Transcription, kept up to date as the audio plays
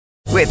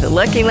With the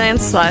Lucky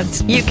Land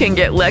Slots, you can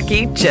get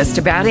lucky just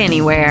about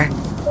anywhere.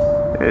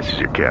 This is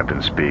your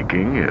captain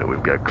speaking.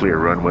 We've got clear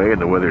runway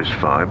and the weather's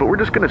fine, but we're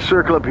just going to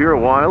circle up here a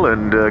while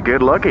and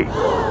get lucky.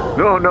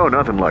 No,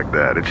 nothing like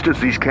that. It's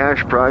just these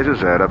cash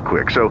prizes add up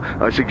quick. So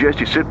I suggest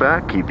you sit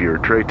back, keep your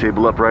tray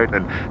table upright,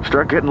 and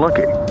start getting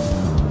lucky.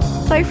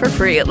 Play for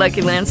free at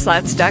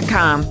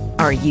LuckyLandSlots.com.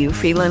 Are you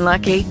feeling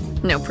lucky?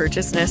 No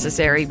purchase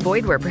necessary.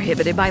 Void where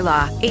prohibited by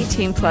law.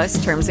 18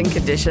 plus terms and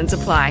conditions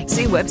apply.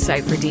 See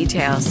website for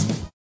details.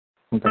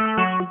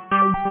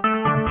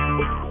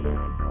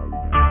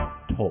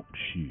 Talk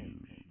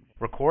shoes.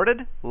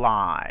 Recorded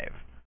live.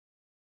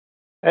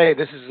 Hey,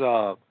 this is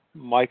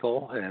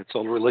Michael, and it's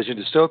Old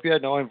Religion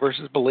Dystopia, Knowing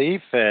versus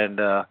Belief, and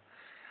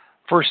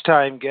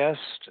first-time guest,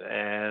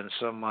 and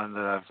someone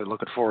that I've been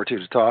looking forward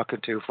to talking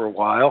to for a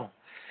while.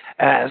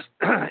 As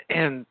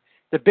in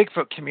the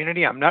Bigfoot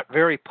community, I'm not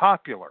very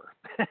popular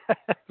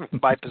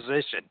by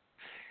position,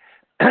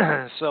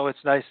 so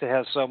it's nice to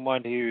have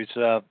someone who's,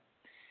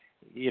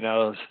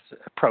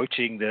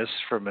 approaching this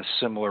from a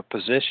similar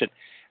position,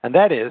 and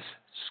that is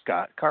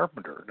Scott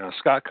Carpenter. Now,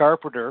 Scott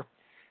Carpenter,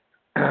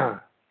 he's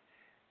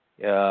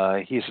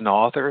an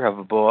author of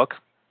a book,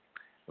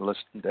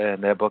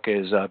 and that book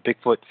is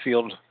Bigfoot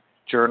Field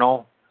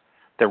Journal,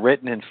 the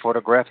written and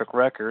photographic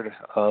record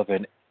of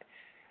it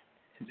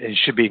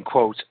should be in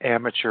quotes,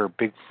 amateur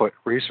Bigfoot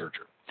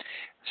researcher.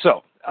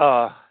 So,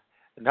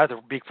 not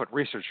the Bigfoot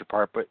researcher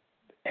part, but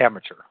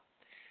amateur.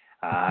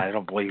 I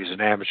don't believe he's an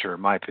amateur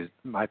in my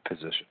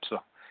position.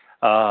 So,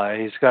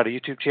 he's got a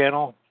YouTube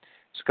channel,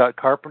 Scott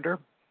Carpenter,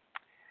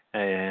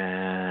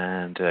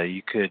 and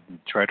you could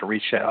try to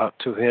reach out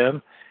to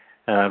him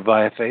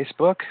via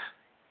Facebook,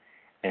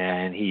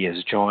 and he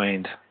has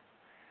joined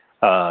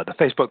the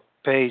Facebook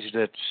page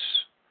that's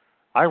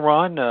I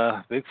run.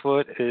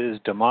 Bigfoot is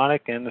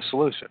demonic and the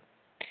solution.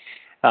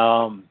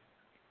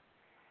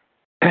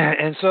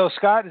 And so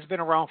Scott has been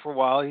around for a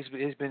while. He's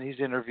been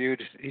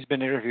interviewed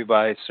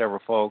by several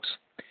folks,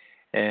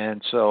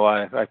 and so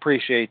I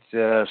appreciate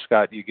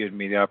Scott, you giving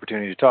me the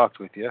opportunity to talk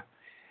with you.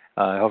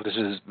 I hope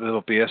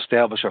it'll be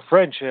establish a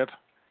friendship,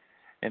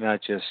 and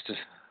not just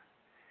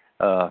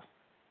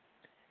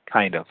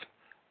kind of.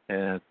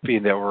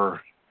 Being that we're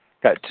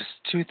got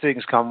just two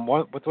things common.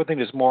 One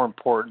thing is more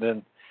important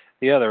than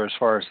the other as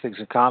far as things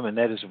in common.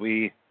 That is,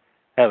 we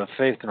have a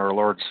faith in our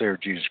Lord and Savior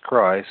Jesus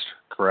Christ.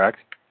 Correct?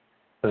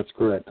 That's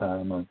correct.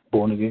 I'm a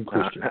born-again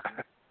Christian.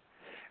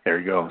 There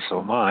you go.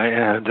 So am I.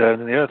 And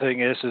the other thing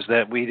is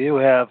that we do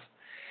have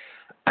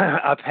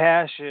a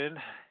passion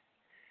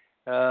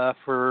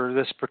for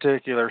this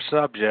particular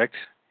subject,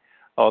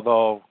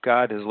 although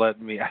God has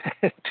led me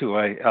to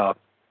a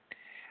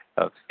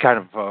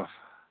kind of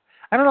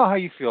I don't know how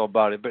you feel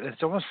about it, but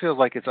it almost feels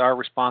like it's our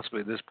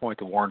responsibility at this point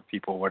to warn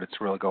people what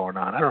it's really going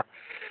on. I don't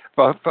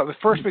know. But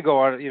first we go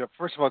on.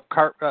 First of all,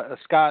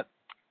 Scott,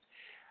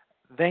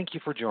 thank you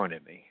for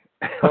joining me.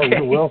 Okay. Oh,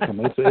 you're welcome.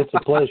 It's a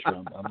pleasure.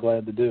 I'm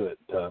glad to do it.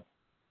 I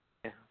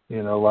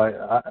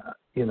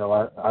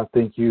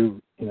think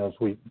as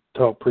we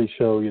talk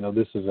pre-show,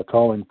 this is a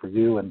calling for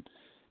you, and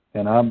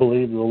I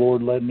believe the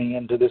Lord led me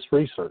into this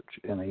research,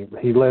 and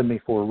He led me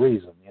for a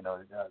reason.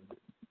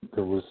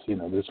 There was,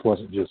 this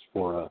wasn't just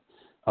for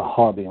a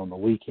hobby on the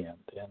weekend,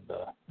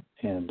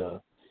 and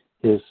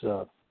his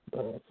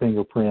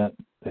fingerprint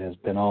has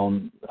been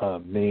on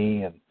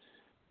me, and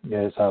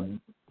as I've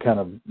kind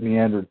of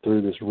meandered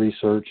through this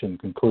research and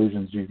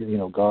conclusions,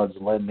 God's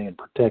led me and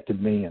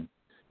protected me, and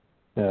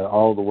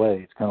all the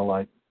way. It's kind of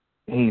like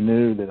He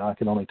knew that I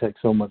could only take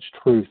so much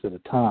truth at a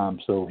time,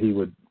 so He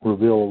would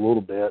reveal a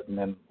little bit and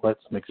then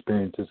let some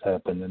experiences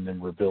happen and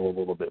then reveal a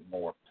little bit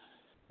more,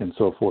 and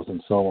so forth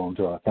and so on,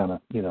 until I kind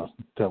of,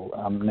 till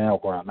I'm now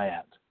where I'm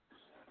at.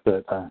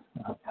 But I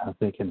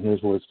think in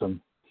His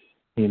wisdom,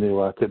 He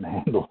knew I couldn't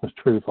handle the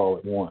truth all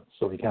at once,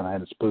 so He kind of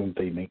had to spoon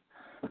feed me,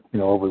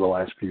 over the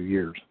last few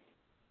years.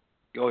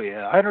 Oh,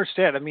 yeah, I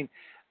understand. I mean,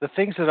 the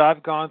things that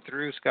I've gone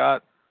through,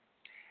 Scott,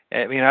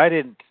 I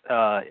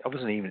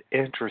wasn't even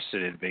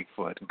interested in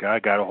Bigfoot. And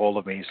God got a hold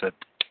of me. He said,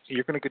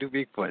 you're going to go do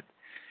Bigfoot.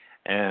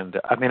 And,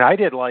 I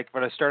did,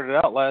 when I started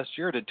out last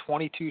year, I did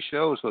 22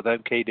 shows with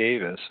M.K.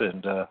 Davis.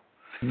 And,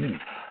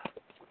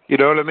 you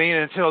know what I mean?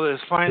 Until this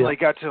finally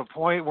got to a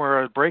point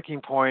where a breaking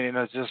point, and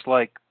it's just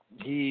like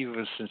he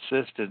was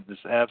insistent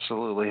this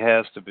absolutely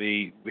has to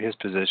be his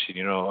position,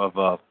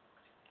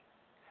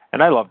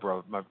 and I love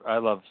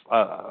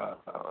I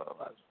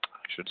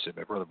should say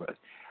my brother, but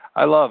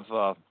I love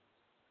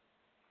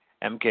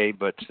MK,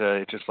 but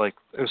it's just like,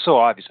 it was so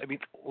obvious. I mean,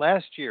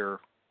 last year,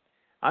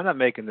 I'm not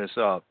making this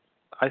up,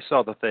 I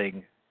saw the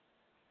thing,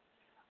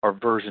 or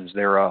versions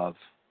thereof,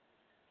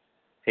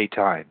 8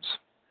 times.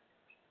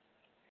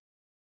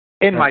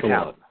 In my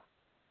town.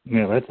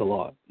 Yeah, that's a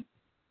lot.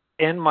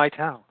 In my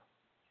town.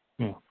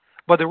 Yeah.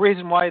 But the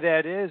reason why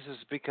that is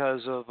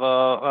because of,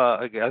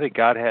 I think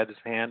God had His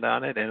hand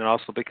on it, and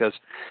also because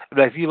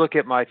if you look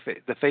at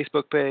the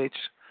Facebook page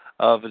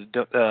of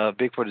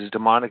Bigfoot is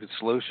Demonic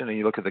Solution, and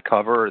you look at the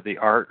cover, the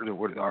art,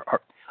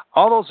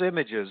 all those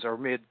images are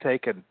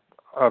taken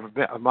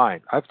of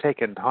mine. I've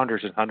taken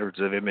hundreds and hundreds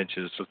of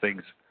images of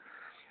things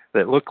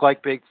that look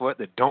like Bigfoot,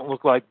 that don't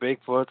look like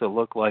Bigfoot, that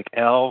look like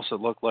elves,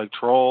 that look like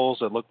trolls,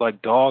 that look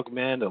like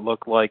dogmen, that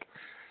look like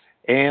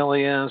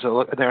aliens.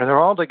 They're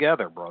all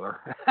together, brother.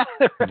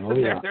 Oh,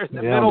 yeah. They're in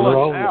the middle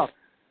of town.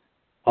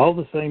 All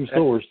the same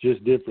source,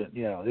 just different.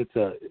 Yeah, it's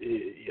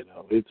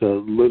a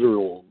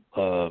literal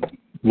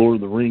Lord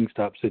of the Rings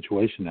type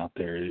situation out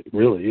there. It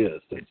really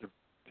is.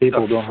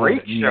 People don't have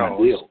any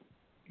idea.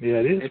 Yeah,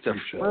 it is. It's a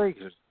freak.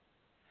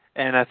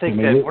 And I think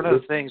that one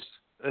of the things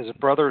as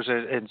brothers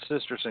and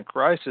sisters in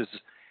Christ is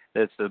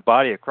that the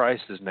body of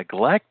Christ is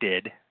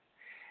neglected,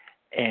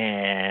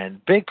 and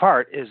big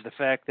part is the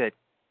fact that,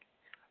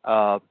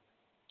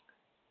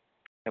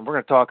 and we're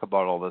going to talk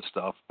about all this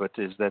stuff, but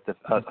is that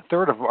a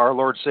third of our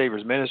Lord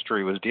Savior's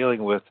ministry was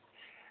dealing with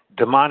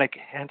demonic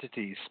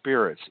entities,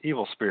 spirits,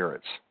 evil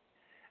spirits.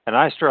 And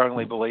I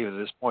strongly believe at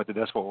this point that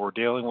that's what we're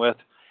dealing with.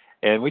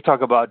 And we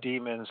talk about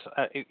demons.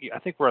 I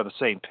think we're on the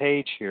same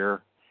page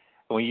here.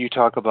 When you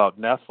talk about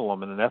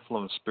Nephilim and the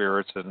Nephilim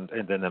spirits and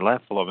then the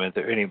Nephilim, and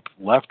any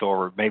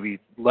leftovers,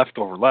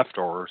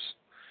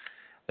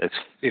 it's,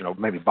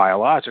 maybe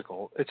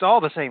biological. It's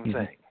all the same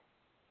thing.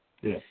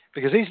 Yeah.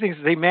 Because these things,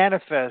 they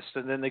manifest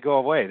and then they go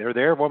away. They're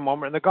there one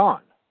moment and they're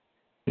gone.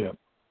 Yeah.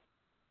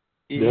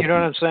 You know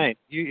what I'm saying?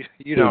 You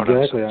know exactly.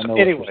 what I'm saying. I know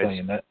what you're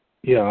saying. That,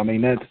 yeah, I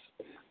mean,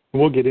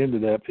 we'll get into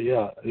that, but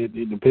yeah,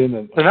 it depends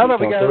on. So now that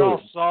we got it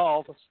all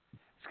solved,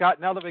 Scott,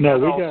 now that we got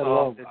it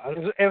all solved,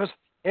 it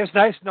was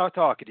nice not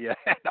talking to you.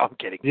 No, I'm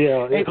kidding.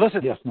 Yeah. Hey,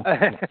 listen. Yeah,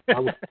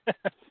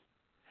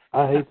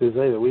 I hate to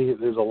say that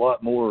there's a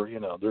lot more,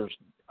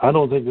 I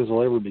don't think this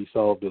will ever be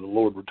solved till the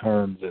Lord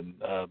returns,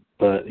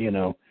 but,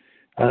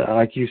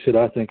 like you said,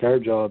 I think our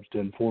job's to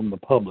inform the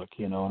public,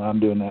 and I'm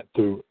doing that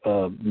through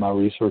my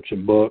research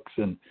and books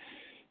and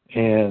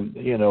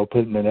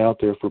putting it out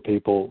there for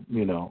people,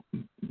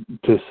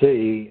 to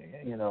see,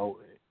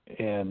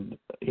 and,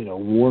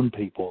 warn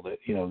people that,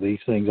 these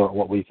things aren't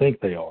what we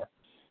think they are.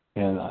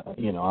 And,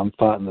 I'm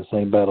fighting the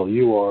same battle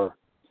you are,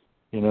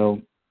 I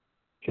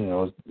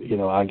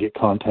get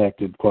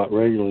contacted quite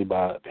regularly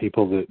by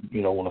people that,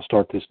 want to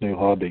start this new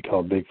hobby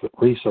called Bigfoot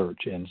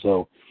research. And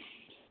so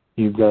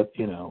you've got,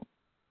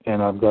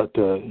 and I've got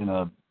to,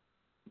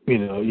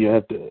 you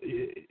have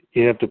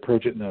to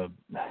approach it in a,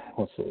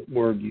 what's the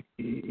word?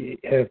 You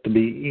have to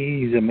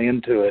ease them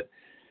into it.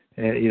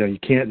 And, you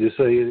can't just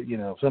say,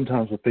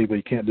 sometimes with people,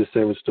 you can't just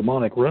say it's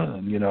demonic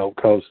run,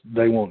 because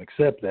they won't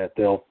accept that.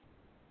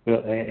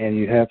 And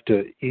you have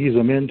to ease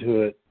them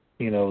into it.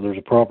 There's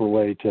a proper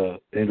way to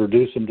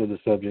introduce them to the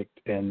subject,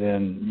 and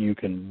then you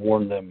can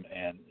warn them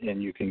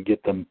and you can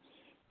get them,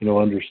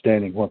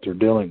 understanding what they're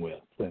dealing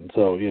with. And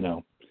so,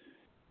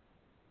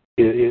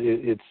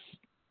 it's,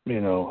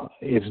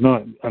 it's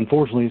not,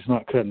 unfortunately, it's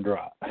not cut and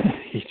dry.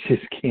 You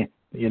just can't,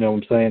 you know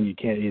what I'm saying? You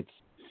can't,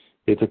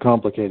 it's a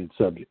complicated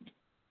subject.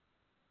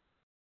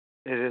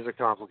 It is a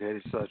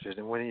complicated subject.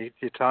 And when you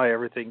tie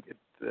everything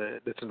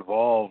that's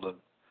involved, and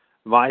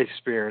my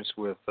experience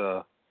with,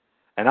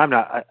 and I'm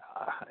not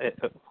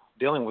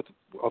dealing with,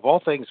 of all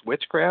things,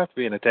 witchcraft,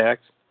 being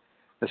attacked,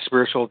 the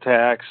spiritual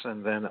attacks,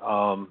 and then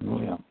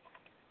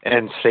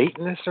and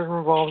Satanists are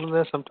involved in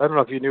this. I don't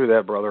know if you knew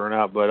that, brother, or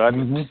not, but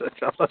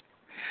the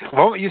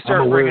moment you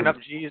start bringing up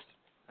Jesus,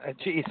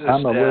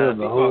 I'm aware of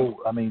the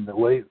whole. I mean, the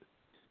way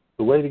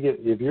to get,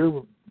 if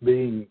you're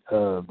being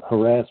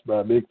harassed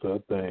by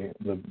Bigfoot,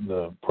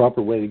 the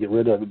proper way to get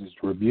rid of it is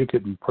to rebuke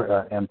it and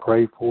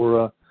pray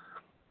for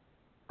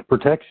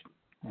protection.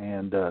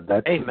 And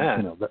that's,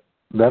 amen.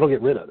 That'll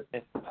get rid of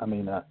it. I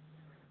mean, that's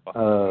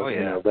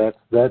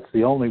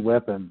the only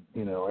weapon.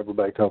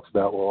 Everybody talks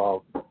about.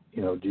 Well,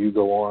 do you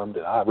go armed?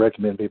 And I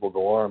recommend people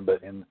go armed,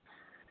 but in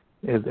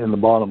the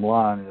bottom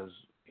line is,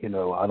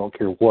 I don't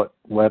care what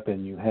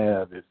weapon you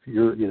have. If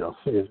you're,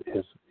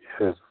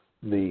 if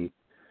the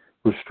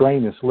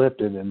restraint is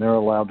lifted and they're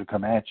allowed to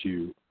come at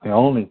you, the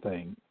only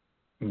thing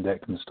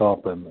that can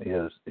stop them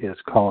is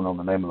calling on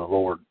the name of the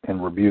Lord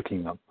and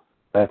rebuking them.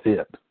 That's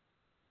it.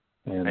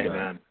 And,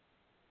 amen.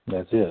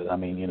 That's it. I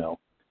mean,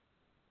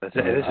 That's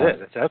it.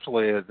 That's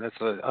absolutely.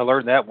 I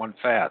learned that one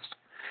fast.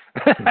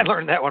 I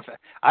learned that one fast.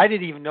 I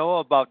didn't even know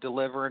about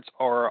deliverance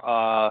or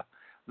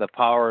the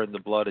power and the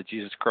blood of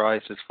Jesus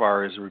Christ as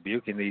far as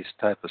rebuking these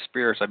type of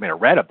spirits. I mean, I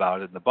read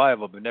about it in the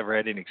Bible, but never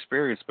had any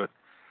experience. But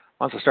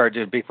once I started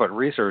doing Bigfoot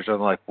research,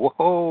 I'm like,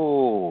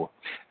 whoa.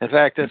 In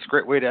fact, that's a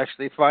great way to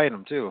actually find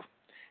them, too.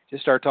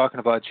 Just start talking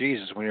about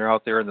Jesus when you're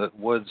out there in the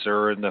woods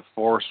or in the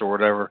forest or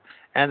whatever,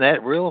 and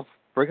that will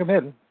bring them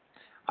in.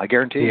 I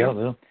guarantee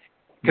you.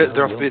 Because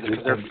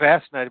they're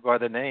fascinated by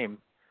the name.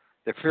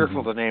 They're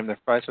fearful of the name. They're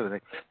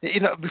fascinated by the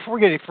name. Before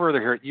we get any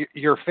further here,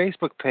 your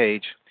Facebook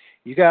page,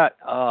 you got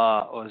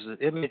was an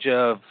image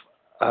of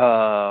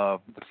the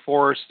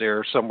forest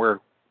there somewhere,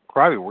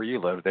 probably where you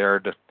live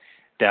there,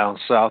 down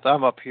south.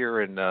 I'm up here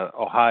in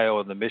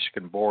Ohio and the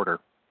Michigan border,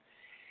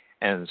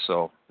 and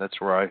so that's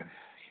where I.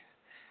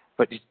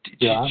 But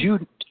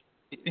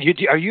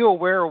are you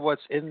aware of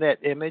what's in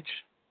that image?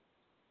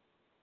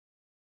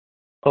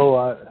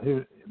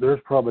 There's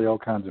probably all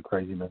kinds of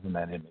craziness in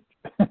that image.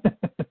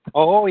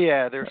 Oh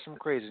yeah, there's some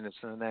craziness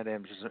in that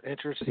image. It's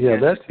interesting. Yeah,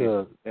 that's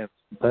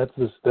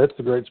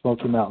the Great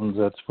Smoky Mountains.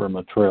 That's from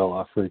a trail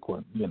I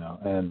frequent,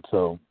 and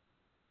so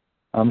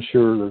I'm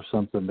sure there's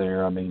something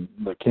there. I mean,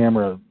 the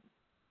camera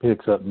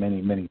picks up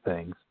many, many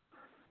things,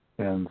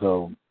 and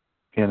so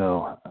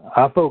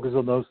I focus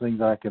on those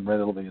things I can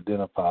readily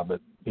identify.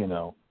 But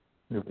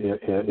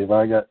if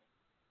I got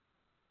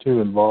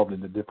too involved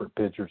in the different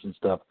pictures and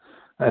stuff,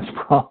 that's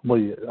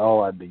probably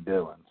all I'd be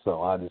doing.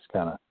 So I just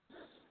kind of,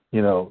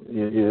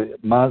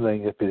 my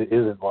thing, if it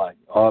isn't like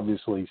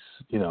obviously,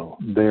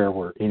 there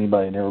where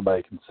anybody and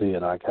everybody can see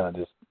it, I kind of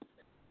just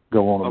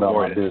go on about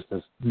my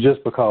business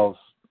just because,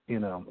 I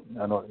don't,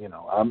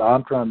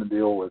 I'm trying to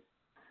deal with,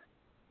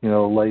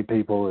 lay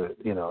people that,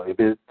 if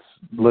it's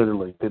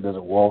literally, if it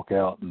doesn't walk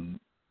out and,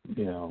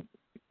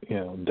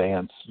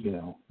 dance,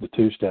 the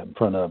two-step in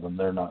front of them,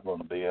 they're not going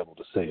to be able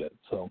to see it.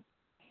 So.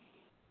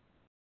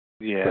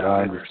 Yeah, but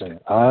I understand.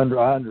 I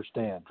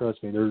understand.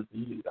 Trust me.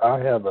 I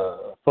have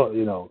I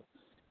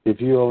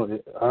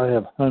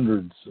have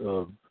hundreds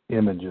of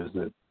images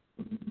that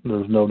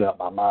there's no doubt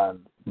in my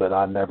mind, but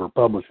I never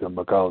publish them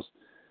because,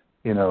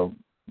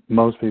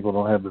 most people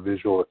don't have the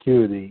visual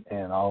acuity,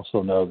 and I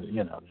also know that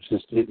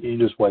you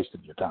just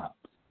wasted your time.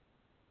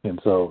 And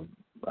so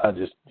I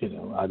just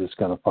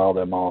kind of file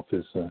them off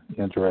as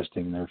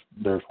interesting.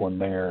 There's one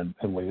there,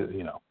 and we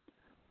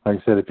like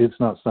I said, if it's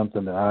not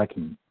something that I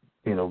can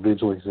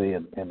visually see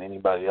and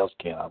anybody else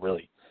can, I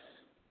really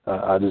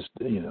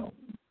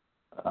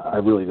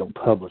don't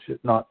publish it.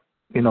 Not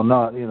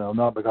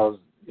because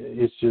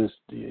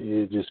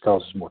it just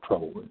causes more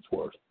trouble than it's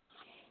worth.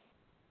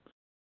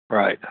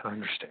 Right, I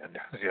understand.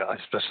 Yeah,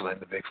 especially in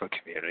the Bigfoot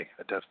community,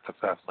 I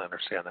definitely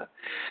understand that.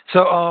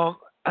 So,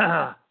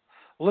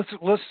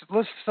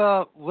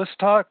 let's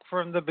talk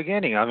from the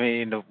beginning. I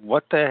mean,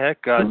 what the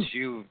heck got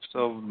you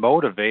so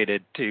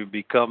motivated to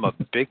become a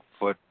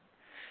Bigfoot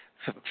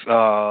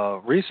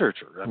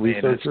researcher? I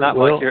mean, it's not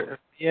like you're.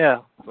 Yeah,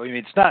 I mean,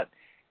 it's not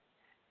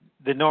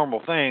the normal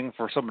thing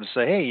for someone to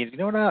say, "Hey, you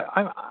know what?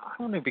 I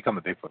want to become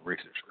a Bigfoot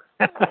researcher."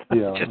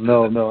 Yeah,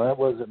 no, that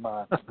wasn't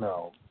mine.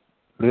 No.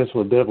 This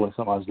was definitely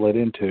something I was led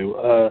into.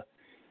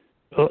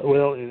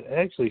 Well, it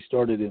actually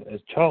started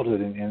as childhood,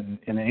 and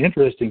an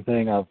interesting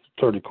thing, I've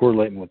started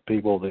correlating with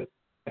people that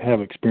have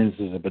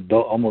experiences of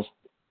adult. Almost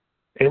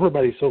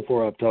everybody so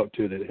far I've talked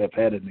to that have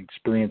had an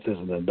experience as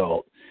an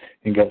adult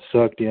and got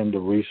sucked into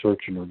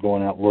researching or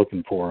going out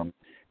looking for them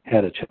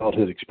had a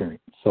childhood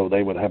experience. So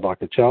they would have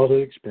like a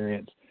childhood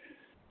experience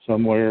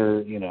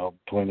somewhere,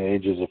 between the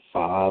ages of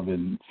 5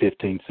 and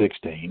 15,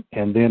 16,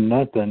 and then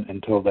nothing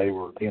until they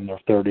were in their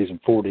 30s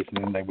and 40s,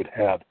 and then they would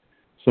have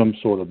some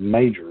sort of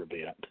major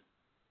event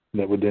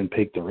that would then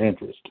pique their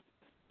interest.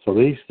 So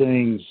these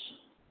things,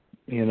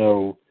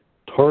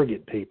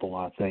 target people,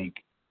 I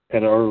think,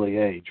 at an early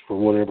age for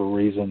whatever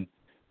reason.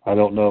 I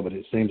don't know, but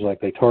it seems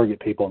like they target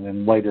people and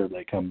then later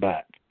they come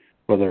back.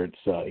 Whether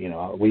it's,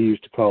 we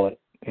used to call it,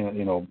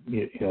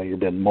 you've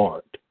been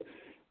marked.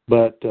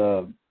 But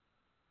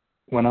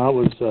when I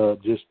was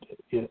just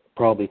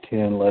probably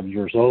 10, 11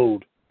 years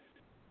old,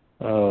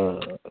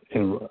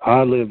 and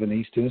I live in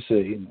East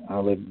Tennessee, and I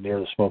live near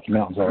the Smoky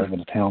Mountains. I live in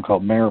a town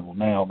called Maryville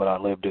now, but I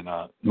lived in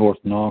North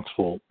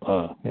Knoxville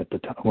at the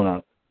time when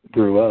I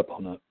grew up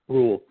in a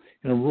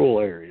rural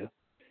area.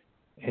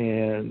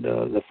 And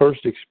the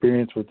first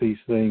experience with these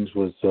things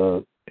was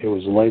it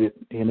was late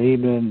in the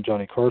evening.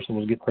 Johnny Carson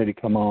was getting ready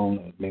to come on.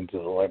 It means it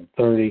was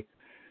 11:30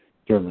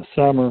 during the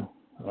summer.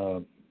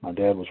 My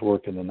dad was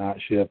working the night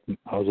shift.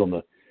 I was on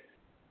the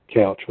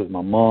couch with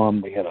my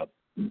mom. We had a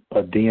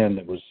den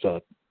that was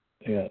a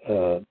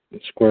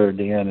square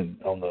den,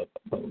 and on the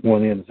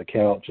one end is the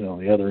couch, and on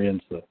the other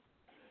end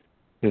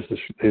is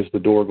the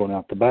door going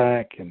out the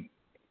back. And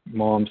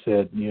Mom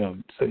said, I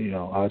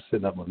was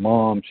sitting up with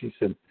Mom. She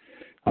said,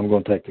 "I'm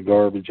going to take the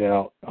garbage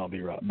out. I'll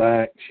be right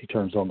back." She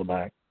turns on the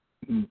back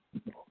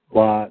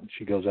light.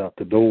 She goes out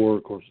the door.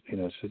 Of course,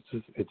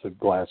 it's a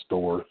glass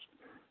door,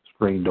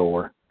 screen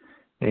door.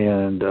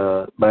 And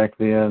back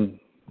then,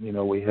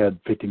 we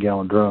had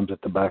 50-gallon drums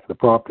at the back of the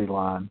property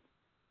line.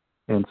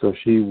 And so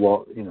she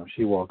walked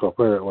off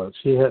there. Well,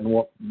 she hadn't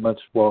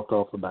walked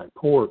off the back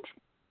porch.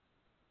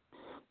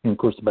 And, of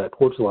course, the back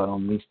porch light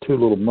on, these two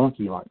little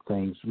monkey-like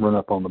things run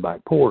up on the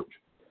back porch.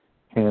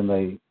 And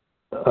they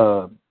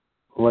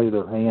lay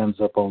their hands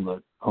up on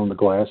the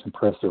glass and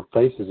press their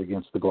faces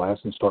against the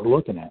glass and start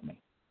looking at me.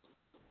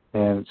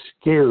 And it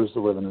scares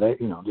the living,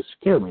 just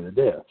scared me to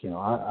death.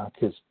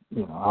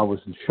 I was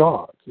in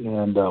shock.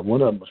 And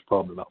one of them was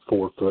probably about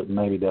 4 foot, and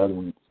maybe the other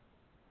one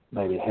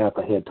maybe half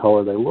a head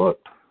taller. They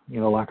looked,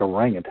 like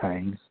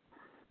orangutans,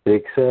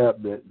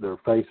 except that their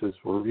faces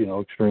were,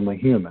 extremely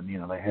human.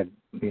 They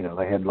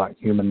had like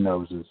human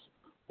noses,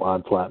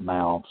 wide, flat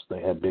mouths.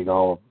 They had big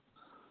round,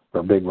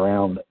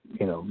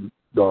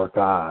 dark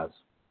eyes.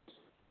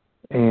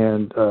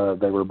 And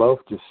they were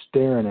both just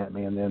staring at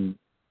me, and then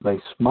they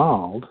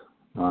smiled,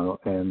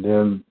 and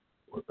then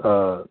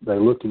they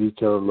looked at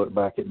each other, looked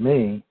back at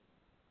me,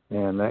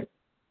 and that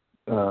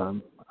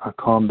I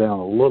calmed down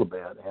a little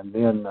bit, and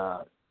then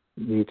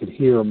you could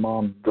hear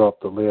Mom drop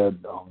the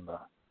lid on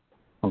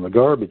the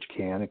garbage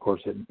can. Of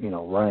course, it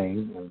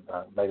rang and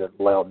made a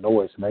loud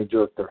noise, and they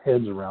jerked their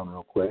heads around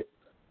real quick,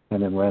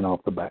 and then ran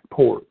off the back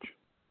porch.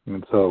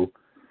 And so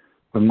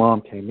when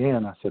Mom came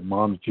in, I said,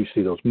 "Mom, did you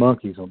see those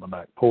monkeys on the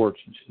back porch?"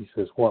 And she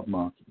says, "What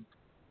monkeys?"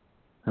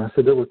 And I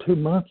said, "There were 2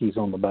 monkeys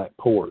on the back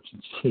porch."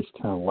 And she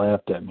kind of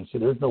laughed at me and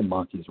said, "There's no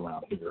monkeys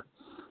around here."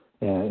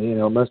 And,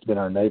 it must have been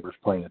our neighbors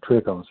playing a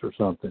trick on us or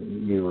something.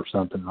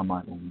 I'm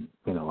like,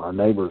 our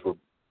neighbors were,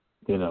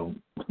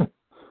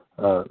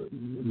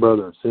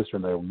 brother and sister,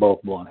 and they were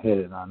both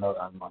blonde-headed. And I know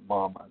my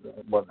mom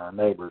wasn't our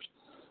neighbors.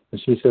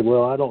 And she said,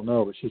 "Well, I don't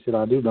know." But she said,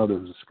 "I do know there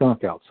was a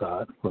skunk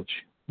outside," which,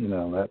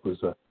 that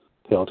was a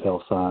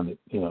telltale sign that,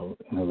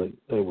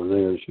 they were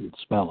there. She could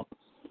smell them.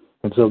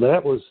 And so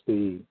that was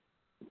the,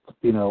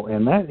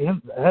 and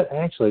that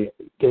actually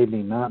gave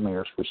me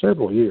nightmares for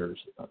several years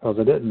because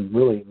I didn't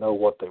really know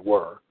what they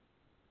were.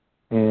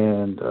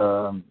 And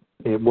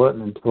it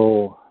wasn't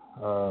until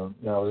I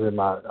was in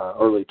my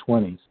early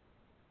 20s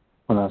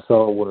when I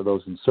saw one of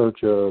those In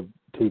Search of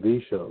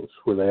TV shows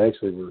where they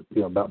actually were,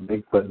 about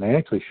Bigfoot, and they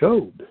actually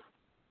showed,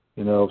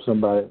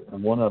 somebody,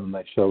 and one of them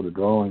they showed a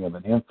drawing of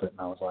an infant, and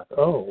I was like,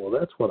 oh, well,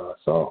 that's what I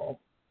saw.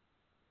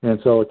 And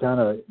so it kind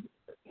of,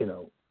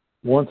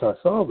 once I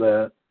saw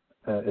that,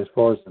 as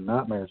far as the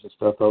nightmares and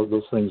stuff,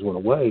 those things went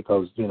away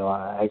because,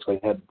 I actually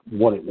had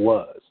what it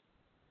was.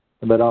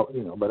 But I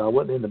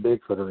wasn't into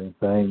Bigfoot or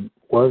anything,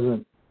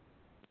 wasn't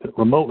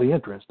remotely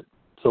interested.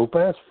 So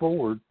fast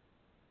forward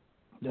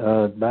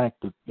back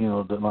to,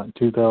 to like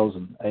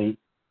 2008,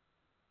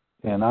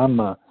 and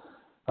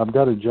I've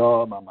got a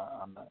job. I'm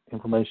an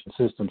information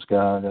systems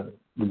guy. I got a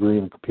degree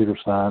in computer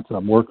science, and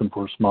I'm working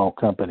for a small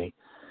company.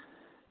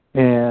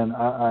 And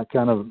I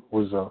kind of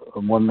was a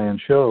one-man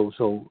show,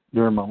 so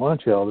during my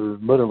lunch hour, there was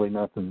literally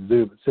nothing to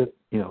do but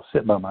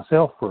sit by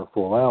myself for a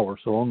full hour.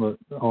 So on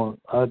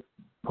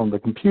the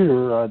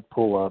computer, I'd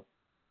pull up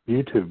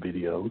YouTube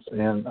videos,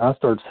 and I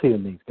started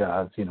seeing these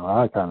guys,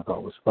 I kind of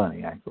thought was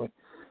funny, actually.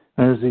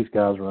 And there's these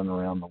guys running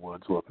around the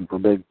woods looking for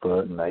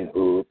Bigfoot, and they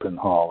whoop and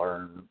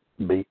holler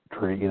and beat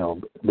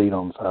on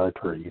the side of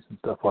trees and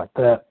stuff like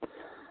that.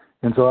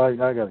 And so I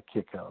got a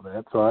kick out of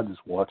that. So I'd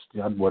watch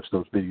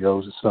those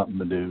videos as something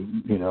to do,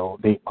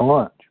 eat my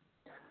lunch.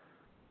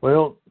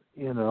 Well,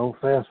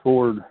 fast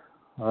forward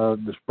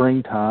the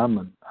springtime,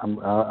 and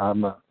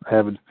I'm an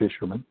avid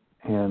fisherman,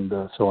 and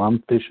so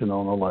I'm fishing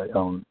on a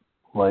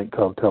lake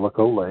called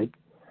Tellico Lake,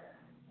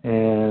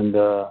 and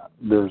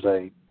there's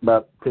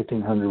about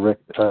 1,500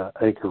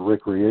 acre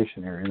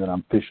recreation area that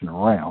I'm fishing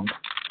around,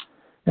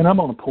 and I'm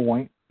on a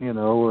point. And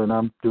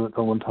I'm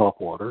throwing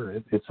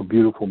topwater. It's a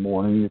beautiful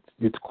morning.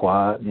 It's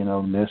quiet.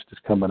 The mist is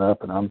coming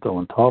up, and I'm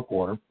throwing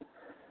topwater.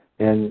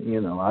 And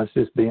I was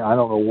just I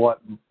don't know what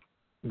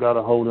got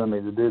a hold of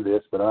me to do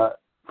this, but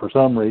for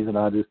some reason,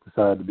 I just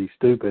decided to be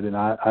stupid, and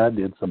I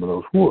did some of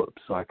those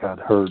whoops like I'd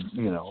heard,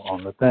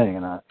 on the thing,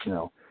 and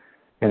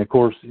and of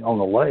course on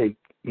the lake,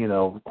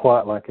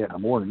 quiet like that in the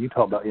morning. You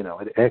talk about,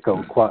 it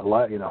echoed quite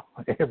loud,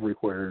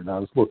 everywhere. And I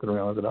was looking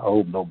around, and I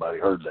hope nobody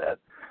heard that.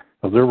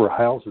 Because there were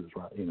houses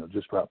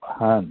just right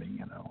behind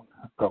me,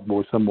 I thought,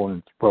 boy,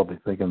 someone's probably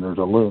thinking there's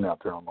a loon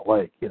out there on the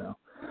lake,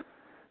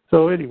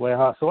 So anyway,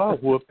 I was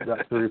whooped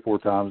about 3 or 4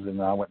 times, and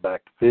then I went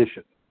back to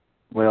fishing.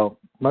 Well,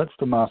 much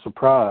to my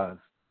surprise,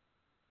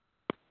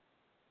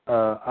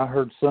 I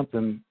heard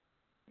something,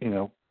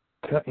 in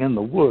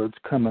the woods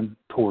coming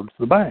towards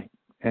the bank,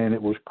 and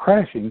it was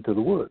crashing to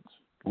the woods,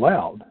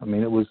 loud. I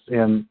mean, it was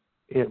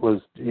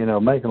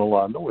making a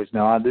lot of noise.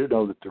 Now, I do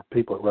know that there are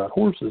people that ride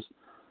horses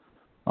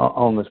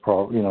on this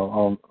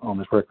on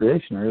this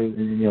recreation area.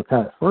 And,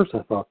 kind of at first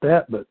I thought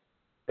that, but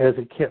as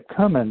it kept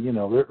coming, it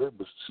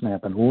was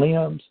snapping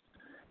limbs,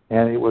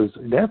 and it was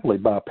definitely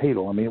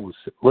bipedal. I mean, it was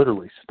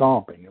literally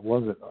stomping. It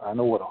wasn't. I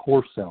know what a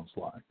horse sounds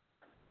like,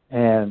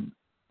 and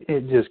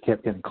it just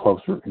kept getting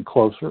closer and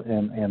closer.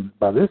 And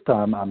by this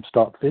time, I'm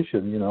stopped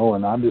fishing,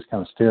 and I'm just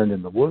kind of staring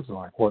in the woods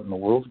like, what in the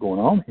world's going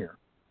on here?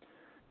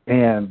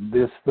 And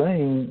this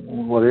thing,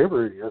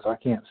 whatever it is, I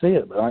can't see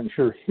it, but I can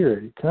sure hear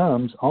it. It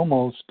comes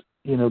almost.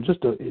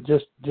 It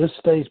just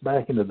stays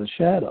back into the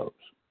shadows,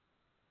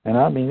 and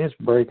I mean it's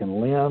breaking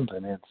limbs,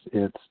 and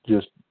it's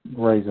just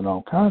raising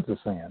all kinds of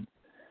sand,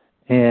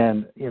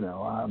 and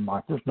I'm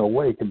like, there's no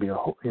way it could be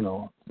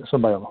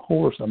somebody on a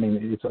horse. I mean,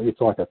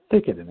 it's like a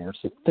thicket in there.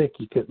 It's so thick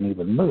you couldn't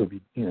even move.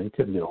 You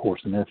couldn't get a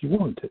horse in there if you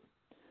wanted to.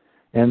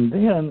 And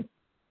then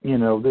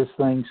this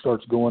thing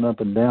starts going up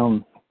and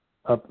down,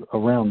 up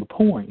around the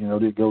point.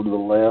 To go to the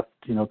left,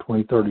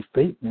 20, 30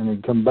 feet, and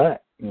then come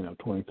back.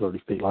 20, 30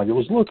 feet, like it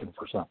was looking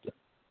for something.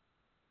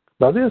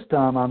 By this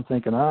time, I'm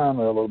thinking I'm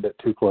a little bit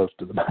too close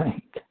to the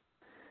bank.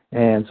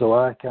 And so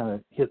I kind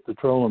of hit the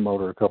trolling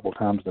motor a couple of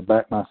times to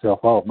back myself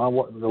off.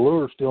 The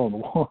lure's still in the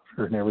water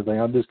and everything.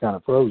 I'm just kind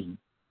of frozen.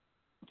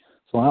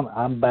 So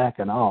I'm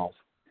backing off.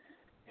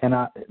 And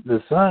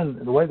the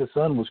way the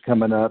sun was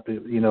coming up,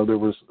 there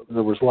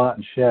was light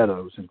and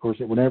shadows. And, of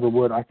course,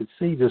 I could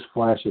see just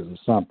flashes of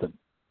something.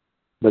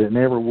 but it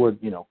never would,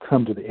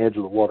 come to the edge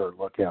of the water and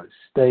look out. It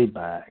stayed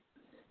back,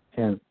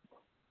 and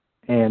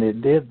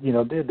it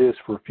did this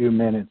for a few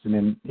minutes, and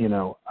then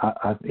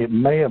it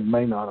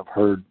may not have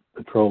heard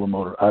the trolling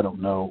motor. I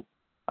don't know.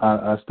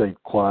 I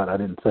stayed quiet. I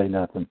didn't say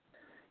nothing,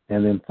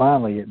 and then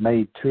finally it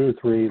made 2 or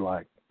 3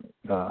 like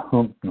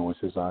hump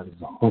noises.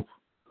 Hump,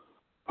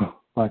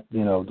 like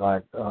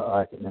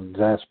an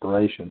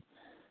exasperation,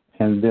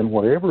 and then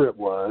whatever it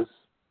was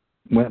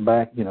went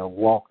back,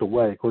 walked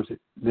away. Of course, it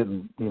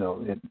didn't,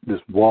 it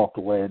just walked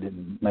away. It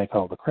didn't make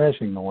all the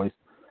crashing noise,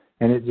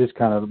 and it just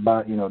kind of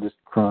about, just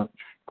crunch,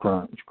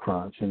 crunch,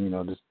 crunch,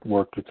 and just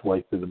worked its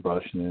way through the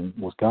brush and then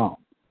was gone.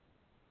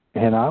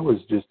 And I was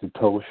just in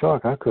total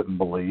shock. I couldn't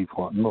believe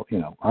I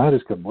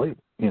just couldn't believe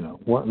it.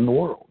 What in the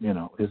world,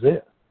 is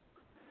it?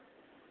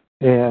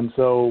 And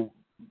so,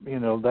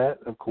 that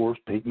of course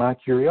piqued my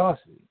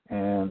curiosity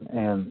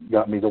and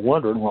got me to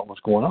wondering what was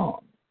going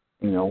on.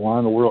 Why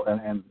in the world?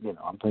 And I'm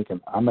thinking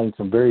I made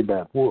some very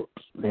bad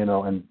whoops,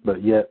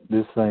 but yet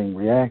this thing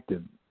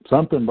reacted.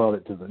 Something brought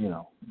it to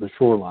the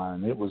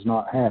shoreline. It was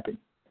not happy.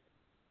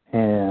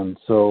 And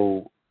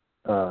so,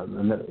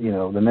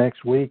 the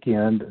next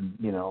weekend,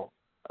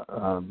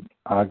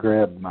 I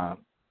grabbed my,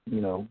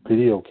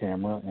 video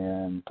camera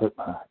and put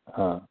my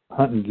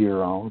hunting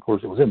gear on. Of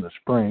course, it was in the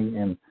spring,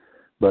 and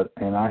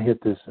I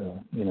hit this,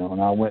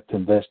 and I went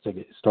to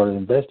started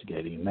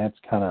investigating, and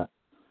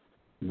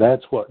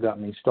that's what got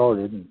me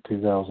started in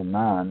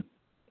 2009,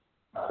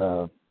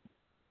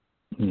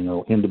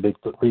 into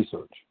Bigfoot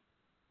research,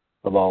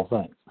 of all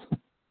things.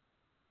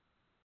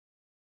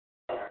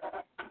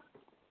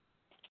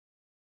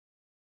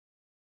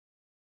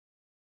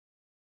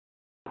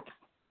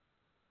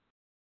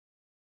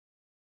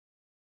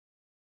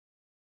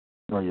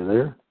 Are you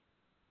there?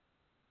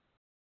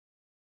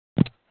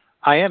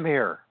 I am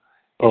here.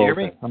 Can you hear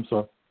me? I'm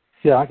sorry.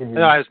 Yeah, I can hear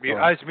you. No, I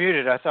was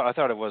muted. I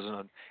thought it wasn't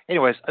on.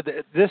 Anyways,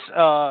 this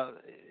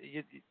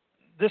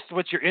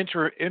what's your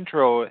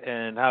intro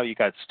and how you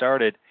got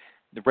started.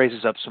 It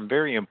raises up some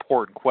very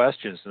important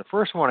questions. And the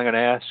first one I'm going to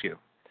ask you,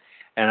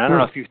 and I don't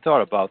know if you've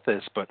thought about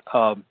this, but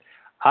I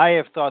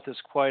have thought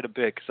this quite a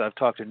bit because I've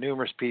talked to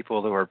numerous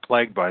people who are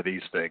plagued by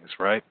these things,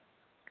 right?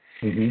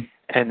 Mm-hmm.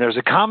 And there's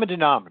a common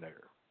denominator.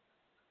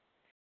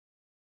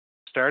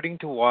 Starting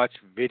to watch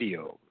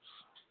videos.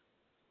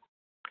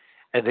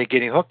 And they're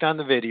getting hooked on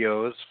the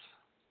videos.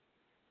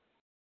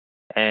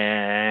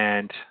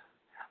 And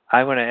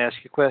I'm going to ask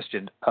you a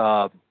question.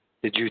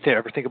 Did you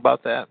ever think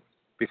about that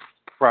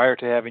prior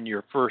to having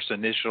your first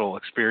initial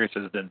experience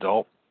as an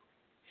adult?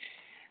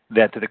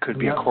 That there could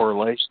be a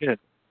correlation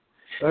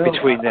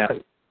between that?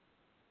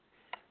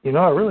 I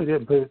really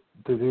didn't put it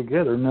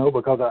together,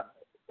 because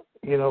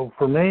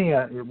for me,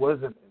 it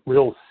wasn't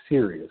real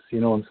serious.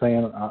 You know what I'm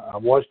saying? I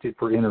watched it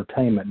for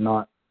entertainment,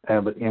 not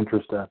have an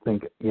interest. I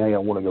think, I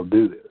want to go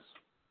do this.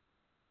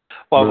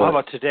 Well, how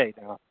about today?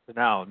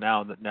 Now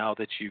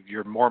that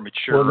you're more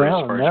mature.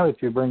 Well, now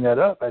that you bring that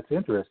up, that's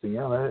interesting.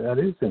 Yeah, that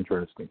is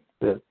interesting.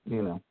 That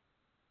there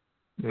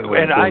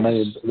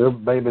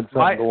may have been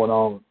something going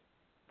on,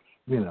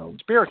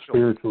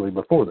 spiritually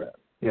before that.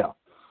 Yeah.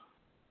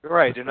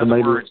 Right. In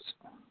other words,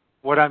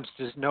 what I'm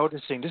just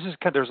noticing,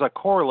 there's a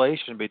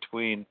correlation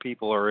between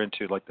people who are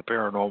into like the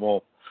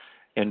paranormal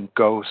and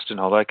ghosts and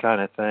all that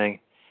kind of thing,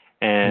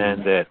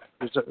 and that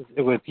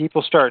when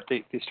people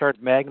they start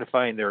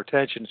magnifying their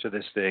attention to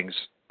these things,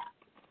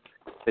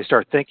 they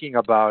start thinking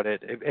about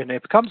it, and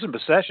it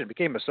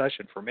became a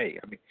session for me.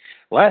 I mean,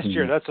 last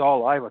year that's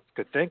all I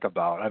could think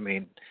about. I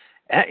mean,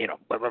 and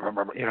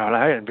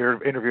I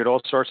interviewed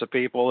all sorts of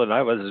people, and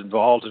I was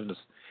involved in this.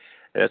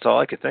 That's all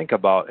I could think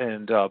about,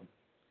 and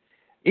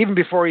even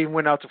before I even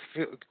went out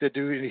to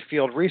do any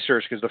field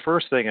research, because the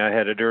first thing I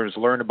had to do was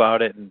learn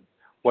about it and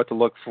what to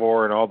look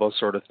for and all those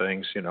sort of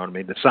things,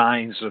 the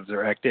signs of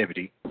their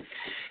activity.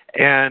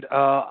 And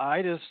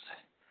at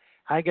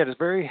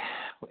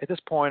this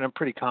point, I'm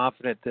pretty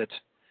confident that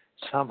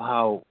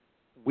somehow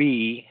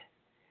we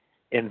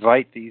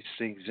invite these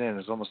things in.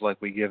 It's almost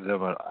like we give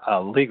them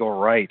a legal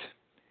right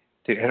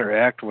to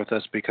interact with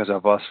us because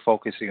of us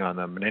focusing on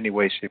them in any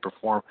way, shape, or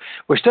form,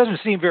 which doesn't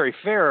seem very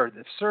fair at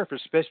the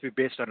surface, especially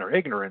based on our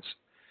ignorance.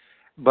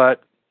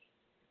 But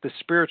the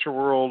spiritual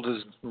world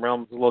is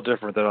a little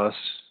different than us.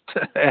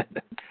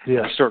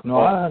 Yeah, I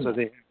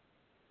 100%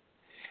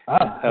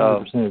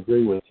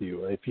 agree with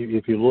you.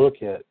 If you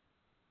look at,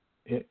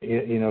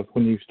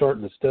 when you start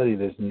to study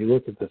this and you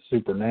look at the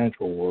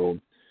supernatural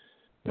world,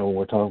 when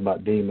we're talking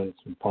about demons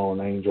and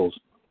fallen angels,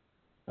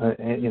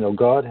 and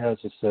God has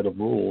a set of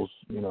rules,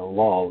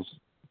 laws,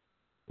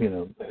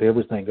 that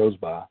everything goes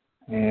by,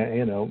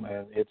 and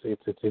and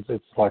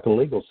it's like a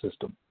legal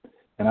system.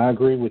 And I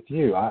agree with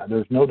you.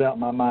 There's no doubt in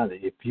my mind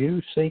that if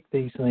you seek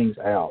these things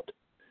out,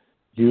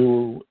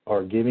 you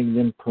are giving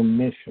them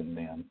permission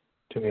then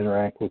to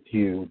interact with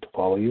you, to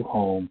follow you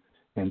home,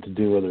 and to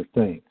do other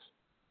things.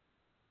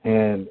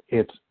 And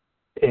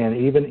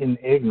even in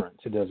ignorance,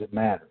 it doesn't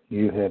matter.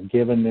 You have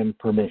given them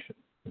permission.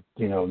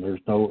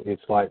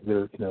 It's like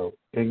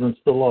ignorance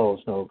of the law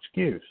is no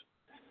excuse.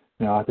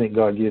 Now, I think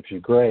God gives you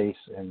grace,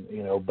 and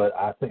but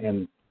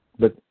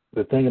but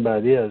the thing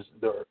about it is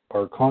there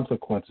are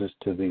consequences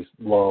to these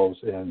laws,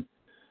 and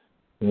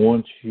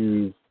once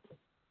you've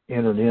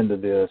entered into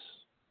this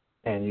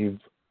and you've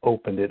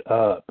opened it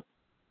up,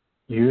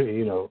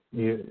 they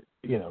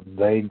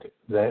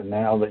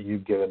now that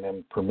you've given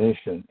them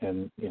permission,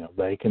 and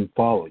they can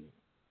follow you,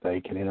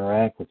 they can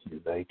interact with you,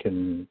 they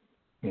can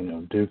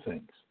do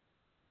things.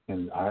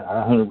 And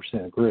I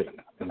 100% agree.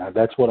 And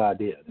that's what I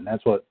did. And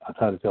that's what I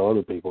try to tell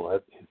other people.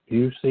 If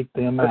you seek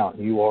them out,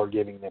 you are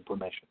giving them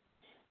permission.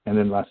 And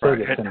then my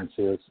second sentence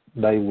is,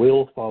 they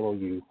will follow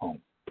you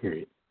home,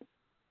 period.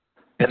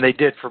 And they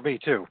did for me,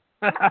 too.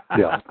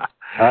 Yeah.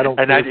 I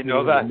didn't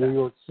know that. In New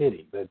York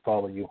City, they'd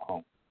follow you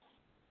home.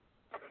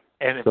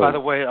 And by the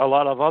way, a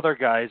lot of other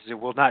guys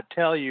will not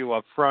tell you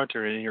up front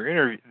or in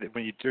your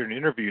when you do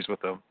interviews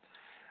with them.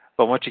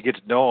 But once you get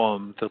to know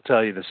them, they'll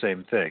tell you the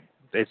same thing.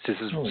 It's just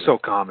so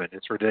common.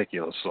 It's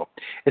ridiculous. So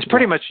it's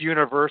pretty much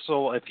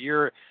universal. If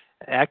you're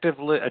an active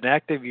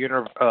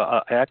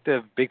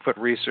Bigfoot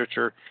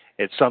researcher,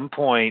 at some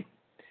point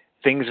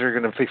things are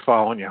going to be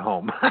following you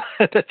home.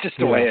 That's just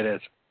the way it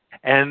is.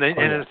 And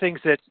the things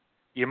that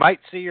you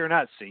might see or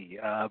not see,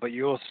 but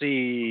you will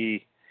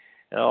see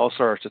all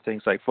sorts of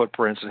things like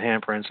footprints and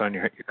handprints on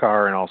your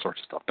car and all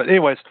sorts of stuff. But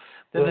anyways,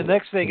 then the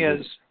next thing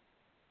is,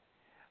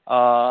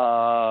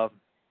 so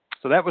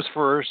that was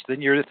first.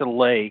 Then you're at the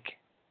lake,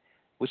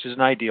 which is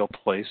an ideal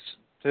place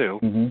too,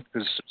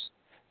 because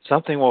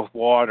something with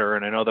water,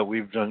 and I know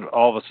that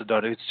all of us have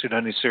done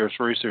any serious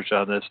research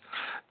on this.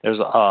 There's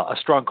a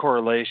strong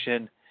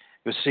correlation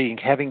with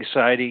having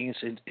sightings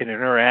and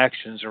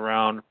interactions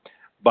around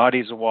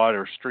bodies of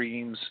water,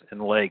 streams, and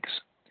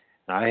lakes.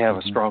 And I have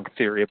a strong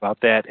theory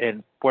about that,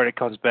 and what it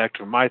comes back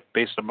to,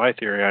 based on my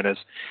theory on is,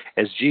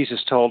 as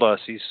Jesus told us,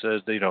 he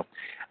says,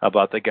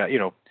 about the guy,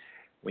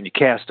 when you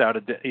cast out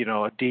a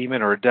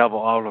demon or a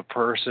devil out of a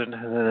person,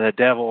 and then the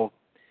devil,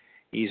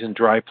 he's in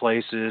dry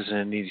places,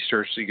 and he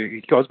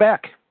goes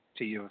back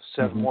to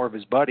 7 more of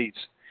his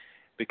buddies,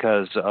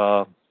 because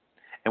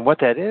and what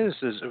that is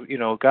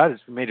God has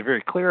made it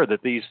very clear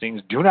that these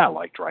things do not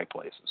like dry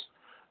places.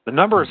 The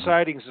number of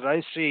sightings that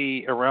I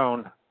see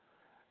around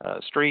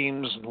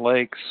streams and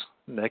lakes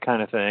and that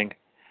kind of thing,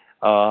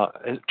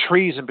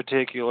 trees in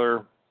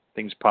particular,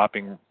 things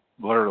popping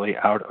literally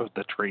out of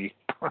the tree,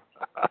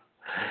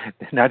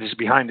 not just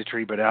behind the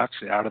tree, but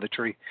actually out of the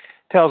tree,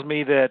 tells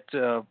me that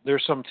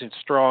there's something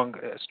strong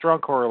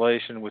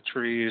correlation with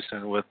trees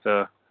and with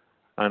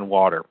on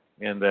water,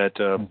 and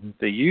that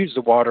they use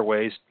the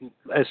waterways,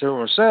 as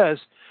everyone says,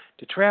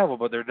 to travel,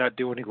 but they're not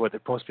doing what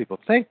most people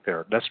think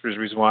they're. That's the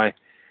reason why,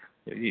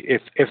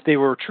 if they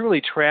were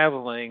truly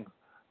traveling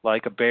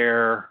like a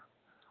bear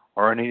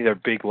or any other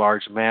big,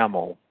 large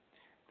mammal,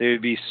 there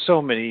would be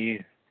so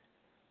many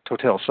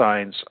telltale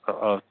signs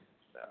of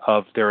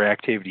their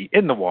activity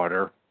in the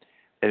water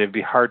that it'd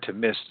be hard to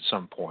miss at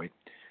some point.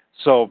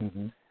 So,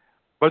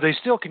 but they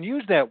still can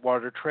use that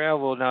water to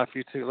travel. Now, if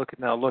you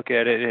look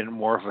at it in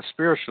more of a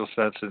spiritual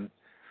sense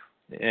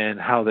and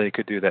how they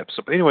could do that.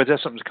 So, anyway,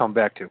 that's something to come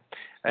back to.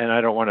 And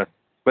I don't want to.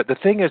 But the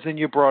thing is, then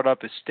you brought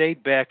up, is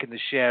stayed back in the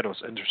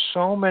shadows. And there's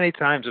so many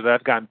times that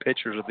I've gotten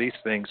pictures of these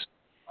things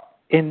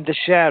in the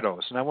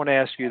shadows. And I want to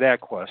ask you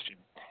that question.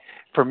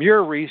 From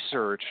your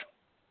research,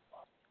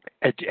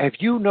 have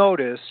you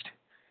noticed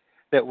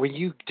that when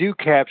you do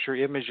capture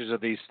images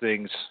of these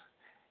things,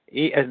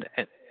 and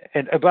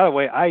by the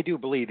way, I do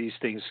believe these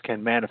things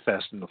can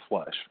manifest in the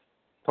flesh,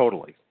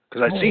 totally,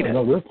 because I've seen it.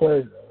 No,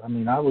 I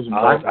mean, I was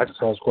involved in the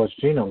Sasquatch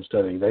genome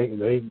study.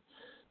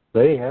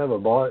 They have a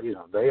body.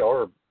 They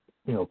are,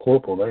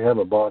 corporal. They have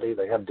a body.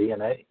 They have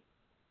DNA.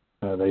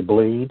 They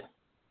bleed.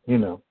 They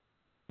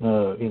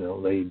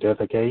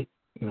defecate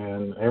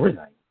and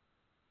everything.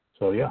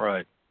 So yeah.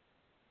 Right.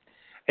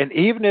 And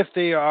even if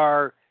they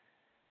are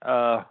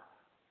not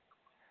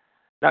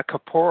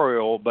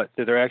corporeal, but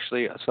they're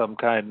actually some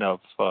kind of.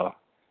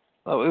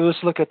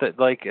 Let's look at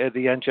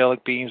the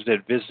angelic beings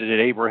that visited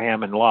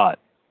Abraham and Lot.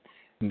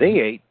 They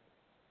ate,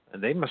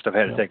 and they must have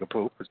had to take a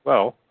poop as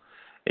well.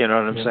 You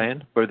know what I'm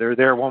saying? But they're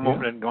there one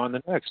moment and gone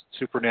the next.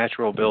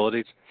 Supernatural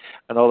abilities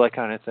and all that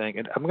kind of thing.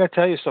 And I'm going to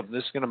tell you something.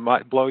 This is going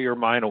to blow your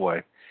mind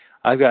away.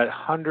 I've got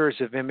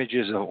hundreds of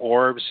images of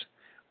orbs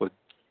with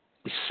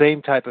the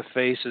same type of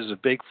faces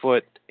of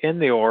Bigfoot in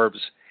the orbs,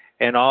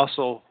 and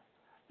also,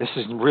 this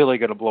is really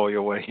going to blow you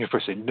away. You're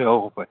going to say,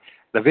 no, but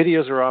the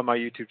videos are on my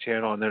YouTube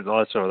channel, and there's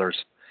lots of others.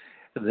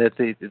 That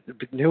the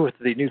new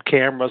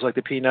cameras, like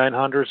the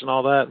P900s and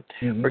all that,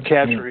 are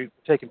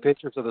taking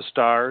pictures of the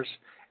stars,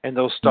 and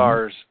those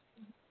stars,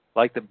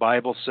 like the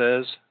Bible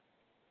says,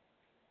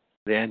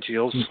 the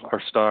angels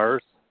are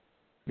stars.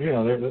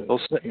 Yeah,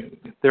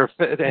 they're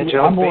angelic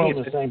I'm more beings.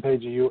 on the same page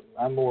as you.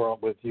 I'm more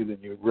with you than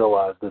you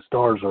realize. The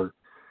stars are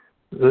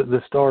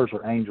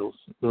angels.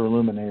 They're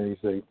luminaries.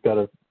 They've got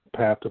a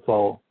path to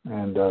follow,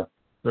 and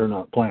they're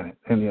not planet.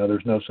 And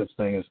there's no such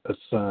thing as a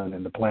sun,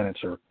 and the planets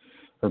are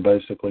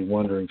basically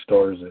wandering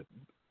stars that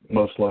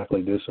most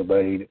likely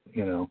disobeyed,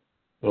 the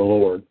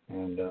Lord.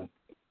 And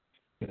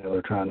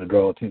they're trying to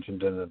draw attention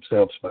to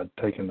themselves by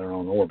taking their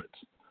own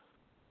orbits.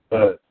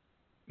 But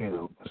as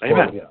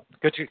far as,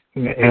 Good.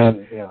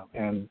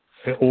 And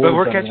but orbs,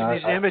 we're catching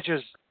these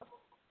images.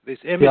 These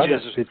images. I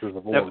got pictures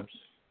of orbs.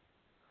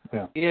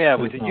 Yeah,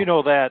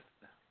 that.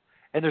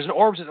 And there's an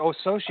orbs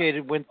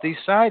associated with these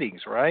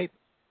sightings, right?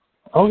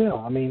 Oh yeah,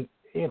 I mean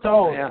it's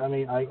all. Yeah. I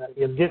mean, I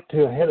get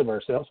too ahead of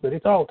ourselves, but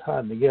it's all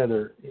tied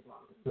together.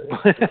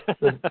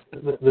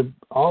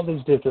 All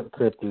these different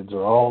cryptids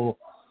are all,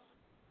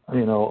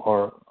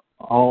 are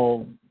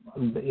all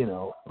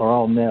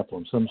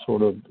Nephilim, some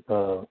sort of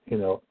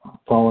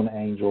fallen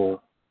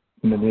angel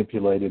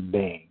manipulated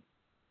being.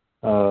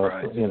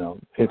 Right.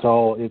 It's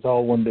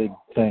all one big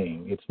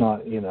thing. It's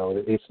not,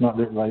 it's not.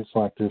 It's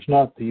like there's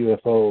not the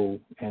UFO,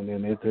 and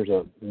then there's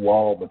a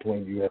wall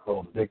between UFO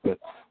and Bigfoot.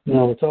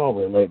 No, it's all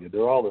related.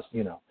 They're all this.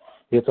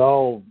 It's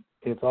all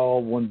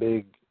one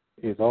big.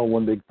 It's all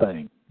one big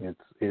thing. It's.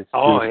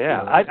 Oh just,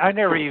 yeah, I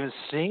never even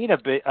seen a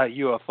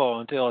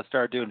UFO until I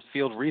started doing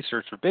field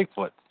research for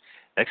Bigfoot.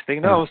 Next thing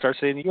you know, start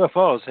seeing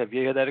UFOs. Have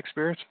you had that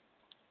experience?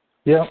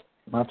 Yeah,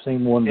 I've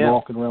seen one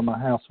walking around my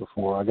house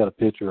before. I got a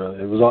picture of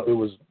it. It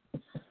was.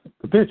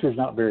 The picture's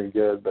not very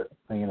good, but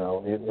it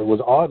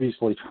was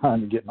obviously trying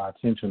to get my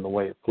attention the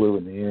way it flew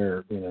in the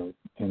air. And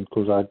of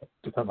course I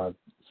took my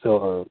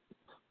phone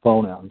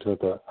out and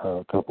took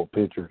a couple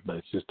pictures. But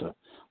it's just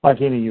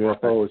like any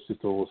UFO, it's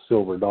just a little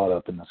silver dot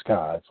up in the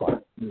sky. It's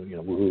like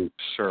woohoo.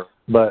 Sure.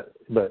 But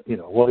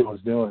what it was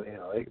doing,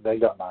 they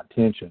got my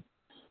attention.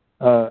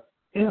 It's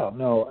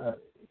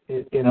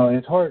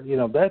hard.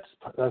 That's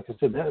like I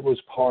said, that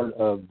was part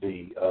of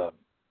the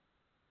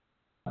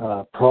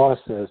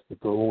process that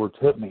the Lord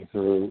took me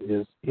through.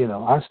 Is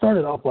I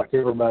started off like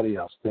everybody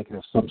else, thinking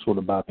of some sort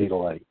of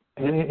bipedal ape,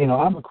 and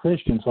I'm a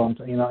Christian, so I'm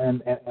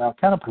and I'm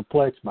kind of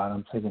perplexed by it.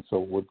 I'm thinking, so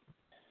what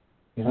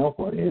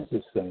is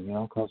this thing?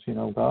 Because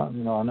God,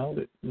 I know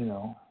that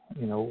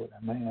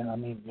man, I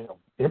mean,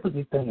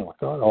 everything like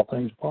God, all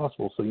things are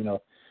possible. So it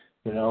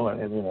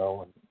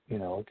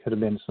could have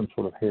been some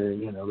sort of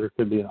hairy, there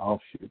could be an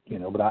offshoot,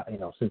 but I,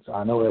 since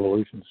I know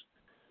evolution's,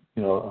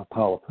 a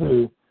pile of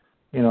poo,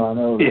 I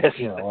know that,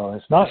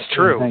 it's not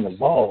anything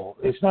evolved.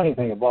 It's not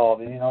anything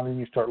evolved, and then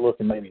you start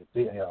looking maybe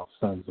at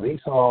sons of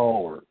Esau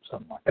or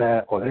something like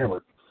that,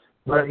 whatever.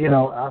 But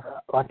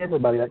like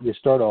everybody, you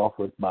start off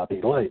with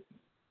bipedal ape,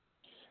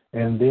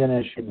 and then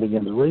as you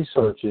begin to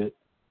research it,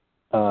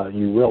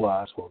 you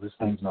realize, well, this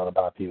thing's not a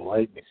bipedal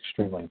ape. It's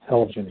extremely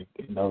intelligent.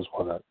 It knows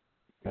what a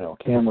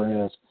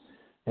camera is,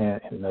 and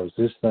it knows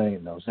this thing,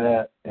 it knows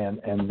that, and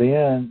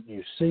then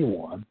you see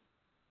one.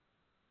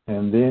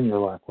 And then you're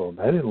like, well,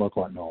 that didn't look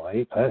like no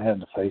ape. That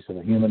had the face of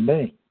a human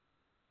being.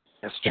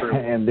 That's true.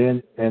 And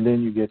then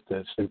you get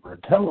the super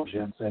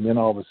intelligence, and then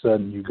all of a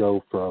sudden you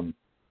go from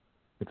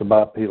a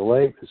bipedal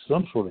ape to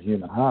some sort of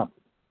human hybrid.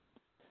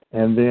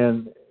 And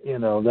then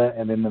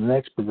and then the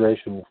next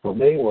progression for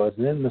me was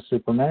then the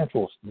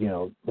supernatural,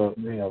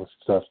 the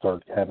stuff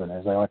started happening.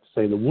 As I like to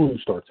say, the woo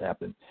starts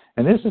happening.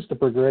 And this is the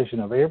progression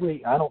of I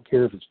don't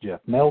care if it's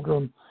Jeff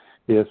Meldrum,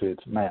 if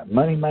it's Matt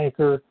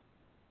Moneymaker.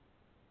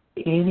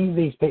 Any of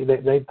these people,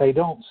 they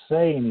don't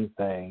say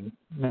anything,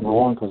 number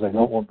one, because they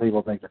don't want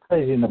people to think they're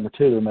crazy, and number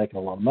two, they're making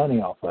a lot of money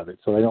off of it,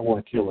 so they don't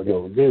want to kill the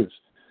golden goose.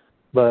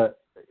 But,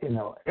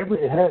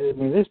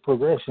 this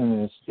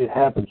progression, it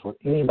happens with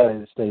anybody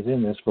that stays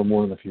in this for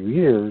more than a few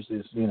years,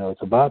 it's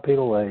a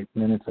bipedal ape,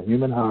 and then it's a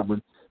human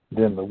hybrid,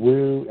 then the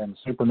woo and the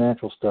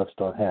supernatural stuff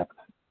start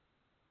happening.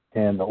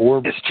 And the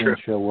orbs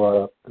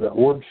show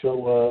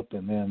up,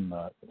 and then,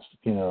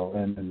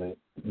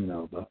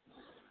 the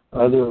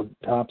other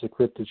types of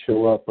cryptids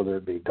show up, whether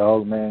it be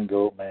dog man,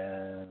 goat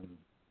man,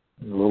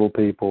 little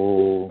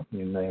people,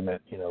 you name it,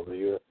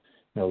 the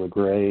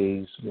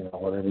grays,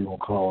 whatever you want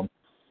to call them.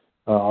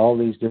 All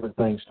these different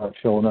things start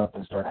showing up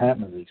and start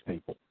happening to these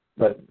people.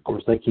 But, of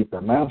course, they keep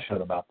their mouth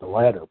shut about the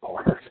latter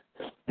part.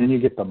 Then you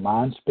get the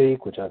mind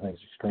speak, which I think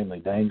is extremely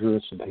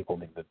dangerous, and people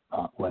need to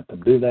not let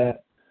them do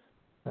that.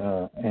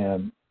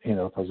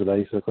 Because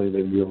basically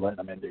you're letting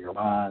them into your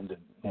mind,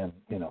 and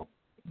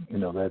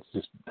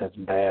that's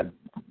bad,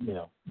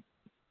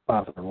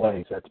 5 different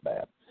ways, that's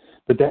bad.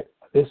 But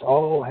this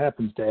all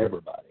happens to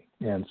everybody.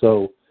 And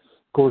so,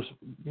 of course,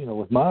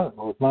 with my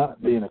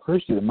being a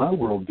Christian, in my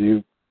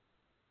worldview,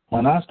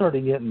 when I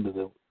started getting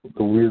to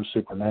the weird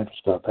supernatural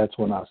stuff, that's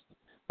when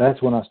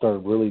I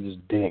started really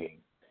just digging.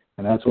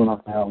 And that's when I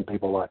found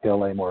people like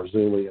L.A.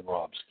 Marzulli and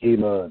Rob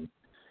Skiba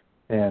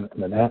and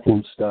the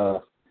Nephilim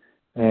stuff.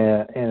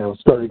 And I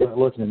started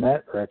looking in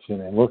that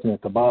direction and looking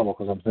at the Bible,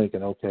 because I'm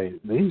thinking, okay,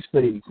 these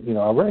things,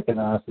 I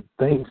recognize the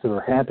things that are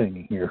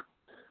happening here.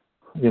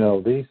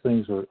 These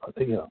things are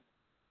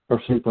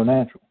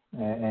supernatural.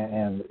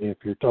 And if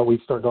we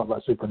start talking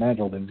about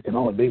supernatural, then it can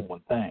only be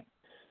one thing,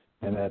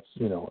 and that's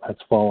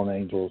fallen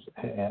angels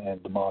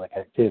and demonic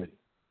activity.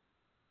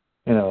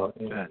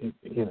 And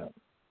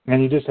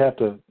you just have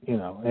to,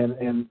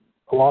 and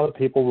a lot of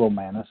people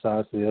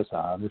romanticize this.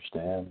 I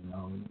understand,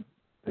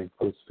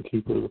 Bigfoot's the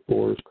keeper of the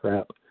forest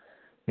crap,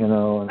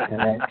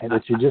 and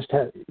that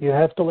you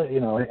have to let,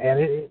 and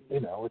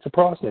it's a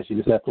process. You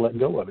just have to let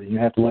go of it. You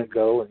have to let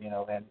go,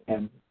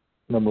 and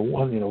number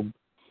one,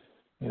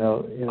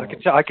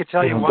 I could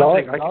tell you one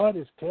thing. God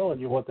is telling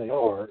you what they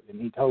are, and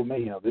He told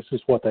me, this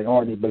is what they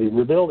are, but He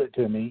revealed it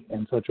to me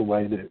in such a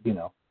way that,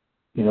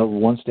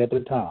 one step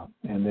at a time.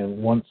 And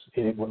then once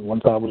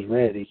I was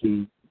ready,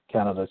 He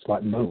kind of just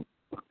like, boom,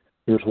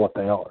 here's what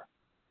they are.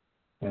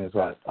 And it's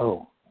like,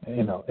 oh,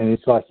 and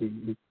it's like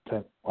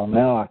well,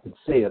 now I can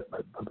see it,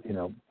 but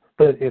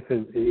if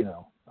it,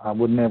 I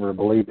would never have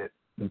believed it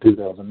in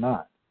 2009.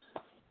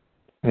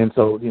 And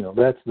so,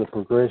 that's the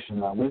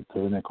progression I went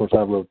through. And, of course,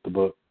 I wrote the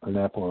book, An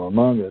Nephilim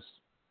Among Us,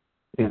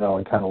 and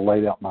kind of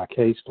laid out my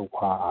case to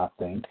why I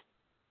think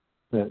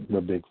that the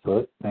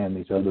Bigfoot and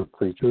these other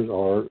creatures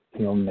are,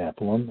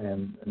 Nephilim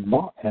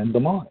and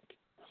demonic.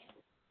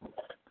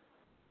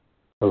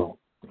 So,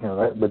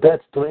 but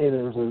that's the way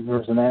there's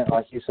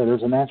like you said,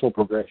 there's a natural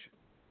progression.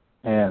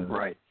 And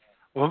right.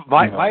 Well,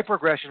 my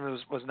progression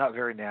was not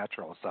very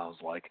natural, it sounds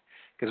like,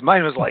 because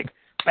mine was like,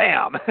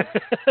 bam.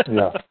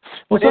 Yeah.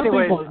 Well, some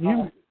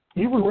people,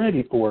 you were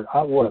ready for it.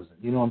 I wasn't.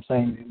 You know what I'm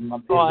saying? My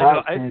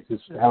experience is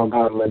how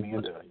God led me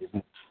into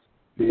it.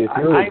 If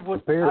you're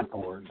prepared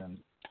for it, then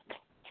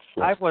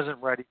I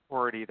wasn't ready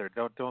for it either.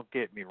 Don't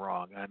get me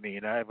wrong. I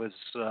mean, I was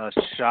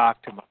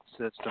shocked to my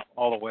system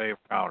all the way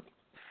around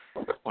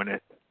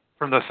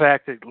from the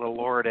fact that the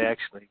Lord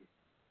actually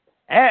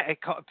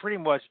pretty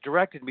much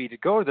directed me to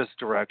go this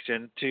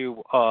direction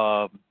to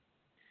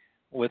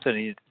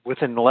within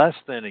less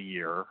than a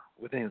year,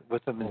 within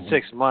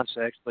 6 months,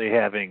 actually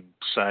having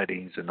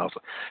sightings and also.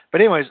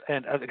 But anyways,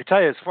 and I can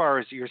tell you, as far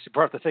as you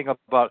brought the thing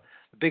up about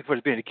Bigfoot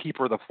as being a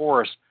keeper of the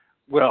forest,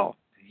 well,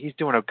 he's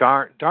doing a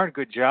darn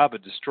good job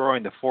of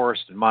destroying the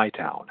forest in my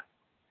town.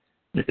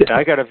 Yeah.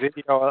 I got a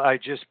video I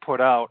just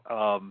put out,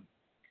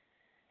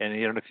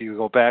 and if you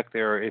go back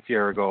there, if you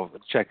ever go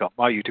check out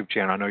my YouTube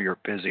channel, I know you're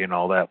busy and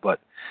all that, but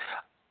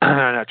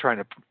I'm not trying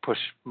to push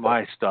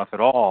my stuff at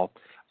all.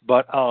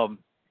 But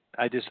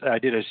I did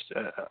a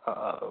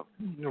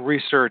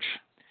research.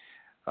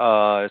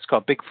 It's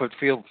called Bigfoot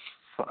Field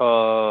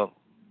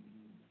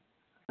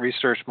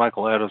Research.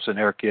 Michael Adams and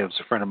Eric Gibbs,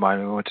 a friend of mine,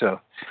 we went to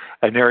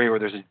an area where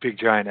there's a big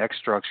giant X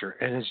structure,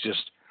 and it's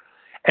just.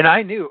 And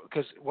I knew,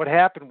 because what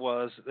happened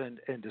was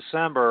in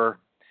December,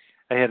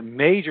 I had a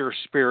major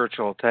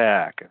spiritual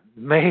attack,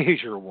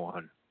 major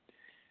one,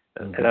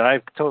 and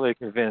I'm totally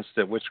convinced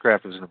that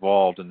witchcraft was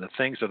involved. And the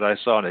things that I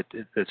saw, it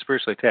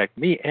spiritually attacked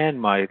me and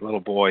my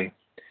little boy,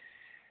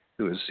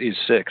 he's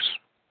 6,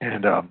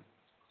 and it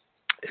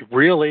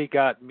really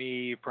got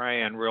me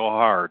praying real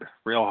hard,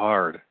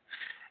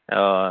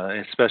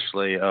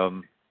 especially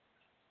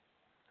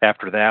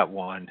after that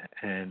one,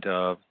 and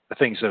the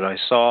things that I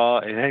saw,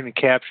 and I even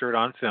captured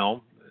on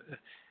film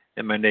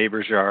in my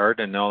neighbor's yard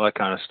and all that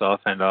kind of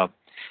stuff. And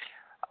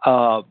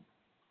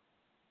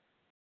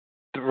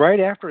right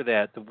after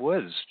that, the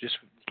woods, just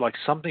like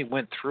something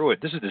went through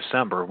it. This is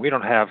December. We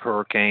don't have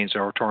hurricanes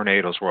or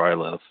tornadoes where I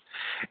live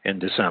in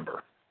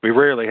December. We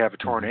rarely have a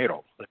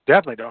tornado. We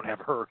definitely don't have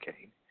a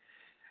hurricane.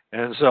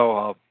 And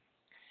so,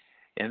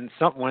 and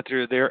something went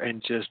through there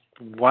and just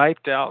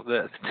wiped out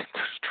the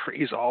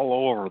trees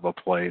all over the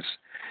place,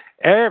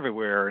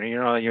 everywhere.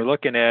 And, you're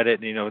looking at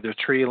it, and, the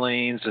tree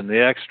liens and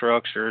the X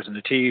structures and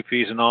the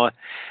teepees and all that.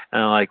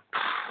 And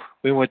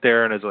we went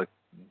there, and it's like,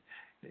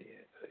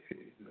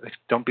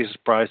 don't be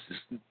surprised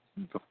to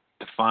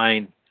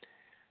find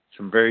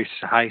some very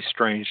high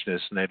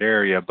strangeness in that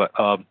area. But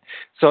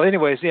so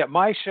anyways, yeah,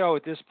 my show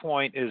at this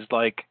point is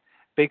like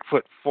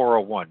Bigfoot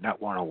 401,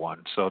 not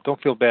 101. So don't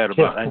feel bad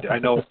about it. I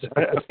know.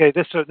 Okay,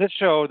 this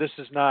show, this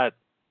is not.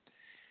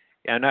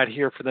 I'm not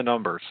here for the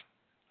numbers.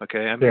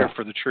 Okay, I'm here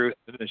for the truth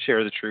and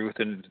share the truth,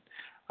 and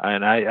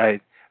I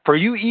for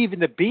you even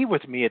to be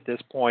with me at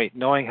this point,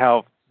 knowing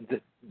how the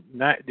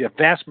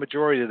vast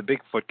majority of the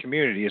Bigfoot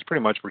community has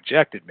pretty much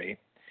rejected me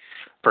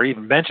for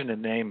even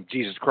mentioning the name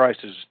Jesus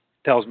Christ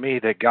tells me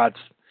that God's,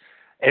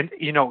 and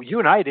you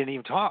and I didn't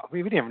even talk.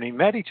 We didn't even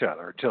met each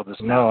other until this.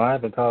 No, I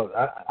haven't talked.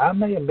 I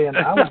may have been.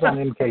 I was on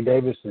MK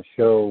Davis's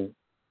show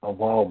a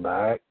while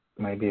back,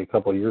 maybe a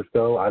couple of years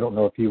ago. I don't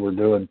know if you were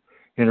doing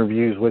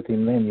interviews with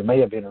him then. You may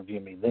have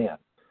interviewed me then,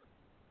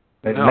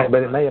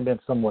 but it may have been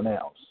someone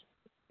else.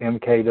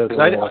 MK does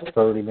like a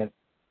 30-minute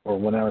or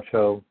 1-hour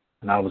show,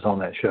 and I was on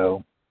that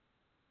show.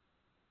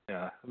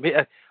 Yeah,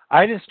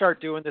 I didn't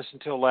start doing this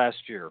until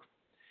last year.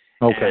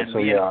 Okay, so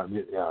it was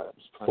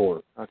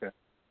before. Okay.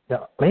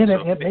 Yeah, me and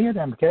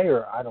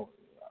MK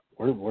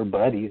we're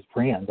buddies,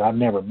 friends. I've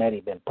never met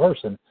him in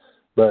person,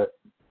 but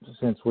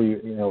since we,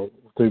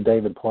 through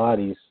David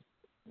Pilates,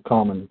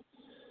 common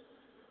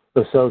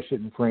associate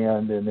and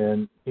friend, and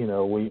then,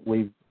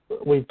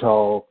 we've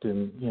talked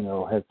and,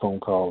 had phone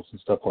calls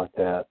and stuff like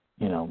that,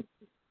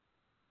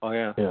 Oh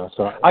yeah.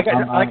 So I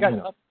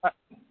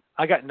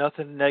got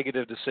nothing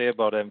negative to say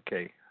about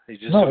MK. He's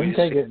just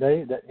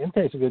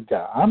MK's a good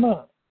guy. I'm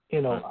a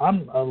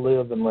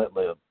live and let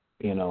live.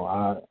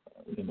 I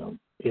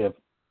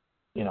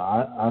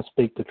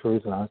speak the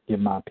truth and I give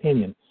my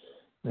opinion,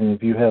 And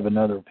if you have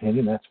another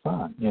opinion, that's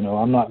fine.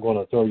 I'm not going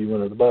to throw you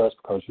under the bus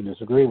because you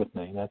disagree with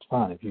me. That's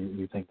fine. If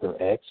you think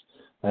they're X,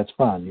 that's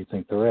fine. You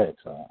think they're X.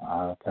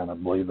 I kind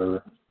of believe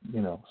they're,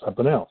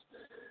 something else.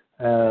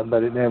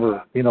 But it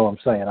never, what I'm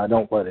saying, I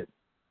don't let it,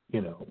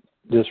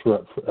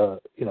 disrupt,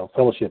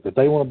 fellowship. If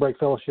they want to break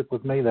fellowship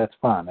with me, that's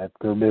fine. That's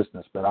their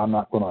business. But I'm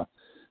not going to,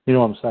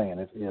 what I'm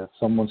saying. If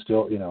someone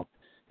still,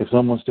 if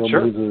someone still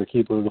Sure. believes they're the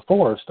keeper of the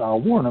forest, I'll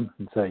warn them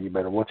and say, you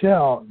better watch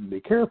out and be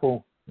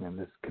careful, and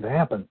this could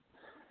happen.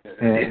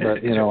 But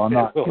I'm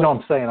not. What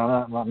I'm saying.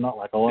 I'm not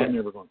like, I'm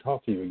never going to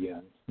talk to you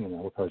again.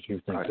 Because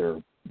you think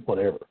they're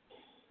whatever.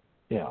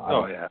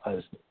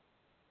 I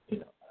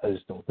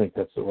just don't think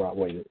that's the right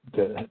way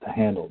to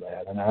handle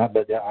that. And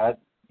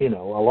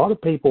a lot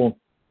of people.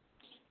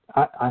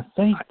 I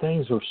think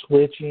things are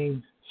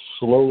switching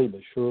slowly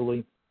but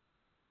surely.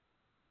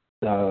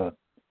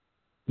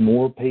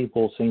 More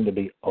people seem to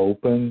be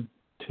open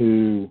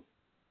to.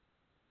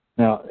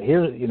 Now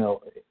here,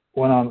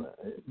 when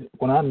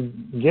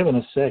I'm giving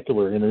a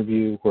secular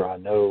interview where I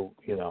know,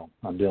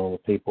 I'm dealing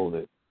with people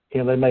that,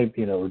 they may,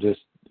 are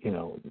just,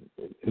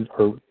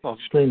 are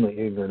extremely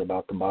ignorant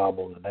about the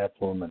Bible and the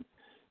Nephilim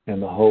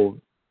and the whole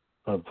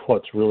of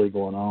what's really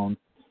going on.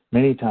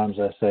 Many times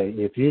I say,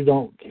 if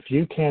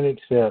you can't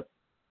accept,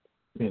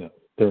 they're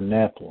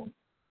Nephilim,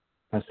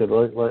 I said,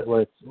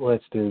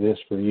 let's do this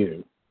for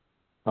you.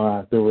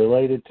 They're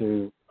related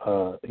to,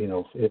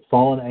 if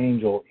fallen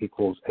angel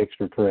equals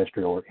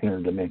extraterrestrial or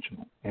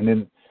interdimensional. And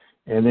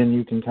then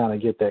you can kind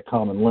of get that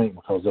common link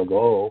because they'll go,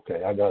 oh,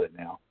 okay, I got it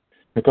now.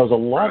 Because a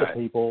lot of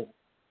people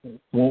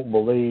won't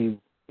believe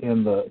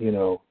in the, in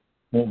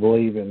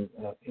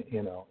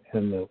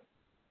the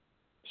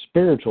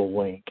spiritual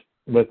link,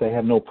 but they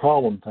have no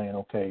problem saying,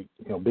 okay,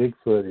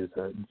 Bigfoot is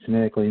a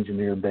genetically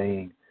engineered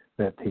being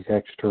that these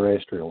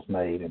extraterrestrials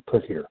made and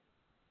put here.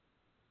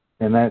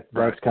 And that's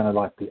kind of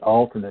like the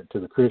alternate to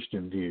the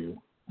Christian view.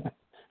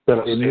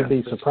 But you'd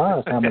be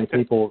surprised how many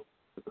people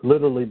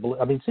literally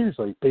believe. I mean,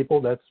 seriously,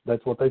 people,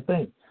 that's what they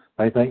think.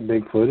 They think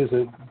Bigfoot is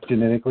a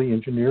genetically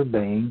engineered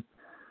being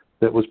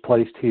that was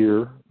placed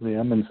here,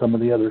 them and some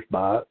of the others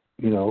by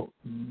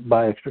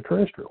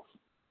extraterrestrials.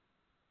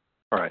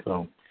 Right.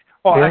 So,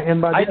 well, I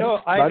know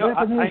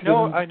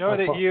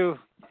that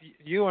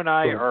you and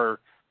I are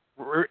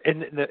in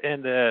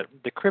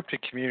the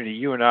cryptid community.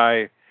 You and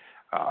I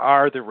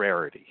are the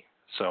rarity.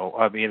 So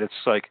I mean, it's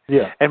like,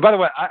 yeah. And by the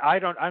way,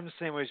 I'm the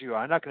same way as you.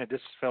 I'm not going to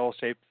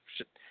disfellowship.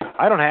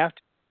 I don't have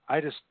to.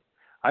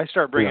 I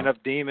start bringing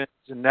up demons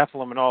and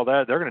Nephilim and all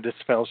that. They're going to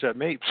disfellowship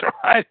me. So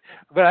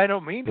but I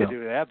don't mean to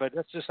do that. But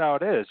that's just how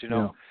it is,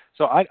 Yeah.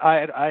 So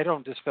I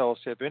don't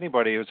disfellowship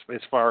anybody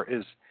as far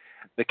as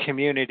the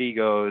community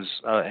goes,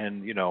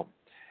 and of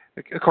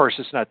course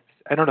it's not.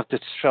 I don't know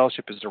if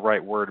disfellowship is the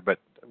right word, but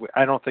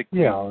I don't think.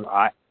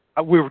 Yeah.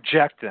 We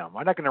reject them.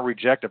 I'm not going to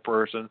reject a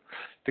person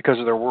because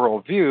of their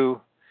worldview,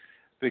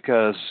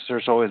 because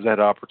there's always that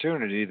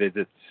opportunity that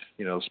the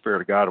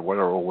Spirit of God or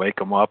whatever will wake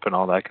them up and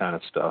all that kind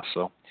of stuff.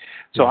 So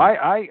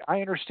I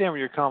understand where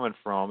you're coming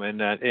from,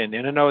 and I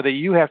know that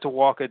you have to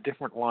walk a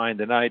different line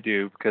than I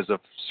do because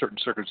of certain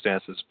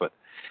circumstances. But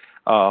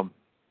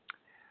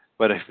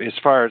as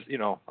far as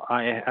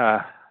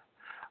I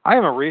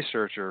am a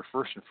researcher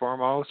first and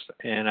foremost,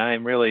 and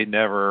I'm really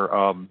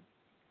never.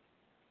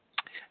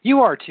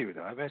 You are too,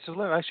 though. I mean, so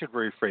I should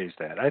rephrase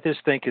that. I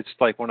just think it's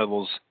like one of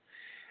those.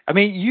 I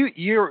mean,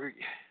 you're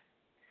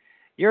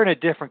in a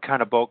different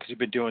kind of boat because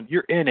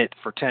you're in it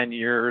for 10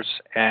 years,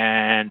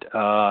 and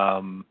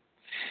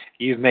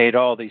you've made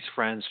all these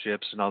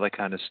friendships and all that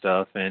kind of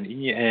stuff.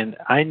 And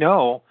I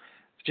know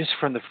just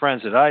from the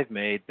friends that I've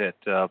made that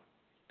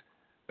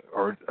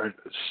are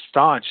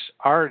staunch,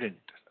 ardent.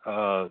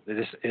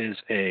 This is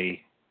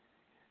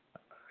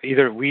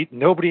either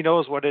nobody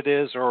knows what it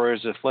is, or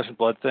is a flesh and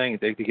blood thing.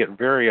 They get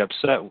very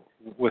upset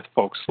with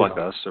folks like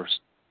us.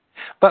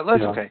 But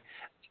let's okay.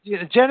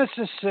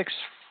 Genesis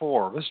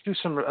 6:4. Let's do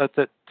some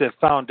the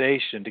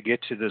foundation to get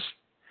to this,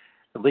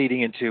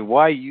 leading into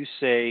why you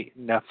say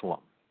Nephilim.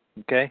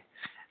 Okay,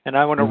 and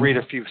I want to read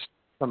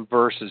some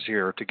verses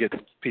here to get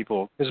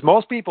people, because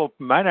most people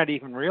might not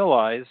even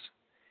realize,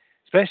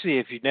 especially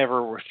if you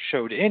never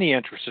showed any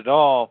interest at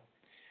all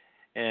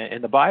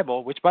in the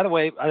Bible, which, by the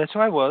way, that's who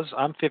I was.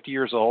 I'm 50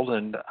 years old,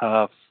 and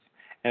it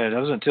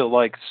wasn't until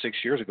like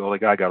 6 years ago the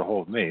guy got a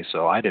hold of me.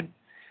 So I didn't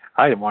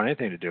want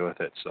anything to do with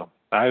it. So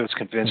I was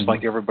convinced,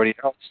 like everybody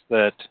else,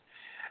 that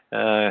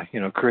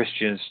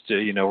Christians,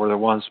 were the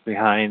ones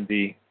behind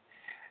the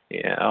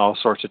all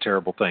sorts of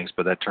terrible things.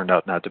 But that turned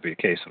out not to be the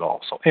case at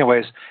all. So,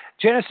 anyways,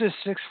 Genesis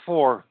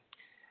 6:4,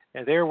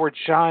 and there were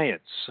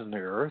giants in the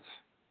earth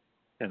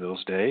in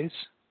those days,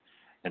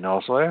 and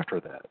also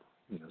after that.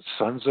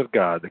 Sons of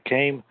God that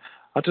came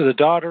unto the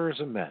daughters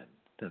of men,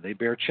 and they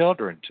bare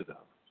children to them.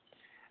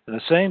 And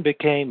the same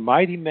became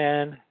mighty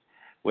men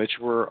which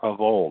were of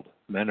old,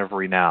 men of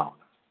renown.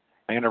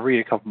 I'm going to read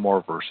a couple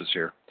more verses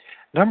here.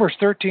 Numbers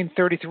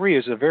 13:33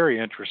 is a very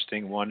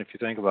interesting one if you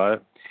think about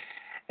it.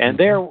 And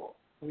there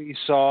we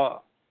saw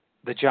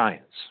the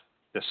giants,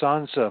 the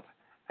sons of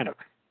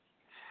Enoch,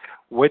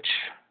 which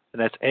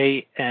and that's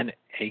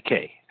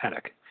A-N-A-K,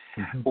 Anak,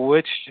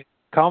 which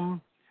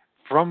come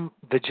from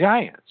the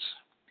giants.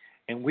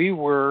 And we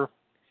were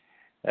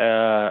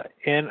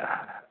in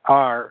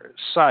our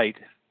sight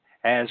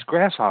as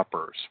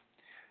grasshoppers.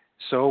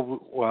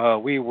 So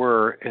we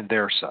were in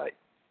their sight.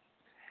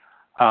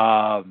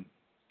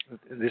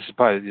 This is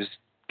probably this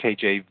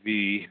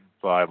KJV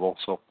Bible,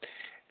 so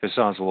if it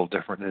sounds a little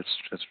different,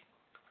 it's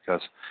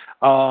because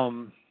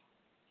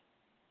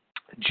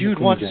Jude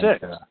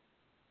 1:6.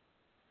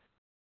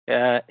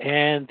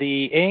 And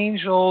the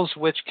angels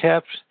which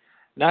kept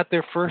not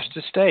their first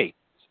estate,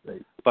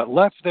 but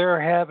left their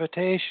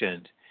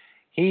habitation,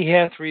 he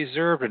hath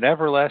reserved in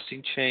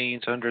everlasting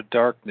chains under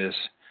darkness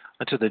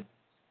unto the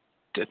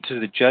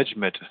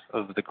judgment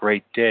of the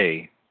great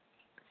day.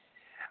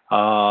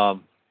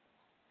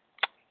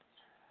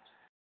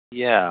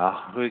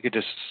 Yeah, we could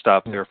just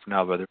stop there for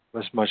now, but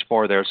there's much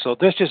more there. So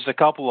there's just a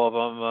couple of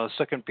them.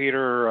 2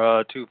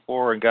 Peter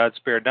 2:4, and God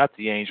spared not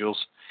the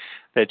angels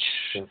that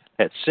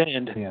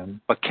sinned,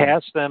 but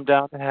cast them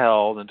down to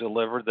hell and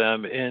delivered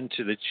them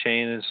into the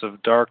chains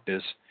of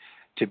darkness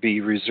to be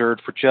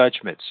reserved for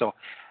judgment. So,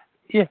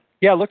 yeah.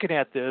 Looking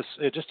at this,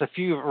 just a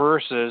few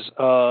verses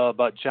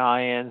about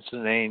giants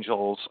and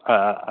angels.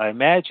 I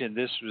imagine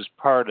this was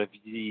part of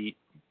the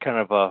kind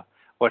of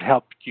what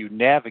helped you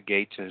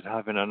navigate to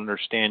having an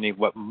understanding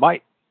what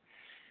might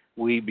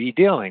we be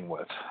dealing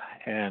with.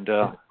 And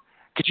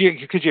could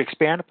you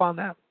expand upon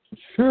that?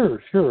 Sure.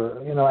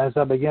 As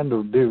I began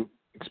to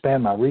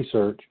expand my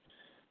research,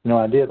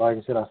 I did, like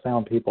I said, I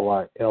found people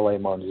like L.A.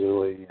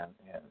 Marzulli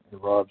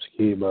and Rob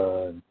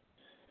Skiba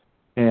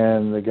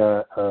and the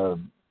guy,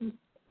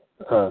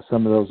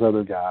 some of those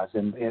other guys,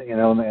 and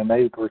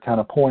they were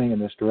kind of pointing in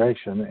this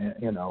direction,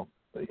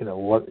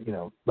 what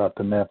about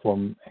the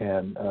Nephilim,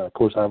 and of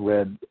course I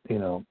read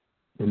in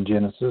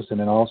Genesis, and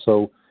then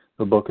also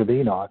the Book of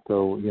Enoch.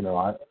 Though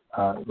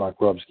I like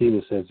Rob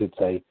Skiba says,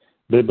 it's a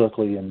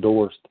biblically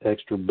endorsed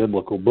extra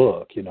biblical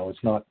book.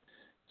 It's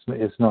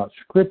not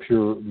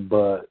scripture,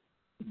 but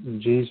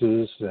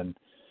Jesus and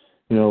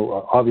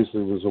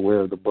obviously was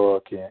aware of the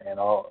book and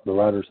all the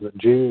writers that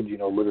Jude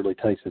literally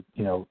takes a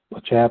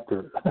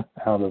chapter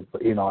out of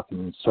Enoch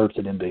and inserts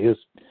it into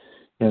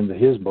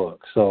his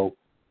book. So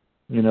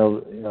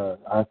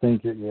I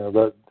think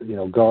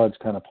God's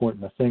kind of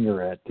pointing the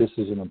finger at, this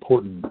is an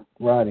important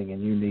writing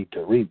and you need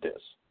to read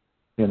this,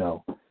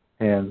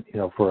 and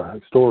for a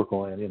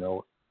historical,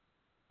 and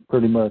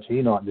pretty much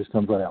Enoch just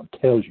comes right out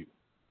and tells you,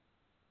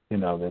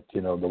 that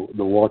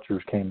the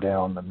Watchers came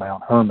down to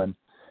Mount Hermon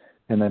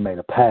and they made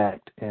a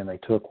pact and they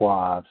took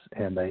wives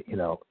and they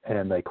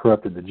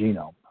corrupted the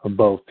genome of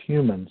both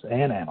humans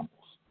and animals,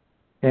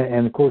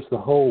 and of course the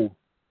whole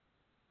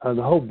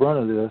brunt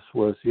of this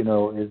was, in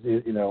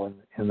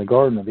the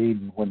Garden of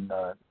Eden when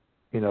the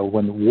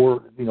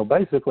war,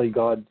 basically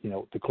God,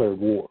 declared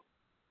war,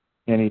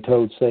 and He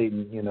told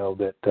Satan,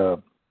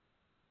 that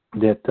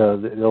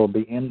there'll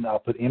be I'll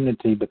put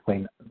enmity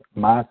between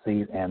my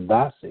seed and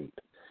thy seed,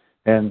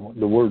 and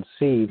the word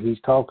seed, He's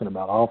talking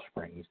about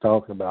offspring. He's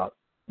talking about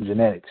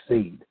genetic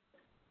seed.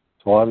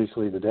 So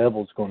obviously the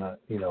devil's going to,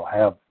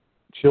 have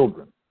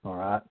children, all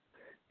right,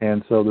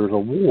 and so there's a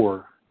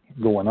war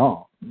going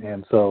on.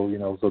 And so,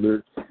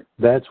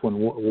 that's when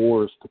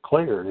war is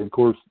declared. And of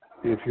course,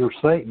 if you're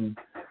Satan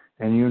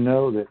and you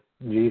know that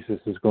Jesus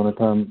is going to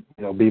come,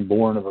 be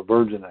born of a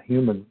virgin, a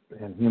human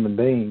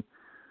being,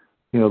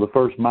 the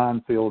first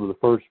minefield or the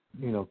first,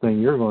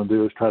 thing you're going to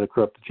do is try to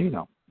corrupt the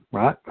genome,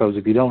 right? Because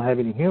if you don't have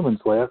any humans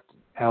left,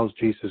 how's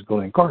Jesus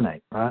going to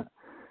incarnate, right?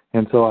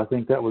 And so I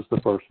think that was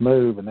the first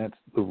move, and that's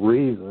the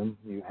reason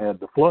you had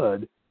the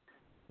flood.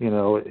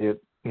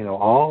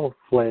 All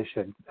flesh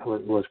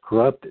was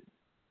corrupted,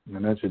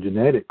 and that's a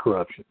genetic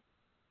corruption.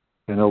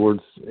 In other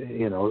words,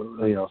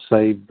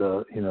 saved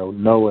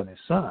Noah and his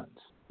sons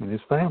and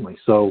his family.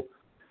 So,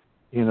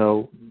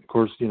 of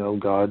course,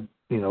 God,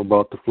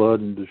 brought the flood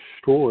and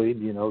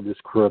destroyed,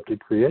 this corrupted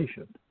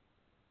creation.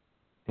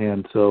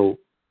 And so,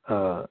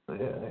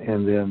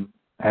 and then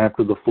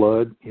after the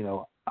flood,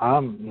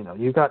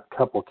 you've got a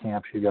couple of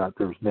camps.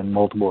 There's been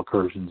multiple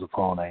incursions of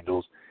fallen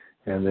angels,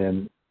 and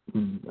then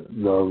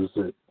those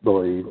that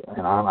believe,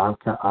 and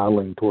I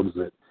lean towards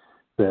it,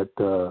 that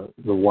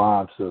the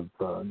wives of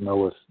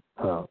Noah's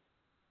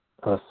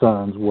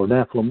sons were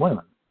Nephilim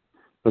women,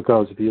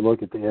 because if you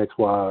look at the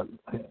XY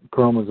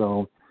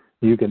chromosome,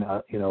 you can,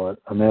 a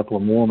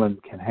Nephilim woman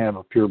can have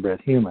a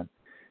purebred human,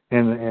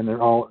 and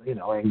they're all,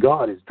 and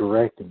God is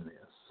directing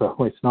this, so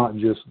it's not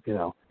just,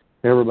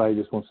 everybody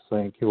just wants to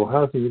think, well,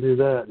 how can you do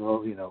that?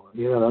 Well, you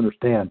got to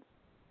understand,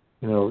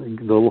 the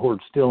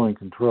Lord's still in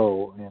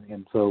control,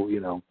 and so,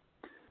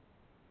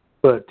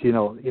 but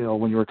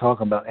when you were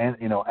talking about,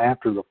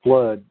 after the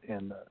flood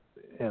and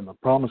the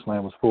Promised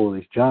Land was full of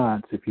these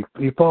giants, if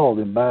you follow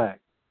them back,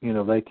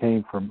 they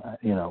came from,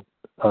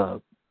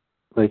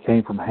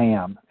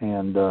 Ham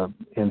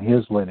and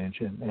his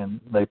lineage, and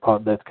that's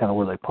kind of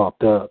where they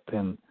popped up,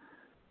 and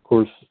of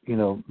course,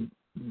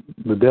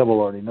 the devil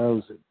already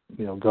knows that,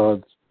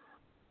 God's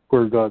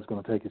where God's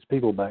going to take his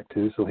people back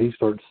to. So he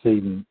starts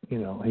seeding,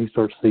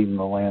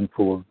 the land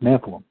full of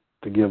Nephilim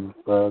to give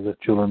the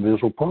children of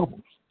Israel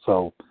problems.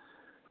 So,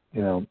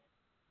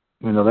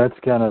 that's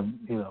kind of,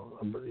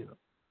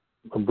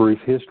 a brief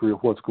history of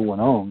what's going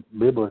on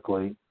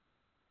biblically.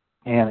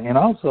 And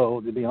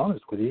also, to be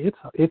honest with you,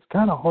 it's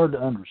kind of hard to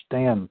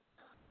understand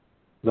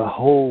the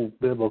whole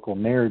biblical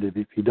narrative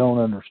if you don't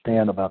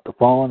understand about the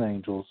fallen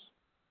angels,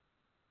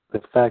 the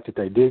fact that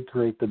they did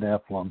create the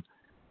Nephilim,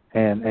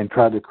 and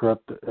try to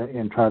corrupt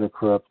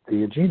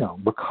the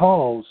genome,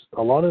 because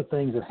a lot of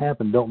things that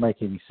happen don't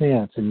make any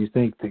sense, and you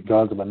think that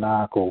God's a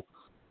maniacal,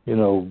 a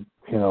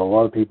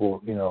lot of people,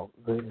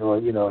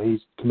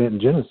 he's committing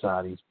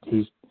genocide.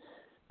 He's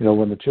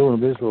when the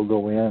children of Israel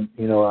go in,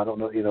 I don't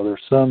know,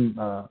 there's some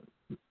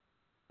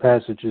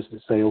passages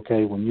that say,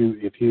 okay, when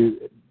you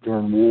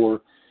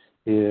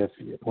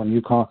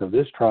conquer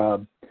this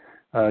tribe,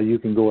 you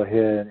can go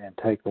ahead and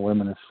take the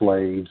women as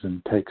slaves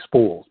and take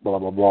spoils, blah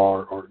blah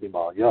blah, or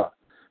blah blah.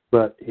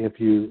 But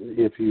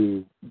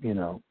when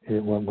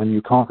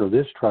you conquer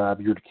this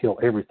tribe, you're to kill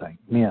everything: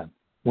 men,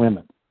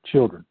 women,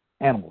 children,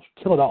 animals.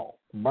 Kill it all,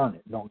 burn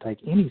it. Don't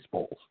take any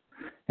spoils.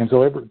 And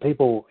so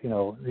people,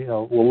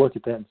 will look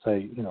at that and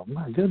say,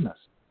 my goodness,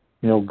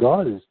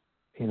 God is,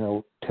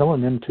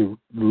 telling them to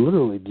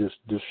literally just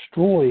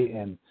destroy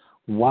and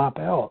wipe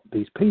out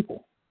these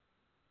people.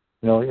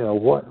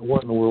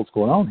 What in the world's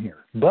going on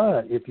here?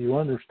 But if you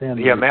understand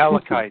the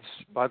Amalekites,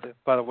 by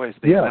the way, it's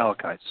the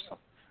Amalekites.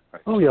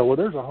 Right. Oh yeah, well,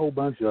 there's a whole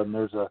bunch of them.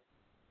 There's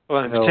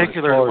in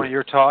particular when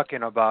you're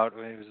talking about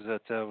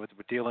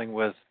with dealing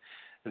with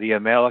the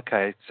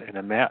Amalekites and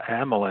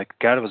Amalek,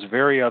 God was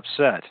very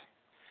upset.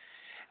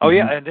 Oh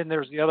yeah, and then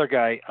there's the other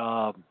guy,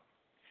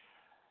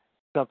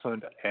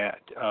 something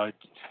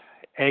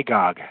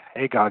Agag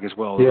as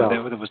well. Yeah.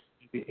 It was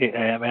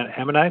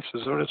Ammonites,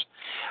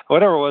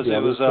 whatever it was. Yeah,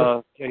 it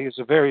was. He's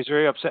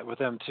very upset with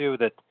them too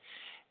that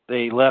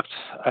they left.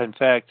 In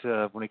fact,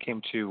 when it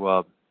came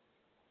to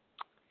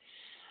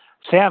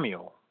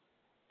Samuel,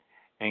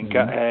 and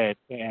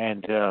God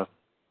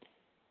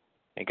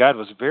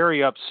was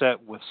very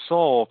upset with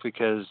Saul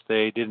because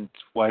they didn't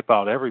wipe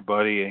out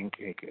everybody and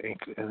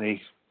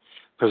they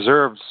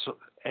preserved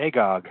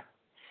Agag.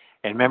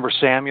 And remember,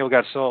 Samuel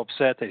got so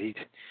upset that he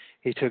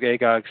took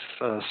Agag's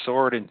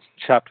sword and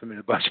chopped him in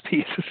a bunch of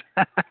pieces.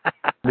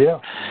 Yeah.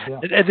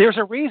 And there's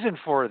a reason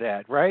for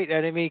that, right?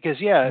 And I mean, because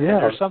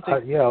there's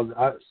something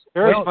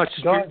very much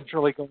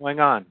spiritually going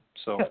on.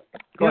 So it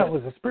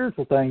was a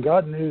spiritual thing.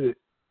 God knew that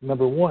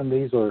number one,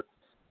 he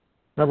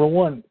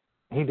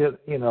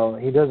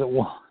doesn't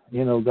want.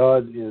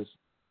 God is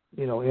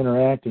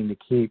interacting to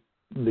keep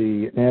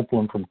the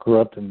Nephilim from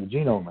corrupting the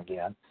genome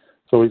again.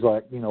 So he's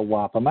like,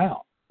 wipe them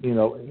out.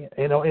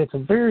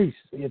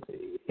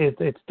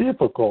 It's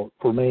difficult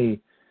for me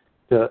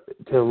to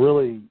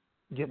really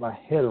get my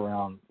head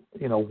around,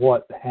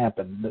 what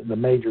happened, the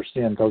major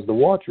sin, because the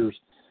Watchers,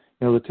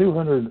 the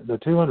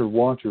 200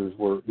 Watchers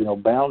were,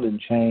 bound in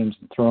chains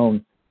and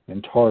thrown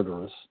in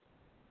Tartarus,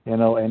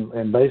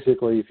 and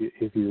basically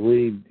if you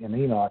read in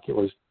Enoch, it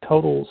was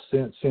total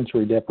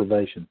sensory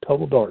deprivation,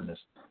 total darkness,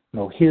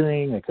 no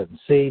hearing, they couldn't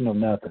see, no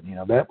nothing,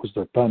 that was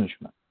their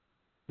punishment.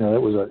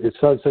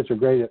 It's such a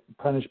great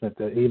punishment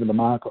that even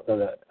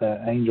the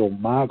angel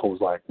Michael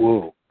was like,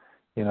 whoa,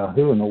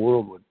 who in the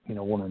world would,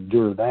 want to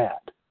endure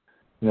that?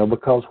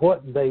 Because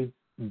what they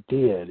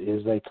did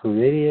is they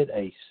created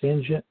a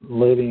sentient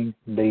living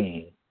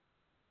being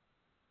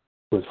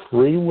with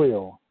free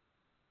will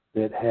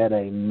that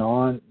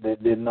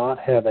did not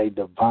have a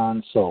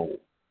divine soul.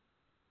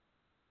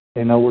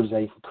 In other words,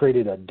 they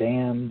created a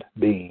damned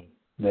being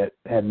that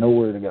had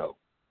nowhere to go,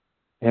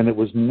 and it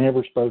was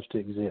never supposed to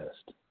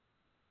exist.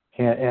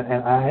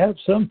 And I have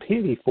some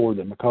pity for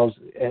them because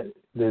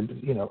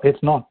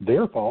it's not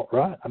their fault,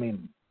 right? I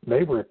mean,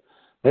 they were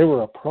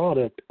a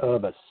product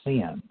of a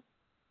sin,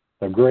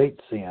 a great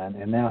sin,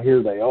 and now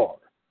here they are.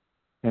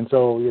 And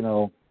so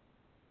to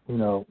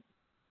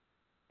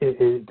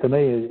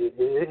me,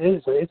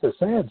 it's a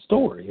sad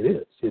story. It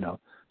is,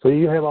 So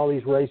you have all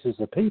these races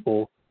of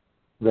people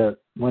that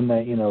when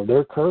they,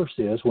 their curse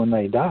is when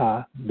they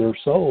die, their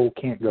soul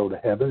can't go to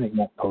heaven; it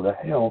won't go to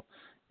hell.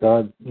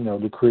 God,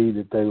 decreed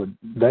that they would.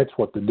 That's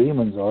what the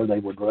demons are. They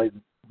would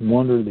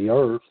wander the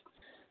earth,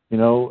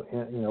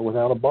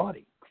 without a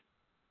body.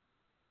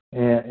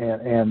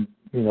 And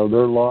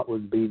their lot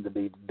would be to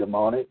be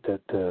demonic,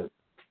 to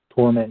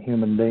torment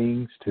human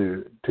beings,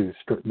 to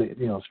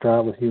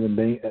strive with human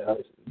beings,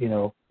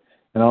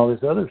 and all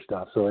this other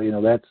stuff. So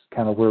that's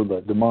kind of where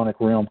the demonic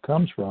realm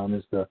comes from,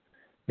 is the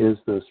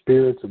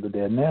spirits of the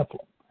dead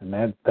Nephilim, and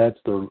that's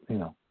their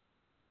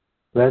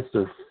that's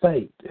their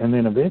fate. And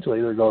then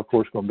eventually they're, of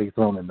course, going to be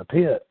thrown in the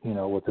pit,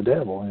 with the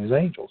devil and his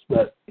angels.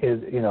 But,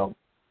 it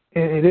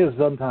is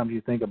sometimes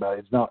you think about it,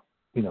 it's not,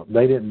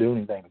 they didn't do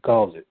anything to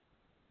cause it.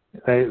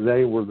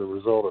 They were the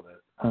result of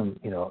it,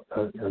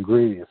 a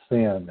grievous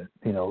sin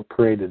that,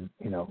 created,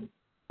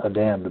 a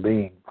damned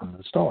being from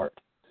the start.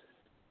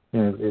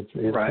 It's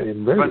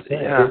very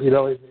sad.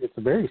 It's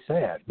very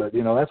sad. But,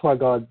 that's why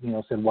God,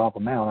 said wipe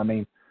them out. I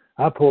mean,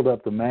 I pulled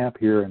up the map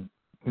here, and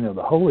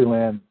the Holy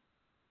Land,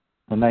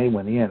 when they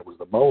went in, it was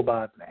the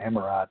Moabites and the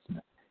Amorites and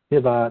the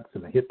Hivites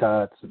and the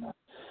Hittites and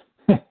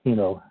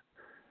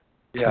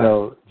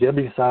the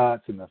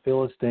Jebusites and the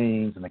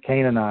Philistines and the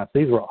Canaanites.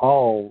 These were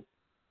all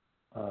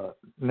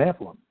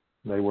Nephilim.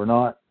 They were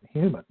not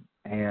human,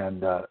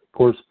 and of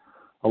course,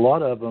 a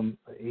lot of them,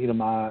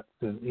 Edomites,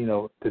 and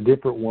the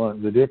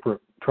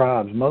different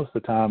tribes. Most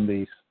of the time,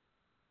 these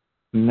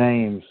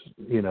names,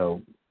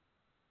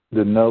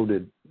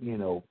 denoted,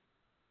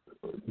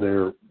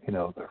 their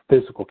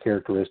physical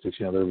characteristics.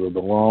 There were the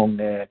long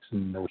necks,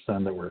 and there were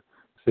some that were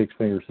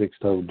 6-fingered,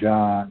 6-toed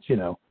giants.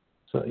 It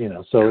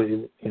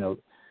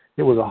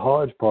was a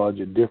hodgepodge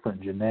of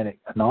different genetic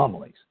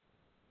anomalies.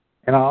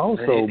 And I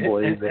also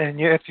believe that. And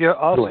if you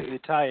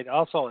tie it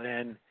also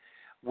in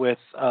with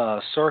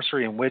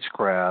sorcery and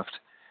witchcraft,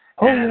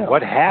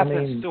 what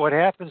happens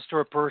to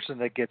a person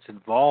that gets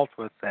involved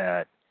with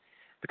that?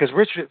 Because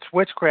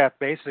witchcraft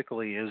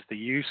basically is the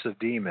use of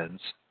demons,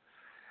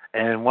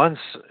 and once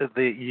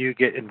you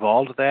get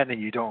involved with that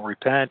and you don't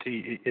repent,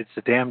 it's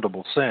a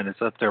damnable sin.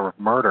 It's up there with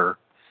murder.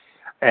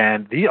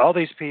 And all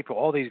these people,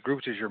 all these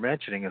groups as you're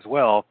mentioning as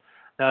well.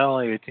 Not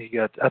only I think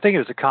it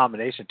was a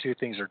combination. Two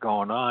things are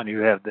going on. You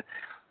have the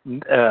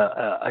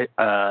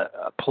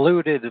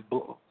polluted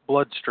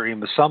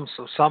bloodstream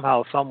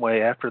somehow, some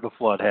way after the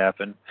flood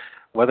happened.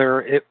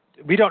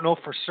 We don't know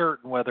for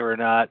certain whether or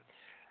not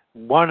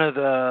one of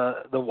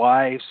the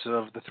wives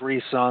of the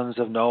 3 sons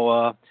of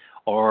Noah,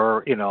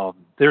 or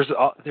there's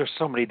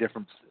so many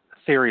different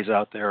theories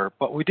out there.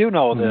 But we do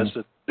know this,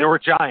 that there were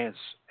giants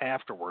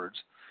afterwards,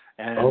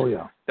 and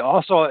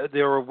also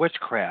there were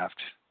witchcraft.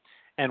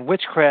 And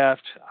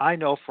witchcraft, I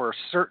know for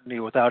certainty,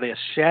 without a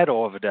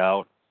shadow of a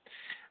doubt,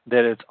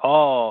 that it's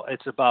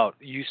about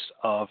use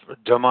of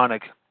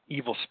demonic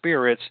evil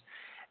spirits.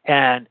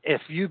 And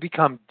if you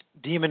become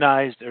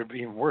demonized, or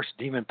even worse,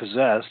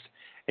 demon-possessed,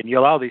 and you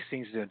allow these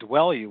things to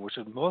dwell you, which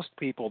most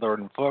people that are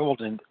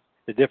involved in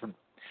the different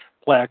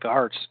black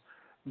arts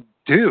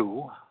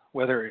do,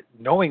 whether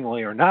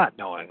knowingly or not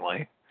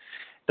knowingly,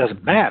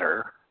 doesn't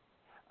matter.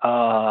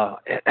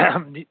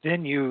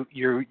 Then you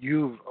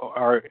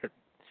are.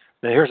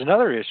 Here's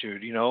another issue,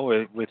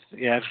 with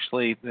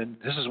actually, and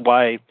this is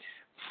why,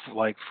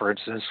 like, for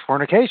instance,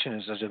 fornication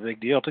is such a big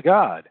deal to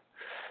God,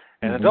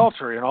 and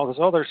adultery and all this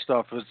other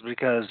stuff is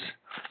because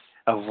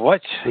of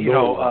what,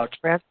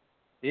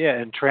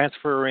 and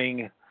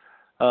transferring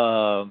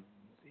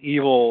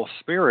evil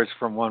spirits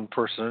from one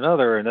person to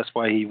another, and that's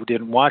why he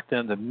didn't want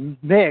them to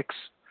mix,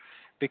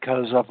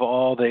 because of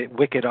all the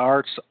wicked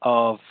arts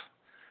of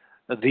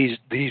these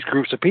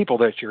groups of people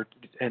that you're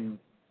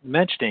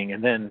mentioning,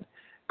 and then.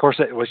 Of course,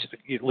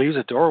 it leaves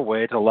a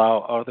doorway to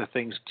allow other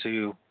things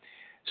to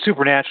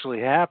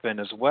supernaturally happen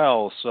as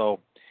well. So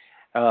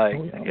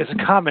it's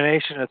a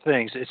combination of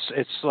things.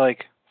 It's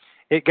like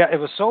it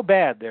was so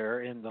bad there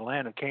in the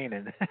land of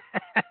Canaan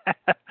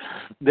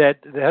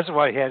that's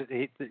why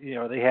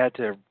they had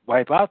to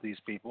wipe out these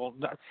people,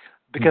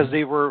 because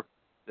they were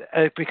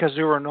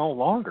no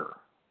longer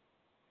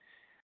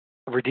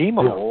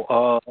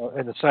redeemable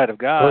in the sight of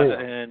God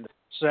and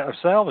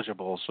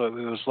salvageable. So it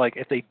was like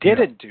if they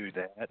didn't do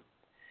that.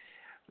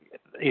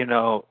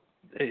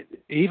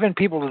 Even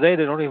people today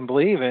that don't even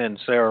believe in,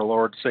 say, our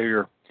Lord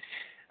Savior,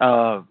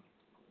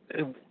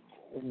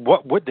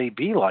 what would they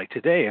be like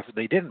today if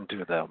they didn't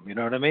do them? You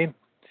know what I mean?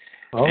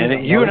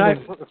 You and I,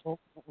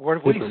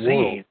 what we've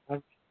seen,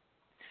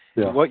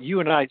 what you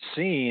and I've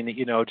seen,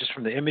 just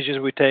from the images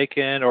we take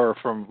in or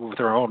with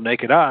our own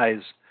naked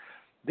eyes,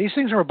 these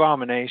things are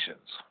abominations.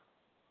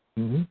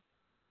 Mm-hmm.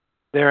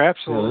 They're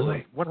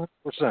absolutely 100%.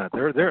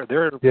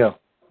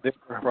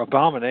 They're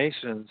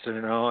abominations,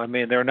 I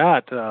mean, they're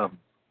not. I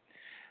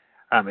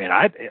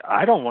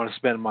don't want to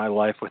spend my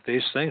life with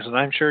these things, and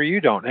I'm sure you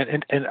don't.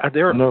 And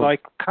they're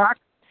like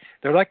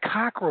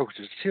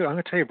cockroaches too. I'm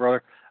going to tell you,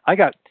 brother. I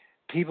got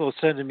people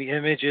sending me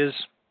images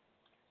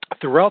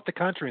throughout the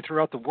country and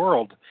throughout the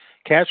world,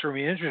 capturing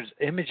me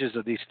images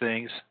of these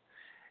things,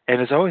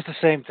 and it's always the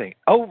same thing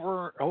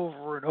over and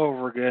over and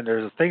over again.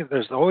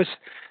 There's always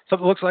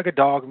something that looks like a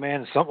dog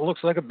man, something that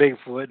looks like a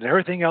Bigfoot, and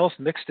everything else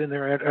mixed in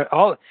there.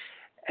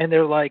 And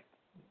they're like,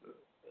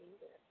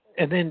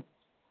 and then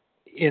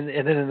in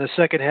the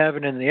second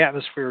heaven, in the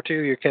atmosphere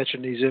too, you're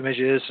catching these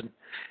images,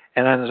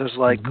 and I was just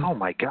like, oh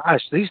my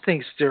gosh, these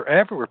things, they're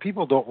everywhere.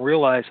 People don't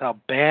realize how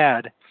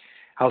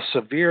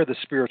severe the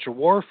spiritual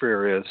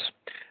warfare is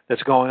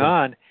that's going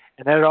on,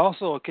 and that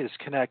also is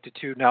connected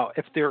to, now,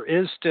 if there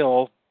is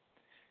still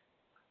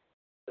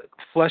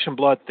flesh and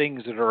blood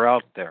things that are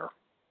out there,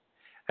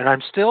 and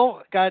I'm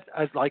still got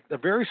a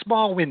very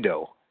small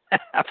window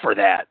for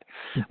that,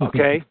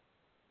 okay?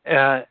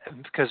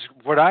 Because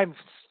what I'm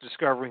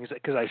discovering is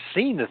that because I've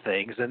seen the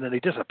things and then they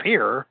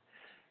disappear,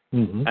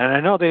 and I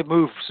know they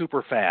move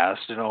super fast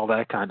and all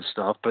that kind of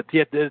stuff, but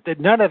yet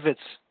none of it's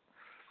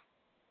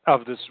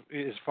of this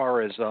as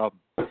far as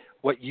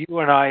what you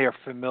and I are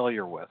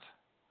familiar with.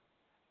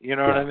 You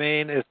know what I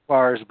mean? As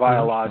far as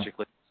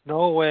biologically,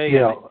 no way.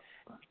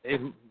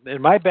 and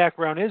my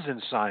background is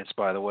in science,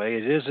 by the way.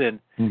 It is in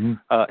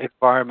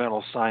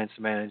environmental science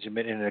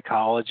management and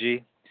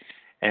ecology.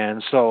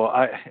 And so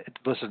I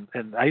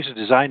used to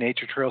design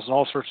nature trails and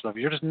all sorts of stuff.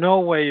 There's no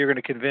way you're going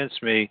to convince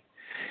me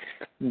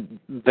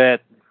that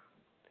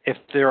if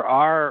there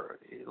are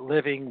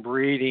living,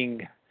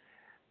 breathing,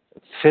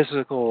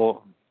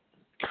 physical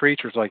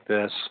creatures like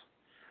this,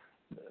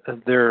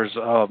 there's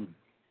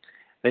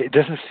it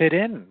doesn't fit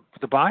in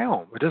with the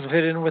biome. It doesn't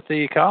fit in with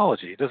the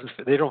ecology.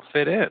 They don't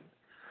fit in.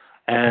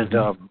 And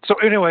so,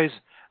 anyways,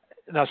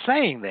 now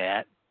saying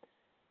that,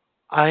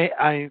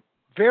 I'm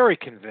very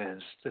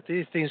convinced that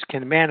these things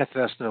can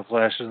manifest in the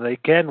flesh and they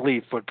can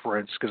leave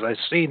footprints, because I've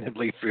seen them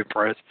leave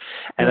footprints,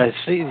 and I've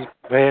seen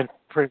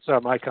handprints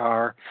on my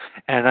car,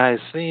 and I've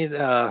seen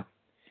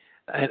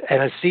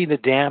and I've seen the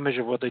damage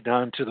of what they've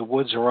done to the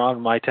woods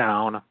around my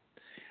town,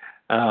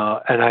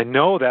 and I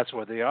know that's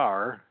what they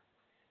are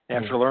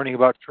after learning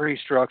about tree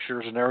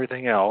structures and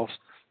everything else,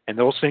 and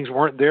those things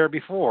weren't there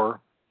before.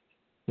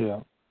 Yeah.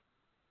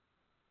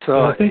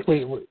 So I think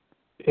we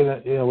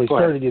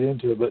started to get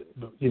into it, but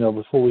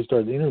before we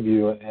started the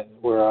interview,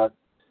 where I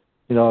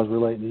was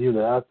relating to you,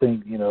 that I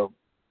think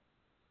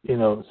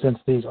since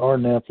these are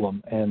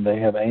Nephilim and they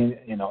have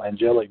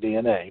angelic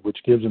DNA, which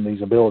gives them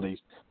these abilities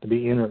to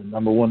be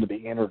number one, to be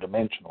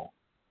interdimensional,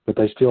 but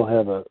they still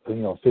have a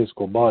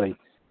physical body.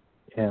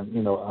 And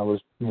I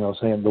was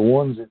saying the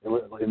ones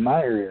in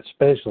my area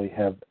especially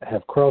have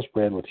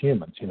crossbred with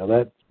humans.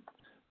 That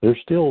they're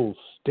still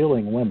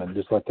stealing women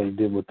just like they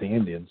did with the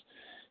Indians,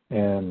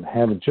 and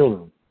having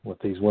children with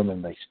these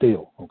women they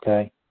steal.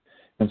 Okay,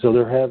 and so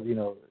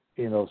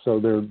so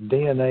their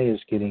DNA is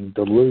getting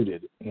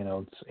diluted.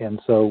 And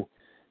so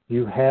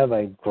you have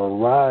a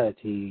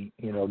variety,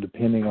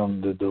 depending on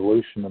the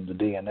dilution of the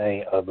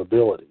DNA of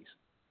abilities,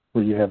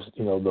 where you have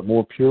the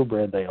more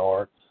purebred they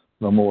are,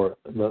 the more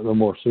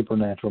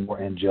supernatural,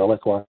 more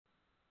angelic, like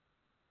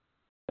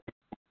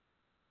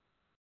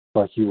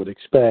you would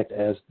expect.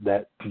 As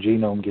that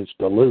genome gets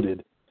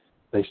diluted,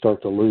 they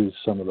start to lose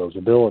some of those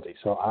abilities.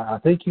 So I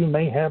think you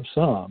may have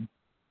some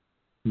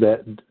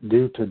that,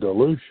 due to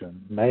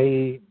dilution,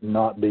 may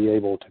not be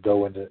able to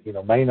go into,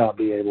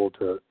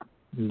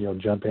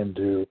 jump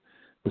into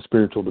the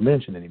spiritual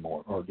dimension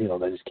anymore, or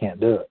they just can't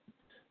do it.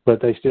 But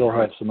they still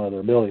have some other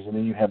abilities, and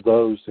then you have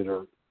those that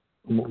are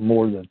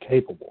more than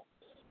capable.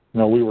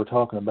 We were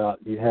talking about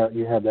you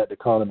have that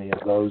dichotomy of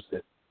those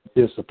that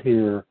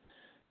disappear,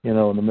 in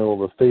the middle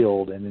of a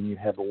field, and then you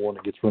have the one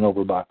that gets run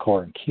over by a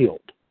car and killed.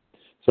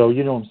 So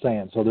you know what I'm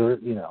saying. So there,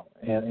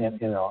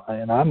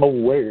 and I'm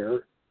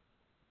aware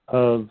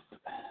of,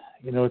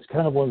 it's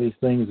kind of one of these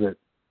things that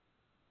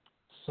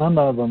some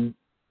of them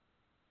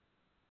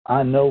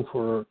I know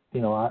for,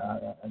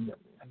 I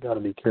got to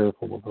be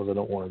careful because I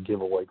don't want to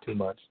give away too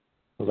much,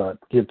 because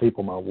I give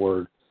people my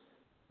word.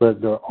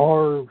 But there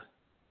are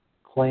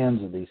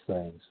clans of these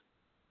things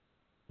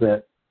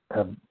that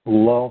have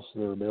lost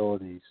their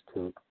abilities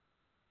to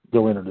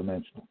go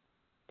interdimensional.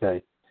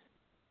 Okay,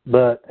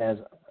 but as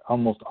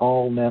almost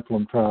all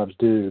Nephilim tribes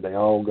do, they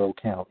all go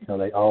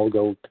they all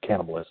go to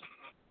cannibalism.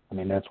 I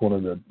mean, that's one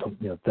of the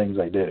things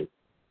they do.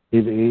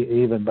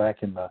 Even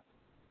back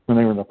when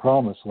they were in the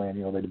Promised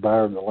Land, they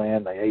devoured the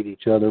land, they ate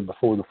each other.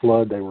 Before the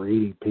flood, they were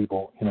eating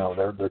people.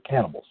 They're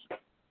cannibals.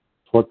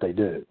 It's what they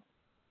do.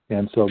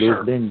 And so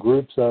there's been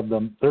groups of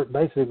them. They're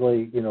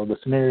basically, the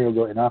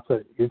scenario, and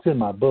it's in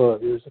my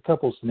book. There's a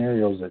couple of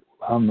scenarios that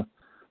I'm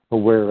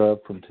aware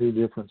of from two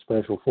different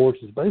special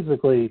forces.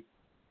 Basically,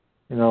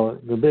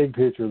 the big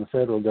picture, the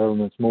federal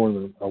government's more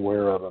than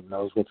aware of them,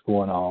 knows what's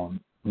going on,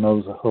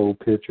 knows the whole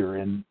picture.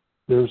 And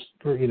there's,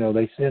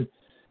 they send,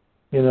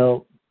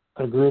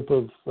 a group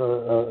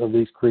of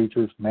these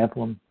creatures,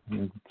 Nephilim,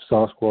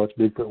 Sasquatch,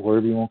 Bigfoot,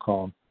 whatever you want to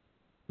call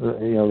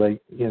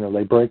them.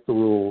 They break the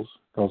rules,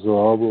 because there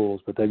are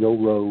rules, but they go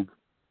rogue,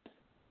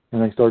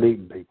 and they start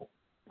eating people.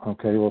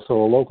 Okay, well,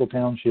 so a local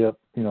township,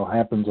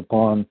 happens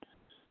upon,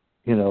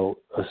 a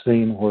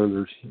scene where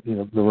there's,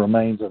 the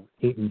remains of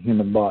eaten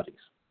human bodies.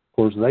 Of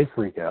course, they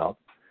freak out,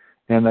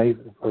 and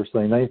first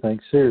thing they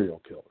think,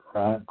 serial killer,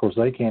 right? Of course,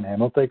 they can't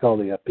handle it. They call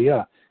the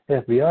FBI.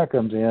 FBI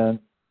comes in,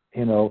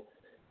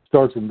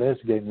 starts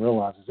investigating,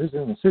 realizes this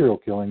isn't a serial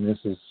killing. This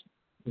is,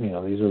 these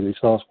are these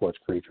Sasquatch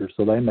creatures.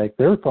 So they make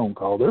their phone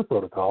call, their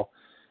protocol,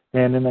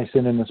 and then they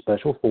send in the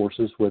special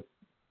forces with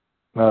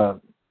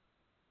all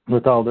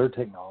their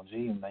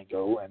technology, and they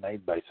go and they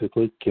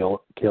basically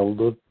kill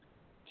the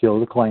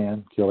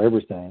clan, kill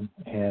everything,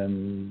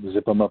 and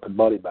zip them up in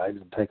body bags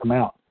and take them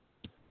out.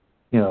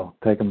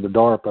 Take them to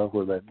DARPA,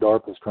 where that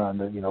DARPA's trying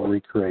to,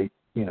 recreate,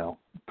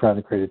 trying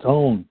to create its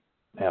own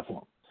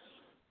Nephilim,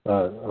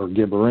 or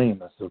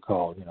Gibberim, as they're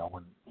called,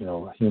 when,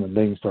 a human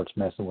being starts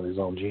messing with his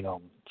own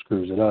genome,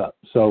 screws it up.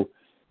 So,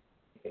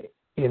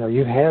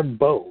 you have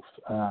both.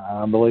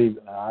 I believe,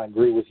 I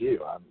agree with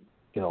you.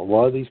 A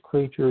lot of these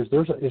creatures,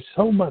 there's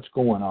so much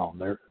going on.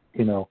 There's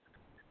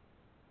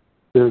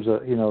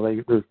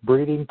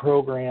breeding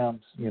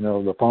programs.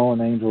 The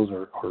fallen angels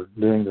are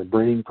doing the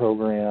breeding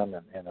program,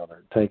 and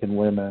they're taking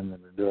women,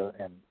 and they're doing,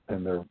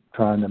 and they're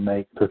trying to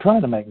make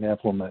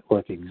Nephilim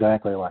look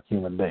exactly like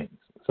human beings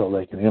so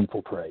they can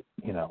infiltrate,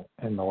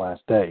 in the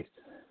last days.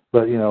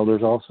 But,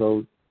 there's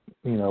also,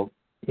 you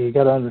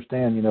got to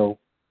understand, and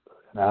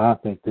I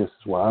think this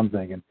is what I'm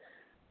thinking,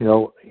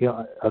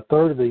 a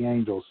third of the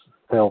angels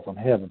fell from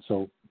heaven.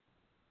 So,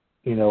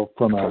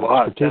 from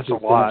a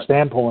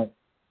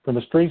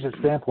strategic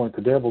standpoint,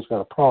 the devil's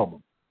got a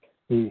problem.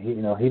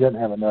 He doesn't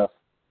have enough,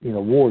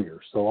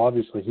 warriors. So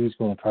obviously he's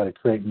going to try to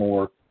create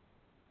more.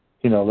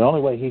 The only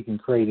way he can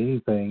create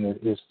anything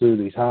is through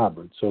these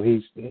hybrids. So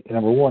he's,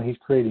 number one, he's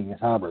creating his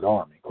hybrid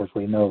army. Of course,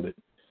 we know that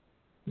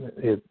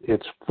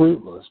it's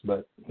fruitless,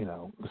 but,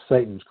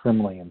 Satan's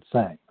criminally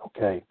insane,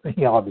 okay?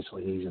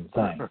 Obviously he's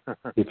insane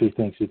if he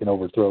thinks he can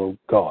overthrow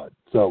God.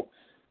 So,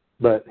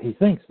 but he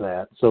thinks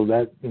that, so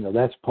that,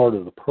 that's part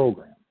of the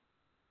program.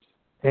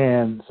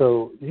 And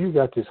so you've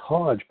got this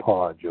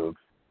hodgepodge of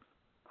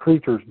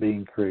creatures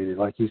being created.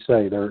 Like you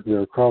say,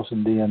 they're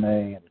crossing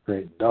DNA and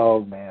creating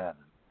dog men.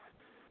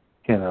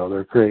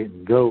 They're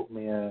creating goat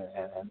men,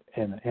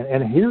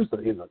 and here's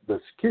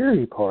the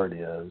scary part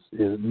is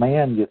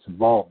man gets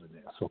involved in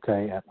this.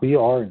 Okay, and we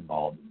are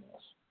involved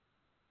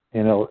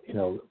in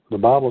this. The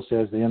Bible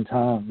says the end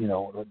time.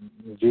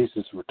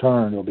 Jesus'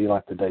 return will be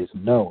like the days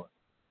of Noah.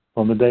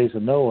 On the days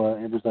of Noah,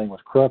 everything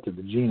was corrupted.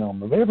 The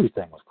genome of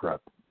everything was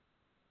corrupted.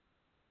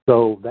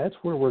 So that's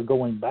where we're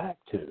going back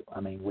to. I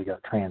mean, we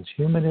got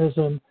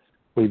transhumanism.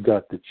 We've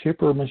got the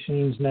chipper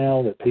machines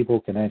now that people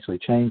can actually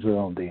change their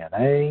own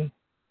DNA.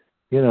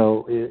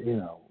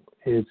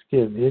 It's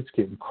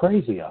getting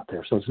crazy out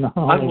there. So it's not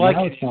only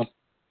now. It's not.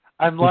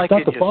 I'm liking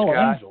you,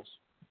 Scott. Angels.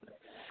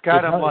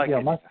 Scott, I'm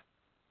liking it.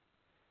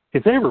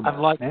 It's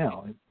everybody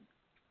now.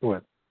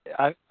 What?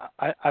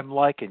 I'm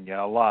liking you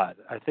a lot.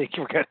 I think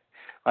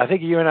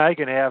you and I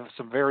can have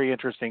some very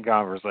interesting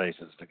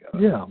conversations together.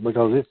 Yeah,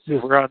 because it's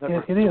just we're on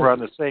the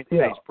same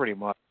page pretty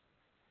much.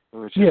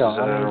 Which is,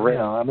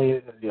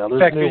 there's in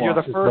fact,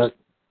 nuances,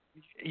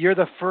 you're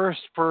the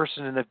first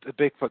person in the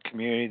Bigfoot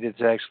community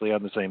that's actually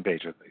on the same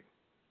page with me.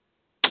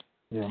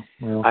 Yeah,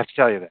 well, I have to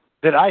tell you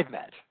that I've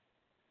met.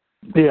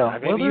 Yeah,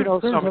 maybe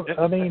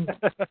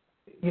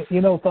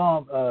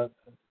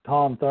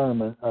Tom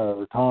Thurman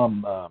or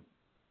Tom.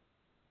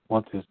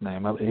 What's his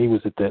name? He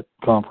was at that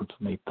conference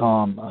with me.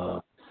 Tom,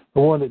 the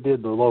one that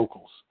did the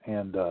locals,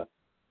 and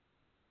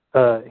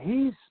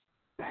he's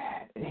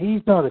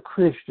not a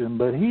Christian,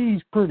 but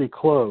he's pretty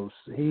close.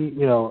 He's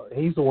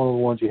the one of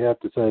the ones you have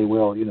to say,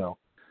 well, he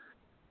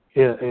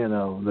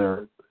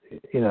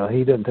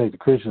doesn't take the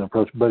Christian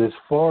approach. But as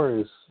far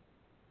as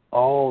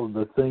all of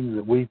the things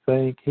that we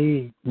think,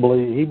 he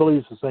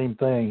believes the same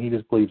thing. He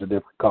just believes a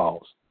different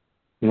cause.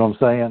 You know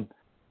what I'm saying?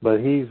 But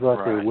he's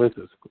right there with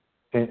us.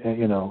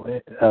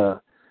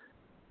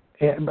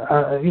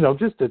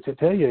 Just to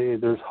tell you,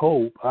 there's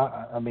hope.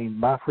 I mean,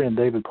 my friend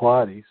David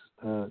Pilates,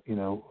 of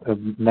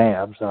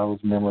NABS, I was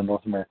a member of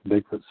North American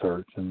Bigfoot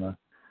Search, and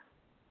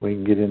we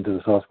can get into the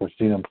Sasquatch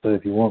Genome Study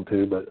if you want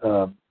to, but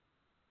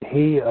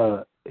he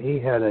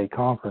had a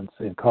conference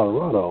in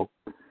Colorado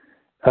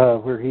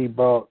where he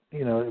brought,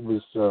 it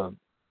was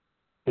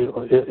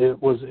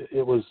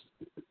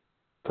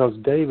because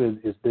David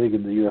is big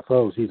into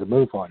UFOs. He's a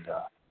MUFON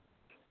guy.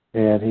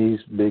 And he's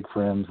big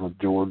friends with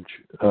George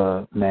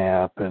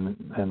Knapp and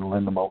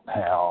Linda Moulton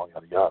Howe,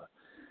 yada, yada.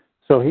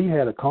 So he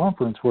had a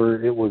conference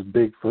where it was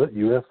Bigfoot,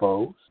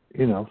 UFOs,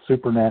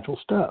 supernatural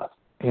stuff.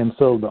 And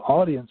so the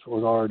audience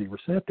was already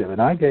receptive.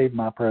 And I gave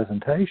my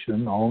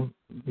presentation on,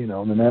 the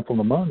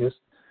Nephilim Among Us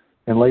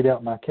and laid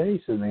out my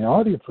case, and the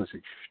audience was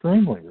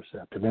extremely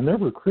receptive. And there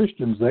were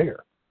Christians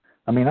there.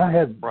 I mean, I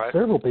had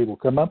several people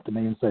come up to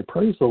me and say,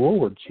 "Praise the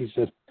Lord." She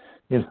said,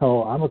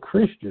 "I'm a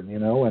Christian,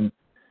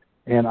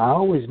 and I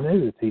always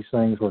knew that these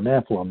things were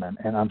Nephilim,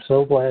 and I'm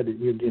so glad that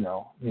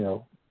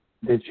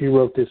that you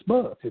wrote this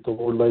book, that the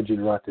Lord led you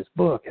to write this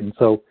book." And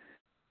so,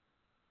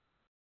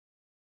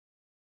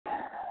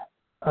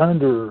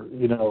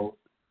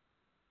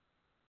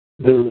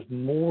 there's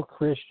more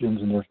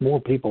Christians and there's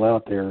more people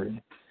out there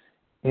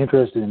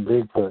interested in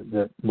Bigfoot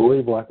that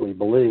believe like we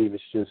believe.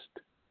 It's just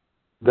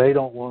they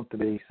don't want to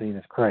be seen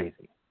as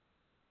crazy.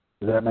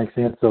 Does that make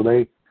sense? So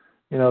they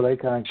kind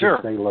of just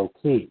stay low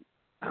key.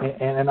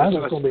 And I'm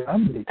going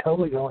to be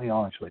totally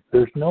honest with you.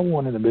 There's no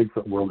one in the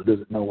Bigfoot world that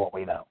doesn't know what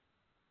we know.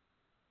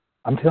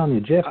 I'm telling you,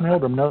 Jeff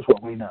Meldrum knows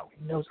what we know.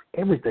 He knows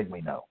everything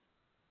we know.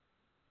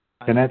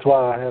 And that's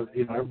why I have,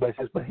 everybody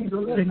says, "But he's a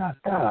really nice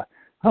guy."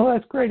 Oh,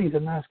 that's great. He's a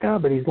nice guy,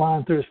 but he's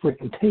lying through his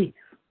freaking teeth.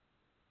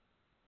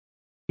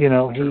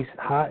 He's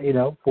high,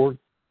 for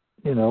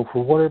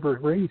whatever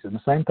reason.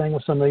 The same thing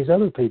with some of these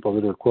other people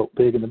that are, quote,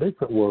 big in the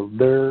Bigfoot world.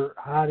 They're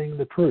hiding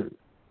the truth,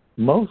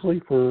 mostly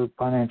for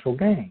financial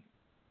gain.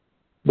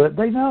 But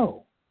they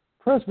know.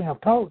 Trust me, I've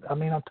talked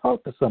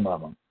to some of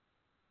them.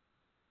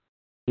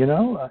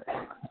 I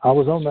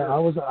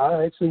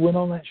actually went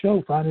on that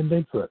show, Finding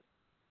Bigfoot.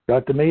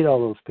 Got to meet all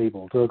those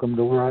people, took them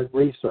to write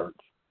research.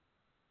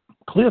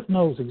 Cliff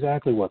knows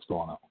exactly what's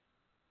going on.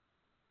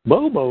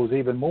 Bobo's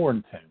even more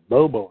in tune.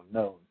 Bobo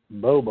knows.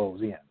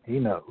 Bobo's in. He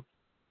knows.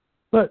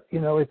 But, you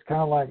know, it's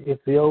kind of like,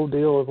 it's the old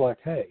deal of like,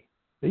 hey,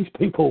 these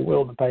people are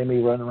willing to pay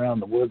me run around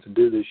the woods and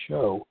do this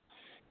show.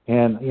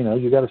 And, you know,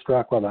 you got to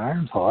strike while the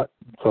iron's hot.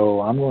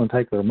 So I'm going to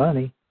take their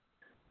money,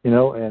 you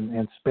know,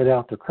 and spit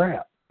out their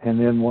crap. And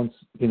then once,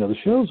 you know, the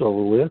show's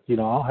over with, you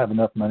know, I'll have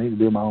enough money to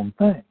do my own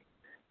thing.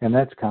 And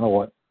that's kind of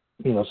what,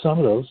 you know, some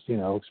of those, you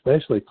know,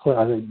 especially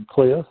I think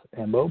Cliff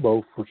and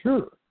Bobo for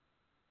sure.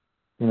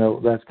 You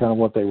know, that's kind of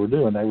what they were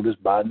doing. They were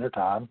just biding their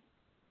time,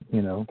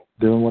 you know,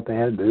 doing what they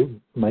had to do,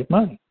 make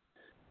money.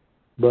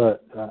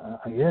 But,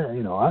 yeah,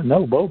 you know, I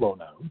know Bobo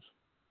knows.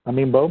 I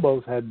mean,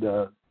 Bobo's had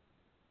the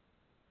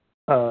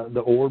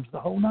orbs the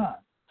whole nine.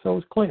 So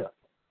is Cliff.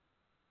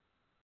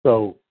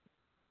 So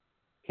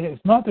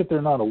it's not that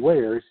they're not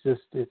aware. It's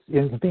just it's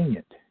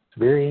inconvenient. It's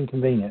very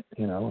inconvenient,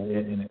 you know,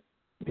 and it,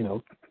 you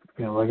know,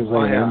 like I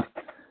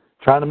say,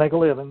 trying to make a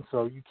living,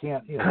 so you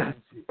can't, you know.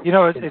 You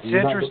know, it's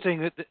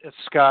interesting that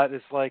Scott.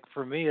 It's like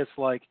for me, it's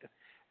like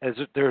as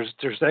there's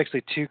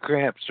actually two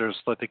camps. There's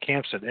like the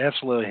camps that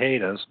absolutely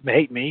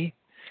hate me,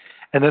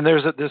 and then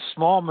there's this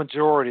small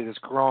majority that's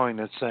growing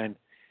that's saying,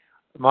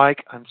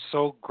 Mike, I'm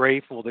so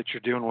grateful that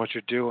you're doing what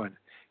you're doing.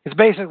 It's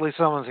basically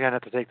someone's going to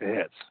have to take the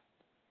hits.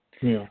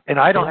 Yeah. And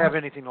I don't have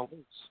anything to lose.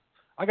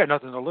 I got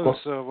nothing to lose,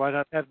 so why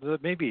not have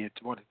maybe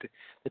it's one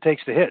that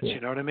takes the hits, you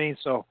know what I mean?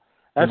 So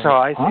that's how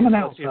I see it. I'm an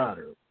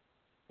outsider.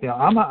 You know,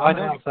 I'm an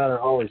outsider,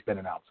 always been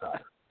an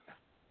outsider.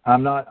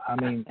 I'm not, I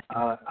mean,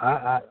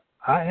 I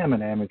am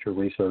an amateur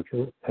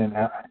researcher, and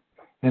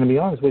to be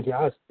honest with you,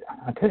 I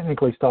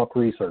technically stopped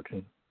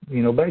researching.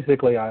 You know,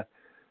 basically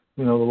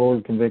you know, the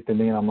Lord convicted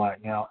me, and I'm like,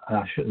 you know,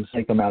 I shouldn't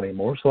seek them out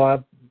anymore. So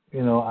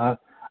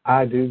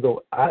I do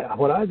go.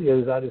 What I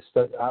did is I just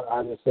said,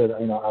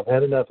 you know, I've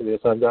had enough of this.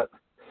 I've got,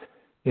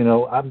 you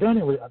know, I've done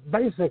it.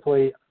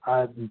 Basically,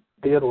 I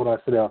did what I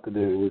set out to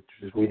do, which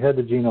is we had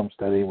the genome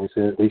study, and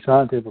we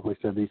scientifically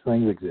said these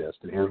things exist,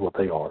 and here's what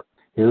they are.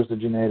 Here's the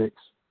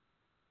genetics.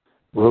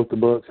 Wrote the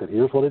book, said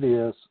here's what it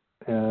is.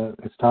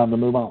 It's time to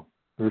move on.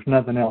 There's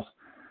nothing else.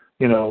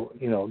 You know,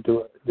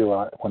 do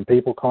I? When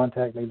people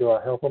contact me, do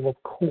I help them?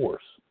 Of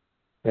course.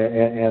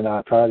 And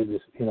I try to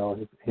just, you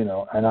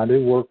know, and I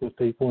do work with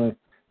people. And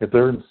if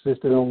they're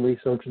insistent on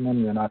researching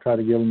them, then I try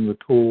to give them the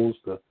tools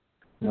to,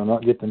 you know,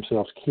 not get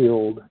themselves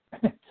killed,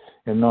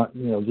 and not,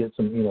 you know, get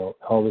some, you know,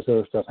 all this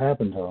other stuff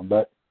happen to them.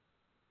 But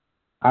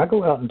I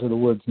go out into the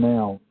woods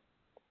now.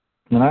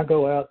 When I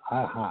go out,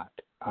 I hike,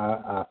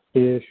 I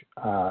fish,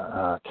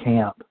 I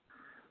camp.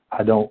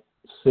 I don't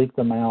seek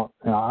them out.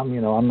 Now,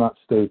 I'm not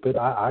stupid.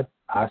 I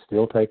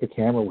still take a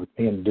camera with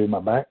me and do my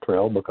back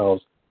trail because,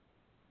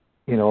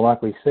 you know,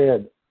 like we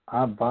said,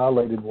 I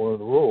violated one of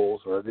the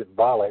rules, or I didn't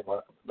violate,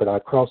 but I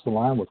crossed the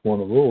line with one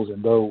of the rules.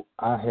 And though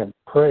I have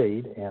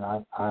prayed and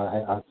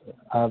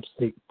I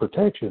seek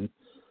protection,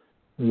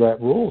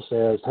 that rule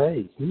says,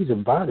 hey, he's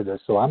invited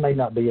us, so I may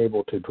not be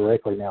able to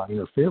directly now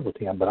interfere with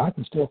him, but I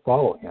can still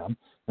follow him,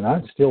 and I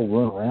can still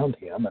run around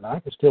him, and I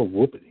can still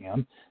whoop at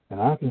him, and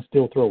I can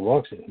still throw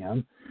rocks at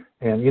him,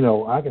 and, you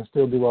know, I can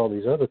still do all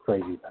these other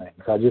crazy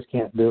things. I just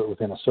can't do it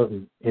within a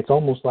certain, it's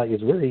almost like,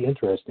 it's very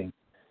interesting.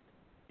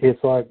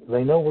 It's like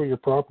they know where your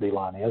property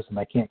line is, and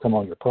they can't come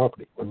on your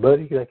property. But,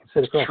 buddy, they can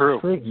sit across the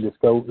street and just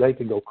go, they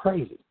can go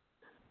crazy.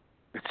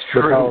 It's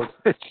true.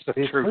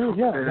 It's true.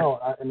 Yeah, no,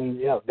 I mean,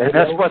 yeah. And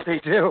that's what they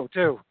do,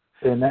 too.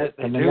 And that's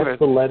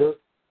the letter.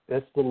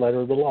 That's the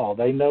letter of the law.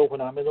 They know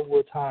when I'm in the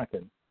woods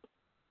hiking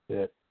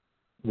that,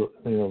 you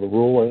know, the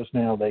rule is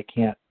now they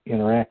can't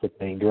interact with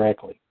me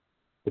directly.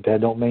 But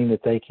that don't mean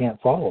that they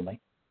can't follow me.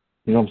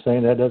 You know what I'm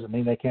saying? That doesn't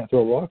mean they can't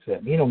throw rocks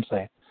at me. You know what I'm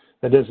saying?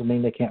 That doesn't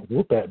mean they can't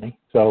whoop at me.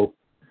 So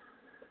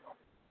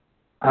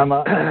I've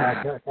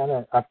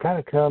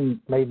kind of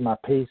made my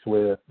peace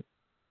with,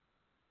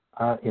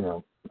 you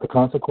know, the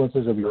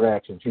consequences of your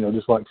actions. You know,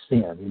 just like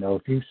sin. You know,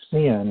 if you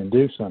sin and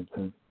do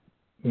something,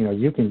 you know,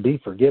 you can be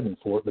forgiven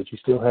for it, but you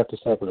still have to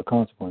suffer the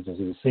consequences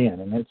of the sin.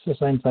 And it's the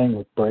same thing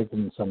with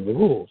breaking some of the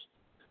rules,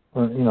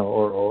 or you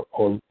know,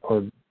 or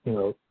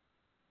you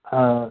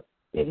know,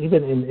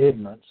 even in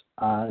ignorance,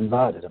 I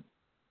invited them.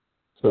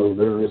 So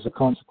there is a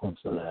consequence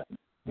to that,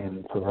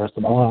 and for the rest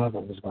of my life,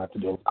 I'm just going to have to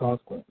deal with the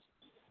consequence.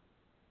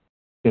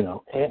 You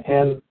know,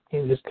 and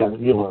you just kind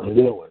of, you learn to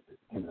deal with it.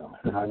 You know,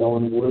 and I go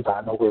in the woods,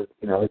 I know where,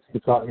 you know,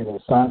 it's all, you know,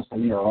 the signs to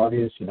me are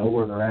obvious. You know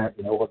where they're at,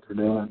 you know what they're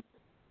doing,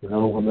 you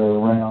know when they're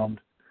around.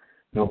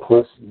 You know,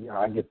 plus, you know,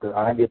 I get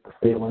the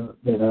feeling,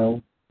 you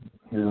know,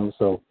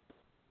 so,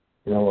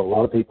 you know, a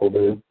lot of people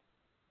do.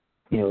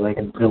 You know, they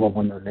can feel them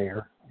when they're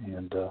near,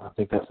 and I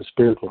think that's a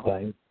spiritual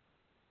thing.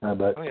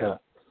 But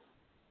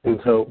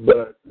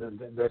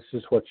that's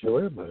just what you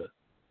live with.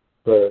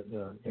 But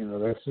you know,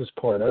 that's just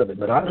part of it.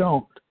 But I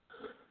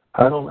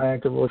don't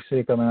actively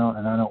seek them out,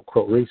 and I don't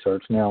quote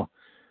research. Now,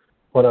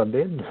 what I've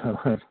been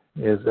doing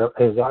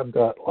is I've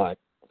got like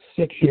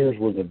 6 years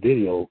worth of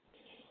video,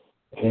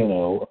 you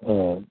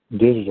know,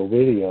 digital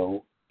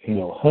video, you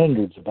know,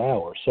 hundreds of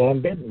hours. So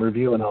I've been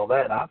reviewing all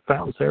that, and I've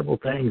found several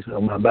things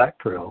on my back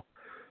trail,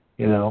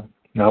 you know.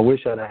 I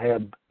wish I'd have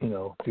had, you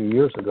know, a few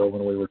years ago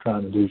when we were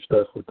trying to do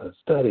stuff with the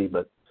study,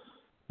 but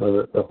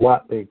The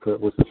white Bigfoot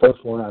was the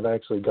first one I've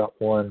actually got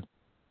one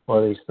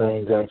of these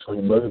things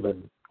actually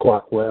moving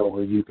quite well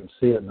where you can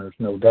see it and there's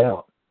no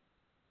doubt.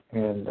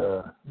 And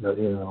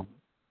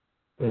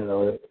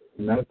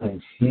and that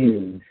thing's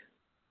huge.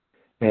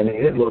 And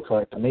it looks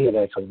like, to me, it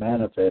actually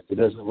manifested. It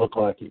doesn't look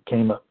like it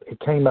came up. It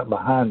came up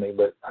behind me,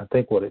 but I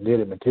think what it did,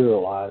 it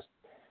materialized.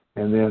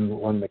 And then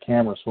when the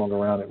camera swung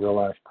around, it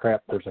realized,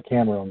 crap, there's a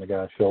camera on the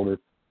guy's shoulder.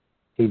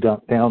 He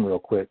dumped down real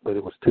quick, but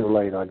it was too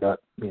late. I got,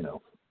 a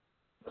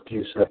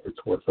few seconds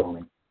worth on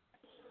him.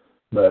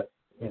 But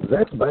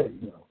that's bad.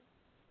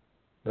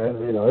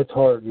 It's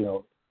hard.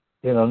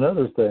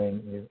 Another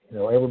thing,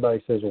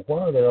 everybody says, well, why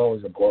are there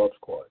always a blob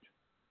squatch?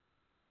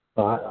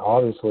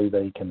 Obviously,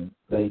 they can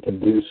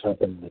do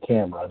something to the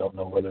camera. I don't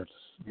know whether it's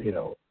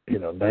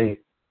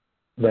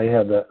they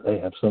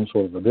have some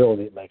sort of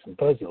ability that makes them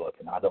fuzzy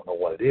looking. I don't know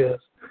what it is.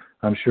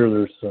 I'm sure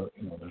there's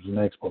an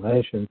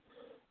explanation.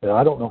 And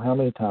I don't know how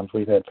many times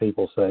we've had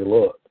people say,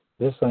 look,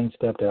 this thing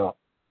stepped out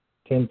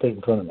 10 feet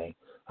in front of me.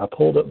 I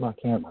pulled up my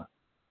camera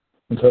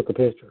and took a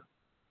picture,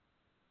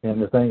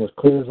 and the thing was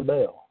clear as a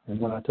bell. And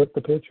when I took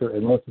the picture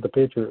and looked at the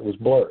picture, it was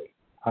blurry.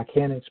 I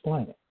can't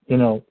explain it,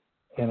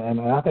 And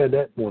I've had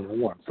that more than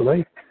once. So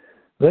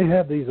they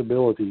have these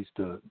abilities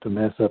to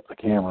mess up the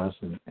cameras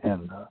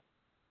and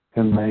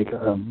make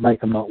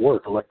them not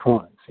work.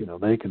 Electronics,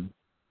 they can,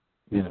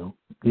 you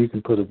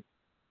can put a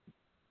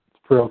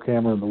trail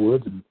camera in the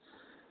woods and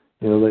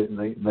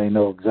they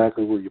know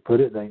exactly where you put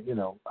it.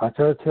 I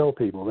try to tell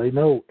people they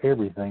know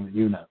everything that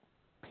you know.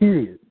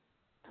 Period.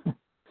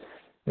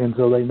 And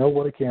so they know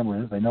what a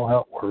camera is. They know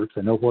how it works.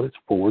 They know what it's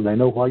for. They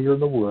know why you're in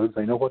the woods.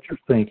 They know what you're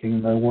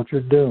thinking. They know what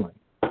you're doing.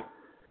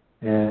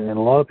 And a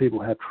lot of people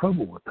have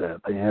trouble with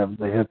that. They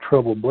have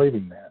trouble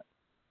believing that,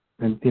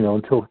 and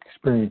until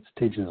experience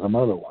teaches them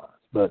otherwise.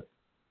 But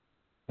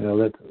a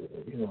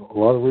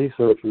lot of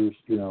researchers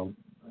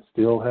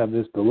still have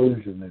this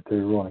delusion that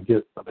they're going to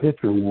get a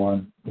picture of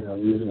one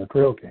using a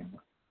trail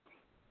camera.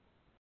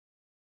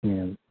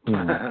 And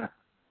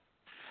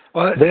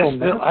well,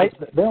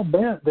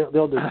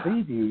 they'll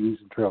deceive you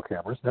using trail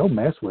cameras. They'll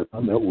mess with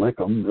them. They'll lick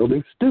them. They'll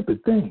do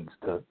stupid things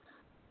to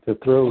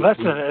throw. Well,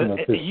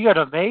 you got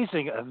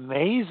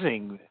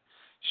amazing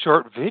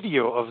short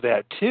video of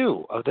that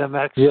too, of them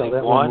actually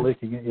one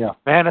licking it,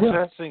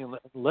 manifesting,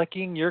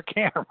 licking your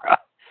camera,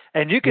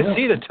 and you can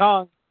see the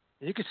tongue,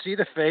 you can see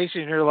the face,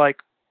 and you're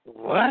like,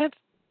 what?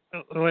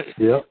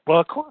 Yeah. Well,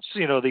 of course,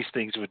 these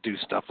things would do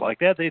stuff like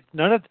that.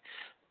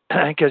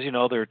 Because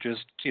they're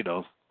just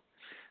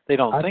they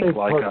don't think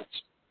like us.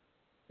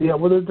 Yeah,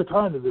 well, they're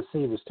trying to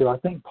deceive us too. I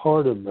think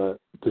part of the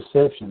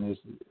deception is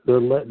they're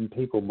letting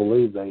people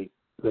believe they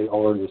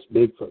are this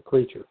Bigfoot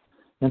creature,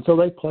 and so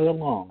they play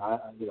along.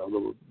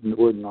 The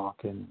wood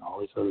knocking and all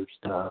this other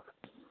stuff.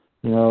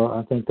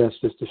 I think that's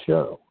just a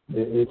show.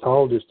 It's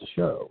all just a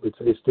show.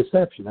 It's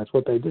deception. That's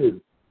what they do.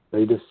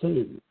 They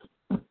deceive.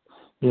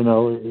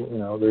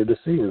 They're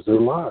deceivers. They're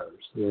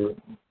liars.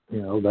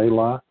 They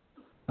lie.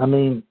 I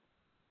mean,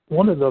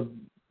 I'll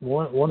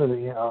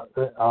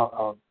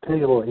tell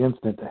you a little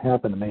incident that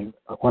happened to me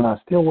when I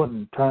still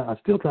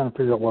trying to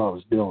figure out what I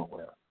was dealing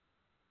with.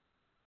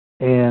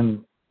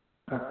 And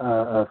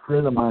a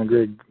friend of mine,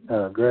 Greg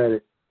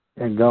Graddick,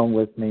 had gone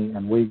with me,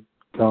 and we'd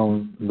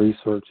gone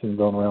researching,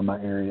 going around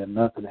my area, and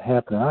nothing had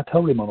happened. And I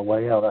told him on the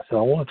way out, I said,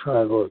 I want to try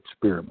a little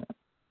experiment.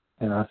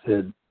 And I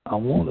said, I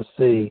want to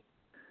see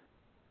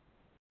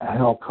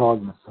how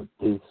cognizant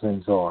these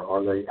things are.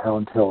 How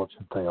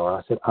intelligent they are?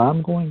 I said,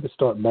 I'm going to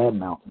start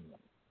bad-mouthing them.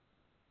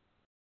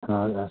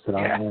 I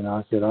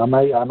said, I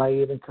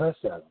may even cuss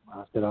at them.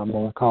 I said, I'm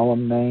going to call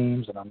them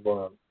names, and I'm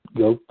going to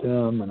goat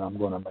them, and I'm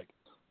going to make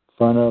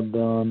fun of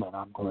them, and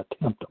I'm going to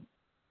tempt them.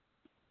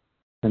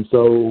 And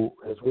so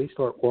as we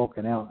start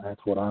walking out,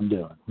 that's what I'm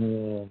doing.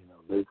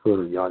 Bigfoot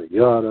or yada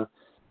yada,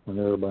 and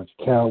they're a bunch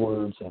of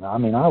cowards. And I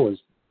was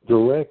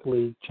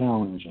directly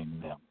challenging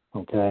them.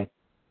 Okay,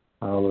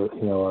 I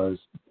was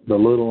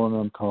belittling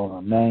them, calling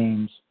them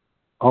names,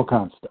 all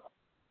kinds of stuff.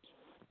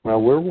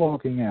 Well, we're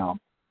walking out,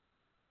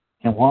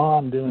 and while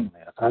I'm doing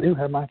this, I do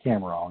have my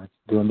camera on. It's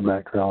doing the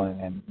back trail,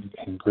 and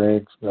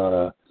Greg's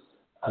got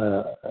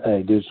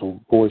a digital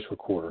voice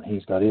recorder.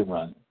 He's got it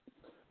running.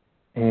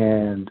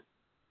 And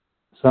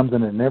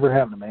something that never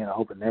happened to me, and I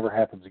hope it never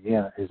happens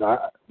again, is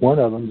one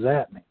of them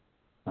zapped me.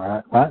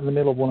 Right in the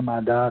middle of one of my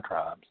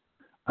diatribes,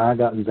 I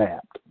got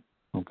zapped.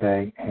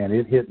 Okay, and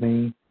it hit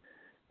me,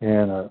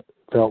 and it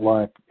felt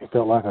like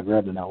I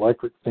grabbed an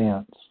electric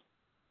fence,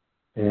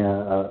 and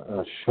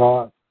a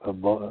shot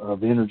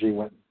of energy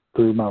went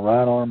through my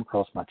right arm,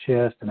 across my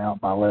chest, and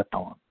out my left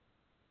arm.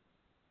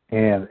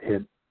 And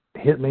it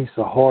hit me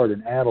so hard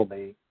and addled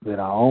me that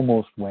I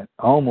almost went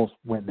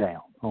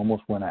down,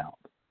 almost went out.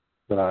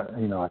 But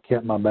I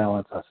kept my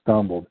balance. I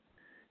stumbled.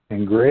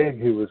 And Greg,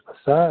 who was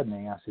beside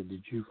me, I said,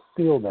 "Did you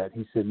feel that?"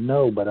 He said,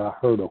 "No, but I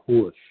heard a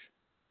whoosh,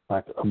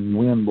 like a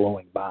wind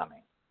blowing by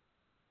me."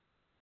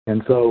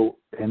 And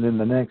then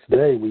the next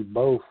day, we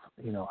both,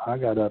 I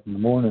got up in the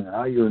morning and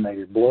I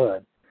urinated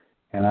blood.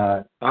 And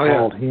I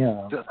called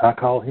him. I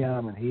called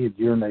him, and he had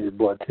urinated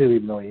blood too,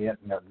 even though he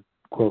hadn't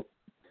quote,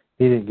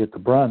 he didn't get the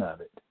brunt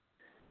of it.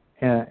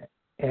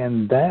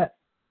 And that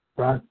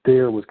right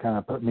there was kind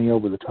of putting me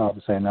over the top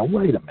and saying, now,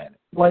 wait a minute.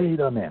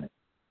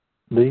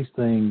 These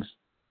things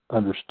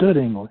understood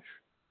English.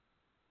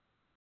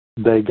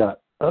 They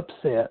got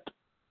upset,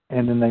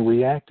 and then they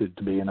reacted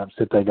to being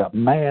upset. They got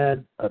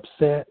mad,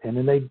 upset, and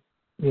then they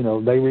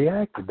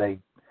reacted. They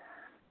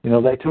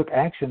took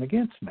action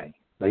against me.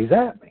 They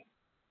zapped me,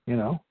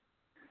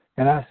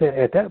 And I said,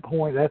 at that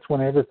point, that's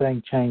when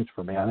everything changed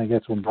for me. I think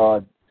that's when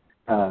God,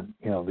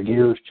 the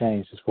gears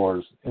changed as far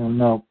as,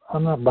 no,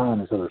 I'm not buying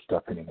this other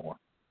stuff anymore.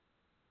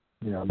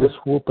 This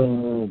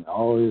whooping and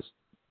all this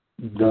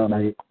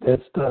dumb,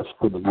 that stuff's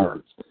for the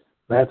nerds.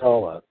 That's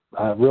all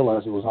I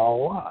realized it was all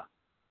a lie.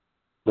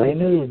 They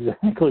knew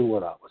exactly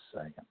what I was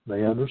saying.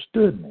 They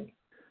understood me.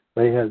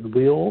 They had the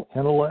will,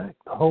 intellect,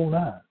 the whole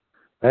nine.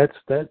 That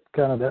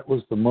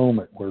was the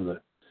moment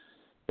where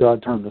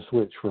God turned the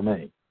switch for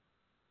me.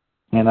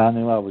 And I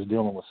knew I was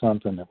dealing with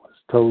something that was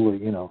totally,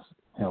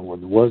 there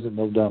wasn't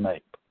no dumb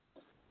ape.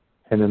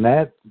 And then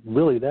that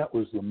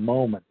was the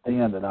moment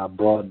then that I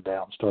broadened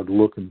out and started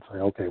looking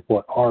for, okay,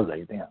 what are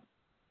they then?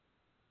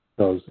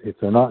 Because if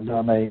they're not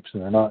dumb apes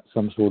and they're not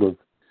some sort of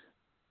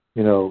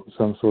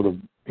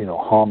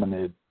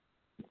hominid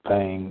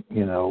thing,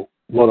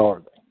 what are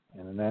they?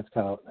 And that's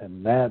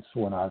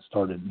when I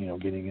started,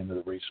 getting into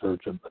the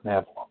research of the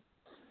Nephilim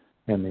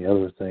and the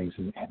other things,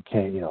 and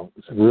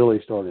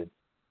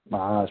my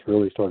eyes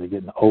really started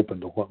getting open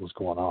to what was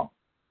going on.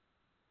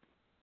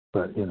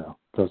 But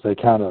because they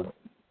kind of,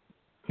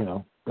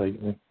 they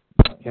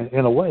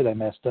in a way they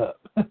messed up,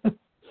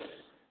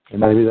 and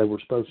maybe they were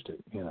supposed to,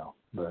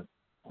 but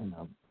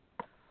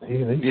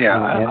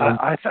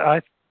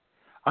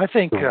I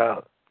think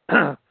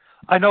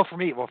I know for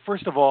me. Well,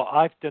 first of all,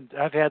 I've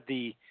had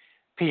the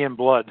peeing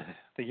blood,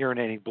 the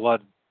urinating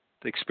blood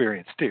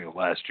experience too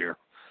last year,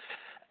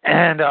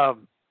 and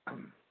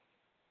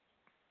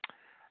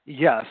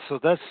so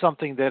that's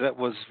something that it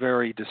was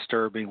very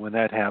disturbing when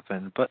that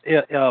happened. But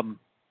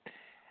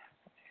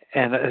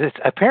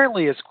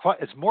apparently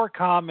it's more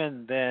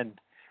common than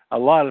a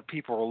lot of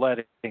people are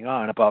letting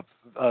on about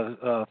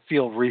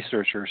field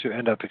researchers who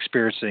end up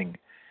experiencing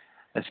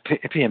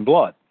peeing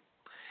blood.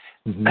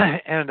 Mm-hmm.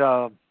 And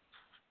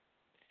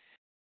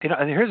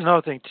here's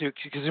another thing too,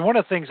 because one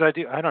of the things I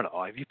do, I don't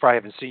know, you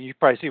probably seen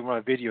one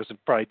of my videos and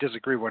probably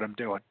disagree with what I'm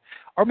doing,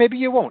 or maybe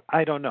you won't,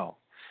 I don't know.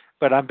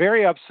 But I'm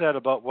very upset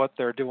about what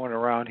they're doing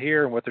around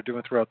here and what they're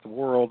doing throughout the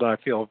world. I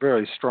feel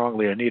very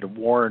strongly I need to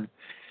warn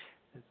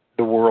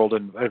the world,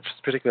 and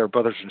particularly our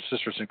brothers and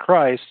sisters in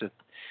Christ, that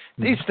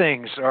these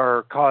things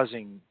are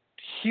causing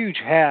huge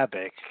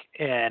havoc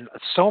in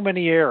so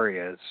many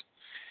areas,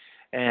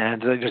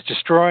 and they're just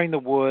destroying the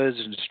woods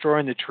and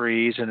destroying the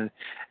trees, and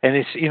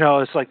it's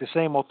it's like the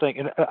same old thing.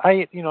 And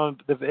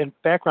the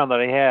background that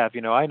I have,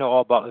 I know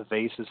all about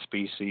invasive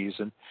species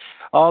and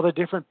all the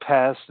different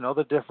pests and all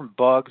the different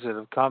bugs that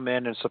have come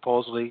in and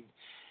supposedly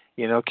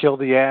kill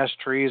the ash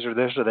trees or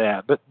this or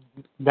that. But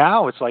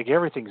now it's like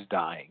everything's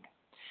dying.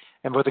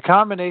 And with the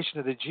combination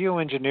of the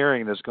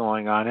geoengineering that's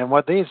going on and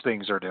what these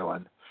things are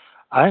doing,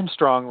 I'm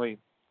strongly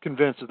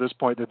convinced at this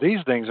point that these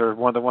things are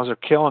one of the ones that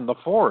are killing the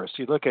forest.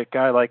 You look at a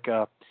guy like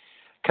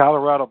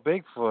Colorado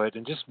Bigfoot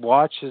and just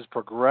watch his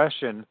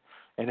progression,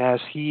 and as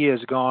he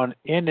has gone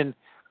in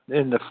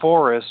the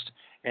forest,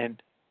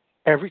 and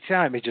every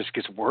time it just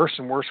gets worse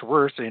and worse and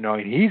worse, and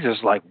he's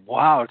just like,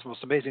 wow, it's the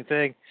most amazing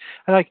thing.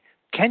 And like,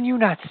 can you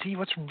not see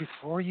what's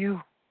before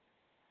you?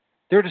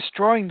 They're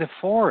destroying the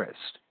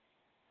forest.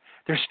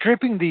 They're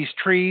stripping these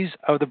trees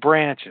of the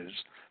branches,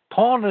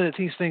 pulling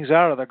these things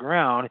out of the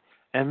ground,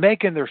 and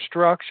making their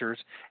structures,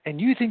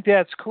 and you think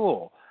that's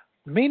cool.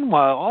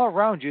 Meanwhile, all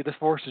around you, the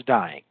forest is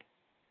dying.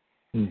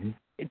 Mm-hmm.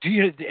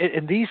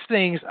 And these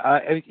things,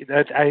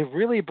 I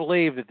really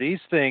believe that these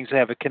things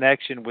have a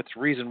connection with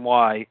the reason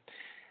why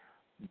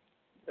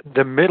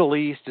the Middle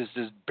East is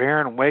this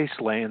barren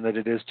wasteland that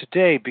it is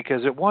today,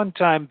 because at one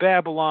time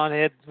Babylon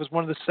was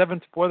one of the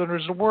 7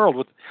 wonders of the world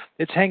with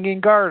its hanging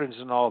gardens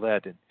and all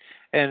that.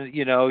 And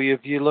if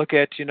you look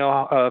at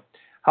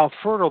how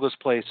fertile this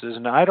place is,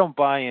 and I don't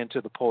buy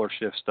into the polar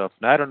shift stuff,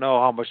 and I don't know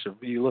how much of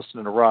you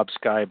listen to Rob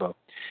Skiba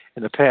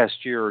in the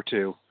past year or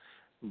two,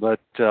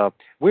 but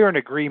we're in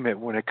agreement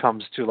when it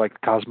comes to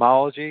like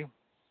cosmology,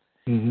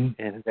 and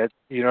that,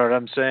 you know what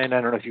I'm saying?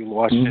 I don't know if you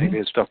watched any of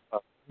his stuff,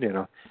 but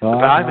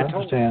I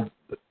understand.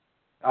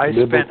 I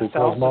spent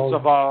thousands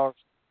of hours.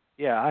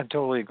 Yeah, I'm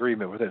totally in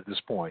agreement with it at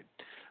this point.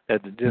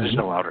 That there's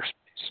no outer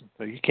space.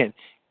 You can't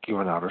go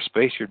in outer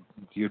space.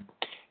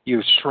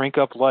 You shrink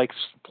up like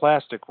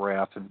plastic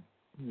wrap and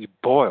you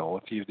boil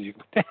if you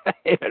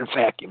in a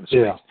vacuum space.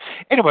 Yeah.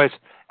 Anyways,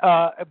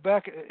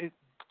 back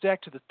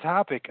to the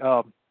topic.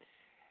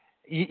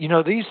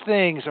 These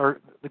things are,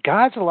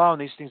 God's allowing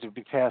these things to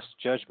be passed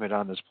judgment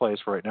on this place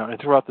right now and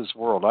throughout this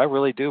world. I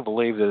really do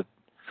believe that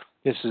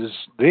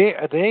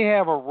they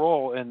have a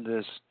role in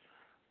this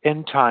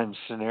end time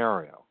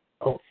scenario.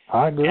 Oh,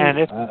 I agree. And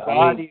if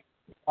the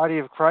body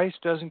of Christ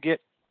doesn't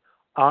get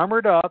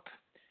armored up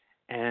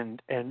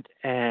and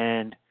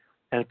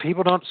and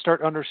people don't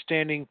start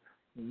understanding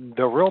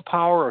the real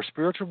power of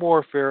spiritual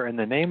warfare in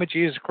the name of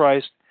Jesus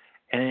Christ,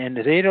 and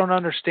they don't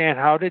understand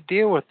how to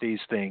deal with these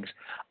things.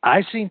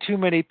 I've seen too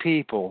many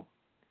people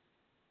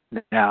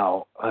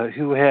now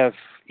who have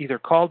either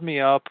called me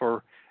up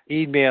or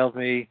emailed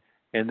me,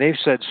 and they've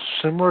said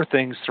similar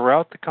things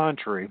throughout the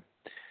country,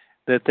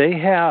 that they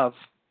have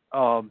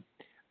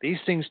these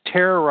things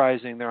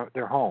terrorizing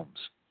their homes,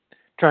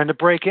 trying to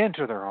break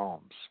into their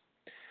homes,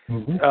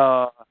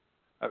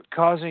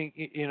 causing,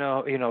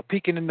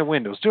 peeking in the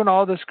windows, doing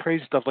all this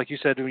crazy stuff, like you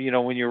said,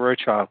 when you were a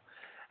child.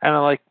 And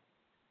I'm like,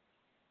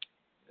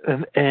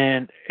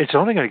 and it's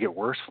only going to get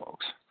worse,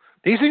 folks.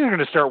 These things are going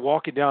to start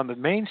walking down the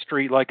main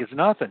street like it's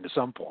nothing at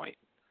some point.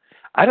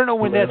 I don't know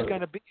when that's going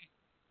to be.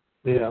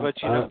 Yeah, but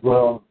I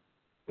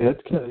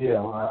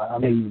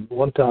mean,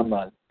 one time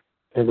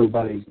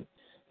everybody,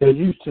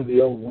 used to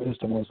the old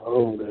wisdom was,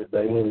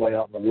 they live way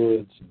out in the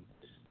woods, and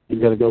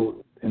you got to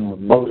go in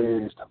remote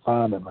areas to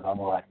find them. And I'm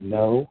like,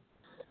 no,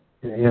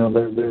 they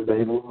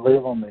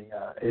live on the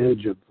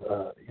edge of,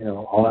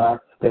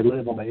 they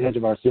live on the edge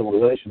of our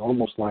civilization,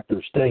 almost like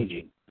they're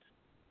staging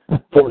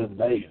for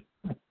invasion.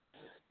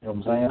 You know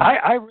what I'm saying?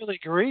 I really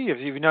agree. If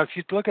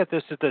you look at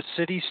this at the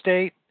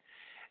city-state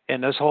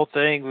and this whole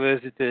thing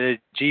with the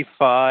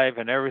G5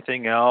 and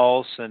everything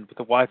else, and with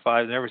the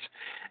Wi-Fi and everything,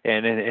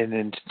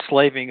 and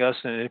enslaving us,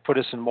 and it put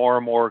us in more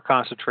and more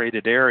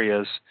concentrated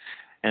areas,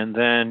 and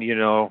then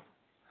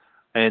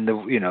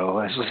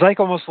it's like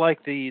almost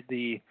like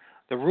the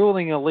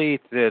ruling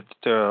elite that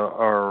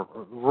are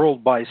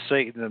ruled by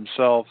Satan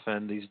himself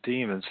and these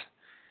demons.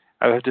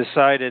 I have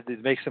decided to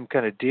make some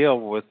kind of deal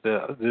with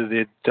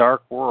the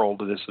dark world,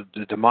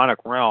 the demonic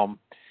realm,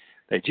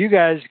 that you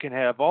guys can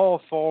have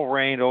all full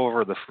reign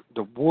over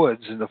the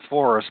woods and the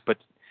forest, but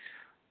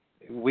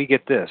we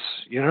get this.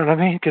 You know what I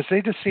mean? Because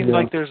they just seem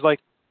like there's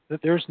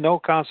no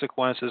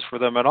consequences for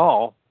them at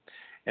all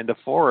in the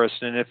forest.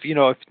 And if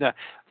not,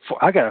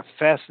 I got a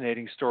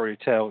fascinating story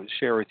to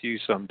share with you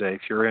someday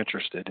if you're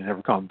interested and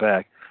ever come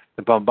back.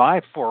 The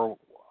my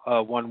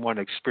 411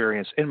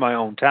 experience in my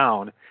own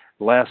town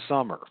last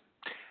summer.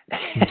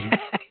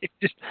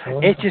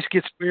 It just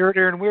gets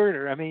weirder and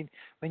weirder. I mean,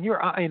 when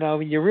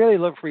when you really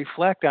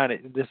reflect on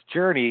it, this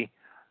journey,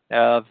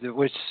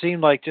 which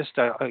seemed like just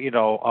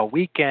a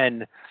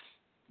weekend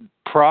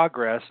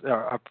progress,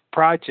 a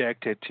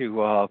project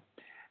to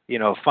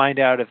find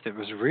out if it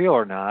was real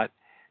or not.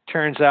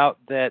 Turns out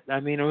that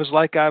it was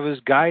like I was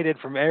guided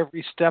from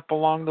every step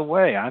along the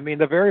way. I mean,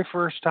 the very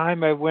first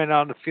time I went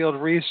on the field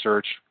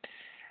research,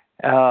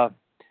 I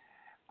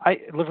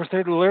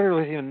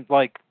literally in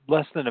like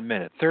less than a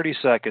minute, 30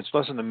 seconds,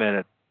 less than a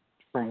minute,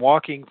 from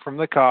walking from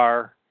the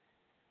car,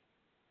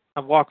 I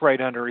walked right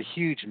under a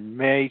huge,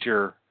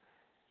 major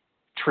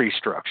tree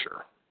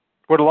structure,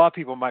 what a lot of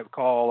people might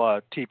call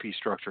a teepee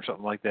structure,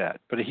 something like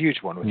that, but a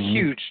huge one with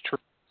huge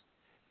trees.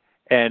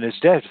 And it's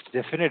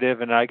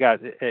definitive, and I got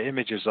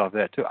images of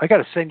that too. I got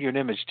to send you an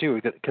image too,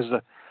 because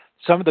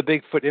some of the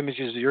Bigfoot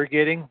images you're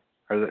getting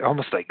are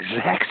almost the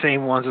exact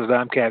same ones as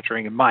I'm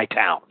capturing in my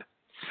town.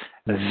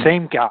 The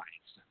same guys.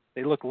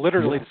 They look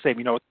literally the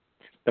same.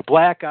 The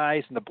black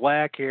eyes and the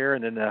black hair,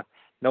 and then the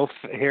no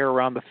hair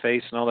around the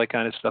face and all that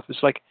kind of stuff.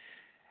 It's like,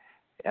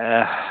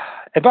 and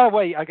by the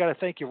way, I got to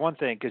thank you one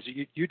thing, because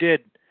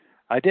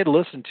I did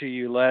listen to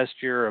you last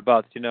year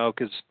about,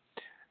 because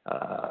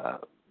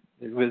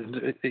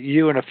with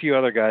you and a few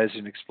other guys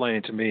and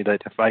explaining to me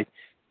that if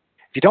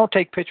you don't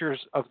take pictures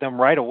of them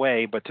right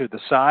away, but to the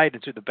side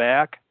and to the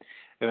back,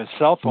 and a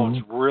cell phone's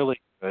really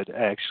good,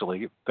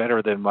 actually,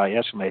 better than my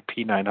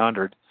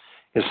P900,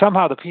 because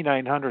somehow the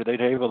P900,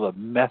 they're able to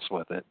mess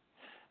with it,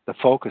 the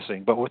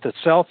focusing. But with the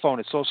cell phone,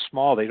 it's so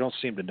small, they don't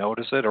seem to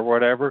notice it or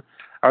whatever.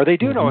 Or they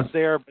do know it's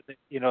there, but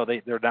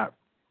they're not.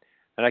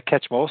 And I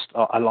catch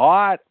a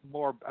lot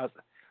more,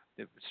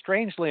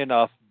 strangely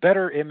enough,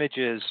 better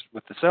images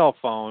with the cell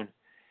phone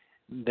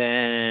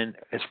than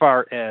as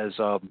far as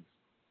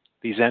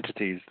these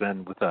entities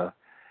than with the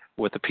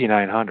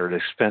P900,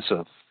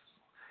 expensive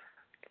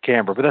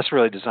camera. But that's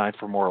really designed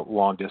for more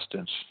long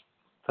distance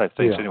type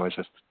things, anyways.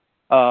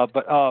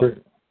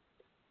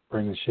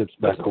 Bring the ships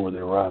back over the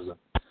horizon.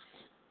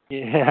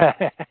 Yeah,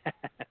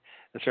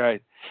 that's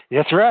right.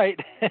 That's right.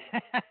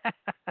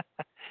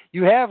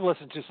 You have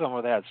listened to some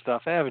of that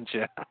stuff, haven't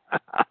you?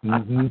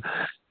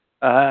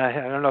 I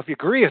don't know if you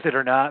agree with it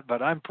or not,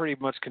 but I'm pretty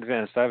much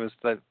convinced.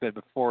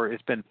 Before.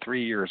 It's been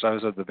 3 years. I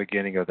was at the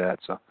beginning of that,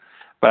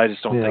 but I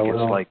just don't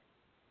think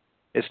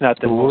it's not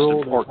the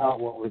most important. The world is not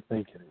what we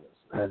think it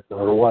is,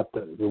 or what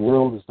the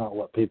world is not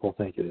what people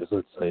think it is.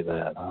 Let's say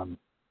that.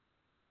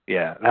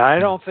 Yeah, now, I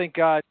don't think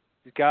God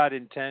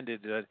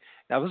intended.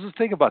 Now, let's just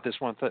think about this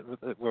one.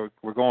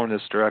 We're going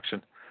this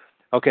direction.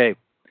 Okay,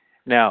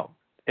 now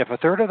if a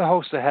third of the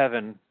hosts of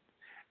heaven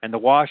and the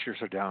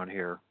washers are down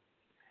here,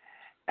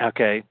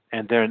 okay,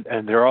 and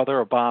they're all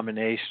their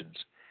abominations,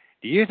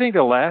 do you think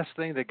the last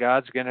thing that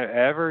God's going to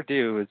ever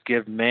do is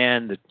give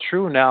man the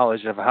true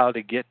knowledge of how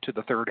to get to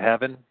the third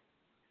heaven,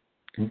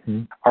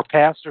 or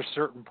past a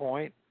certain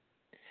point?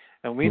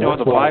 And we know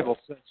the Bible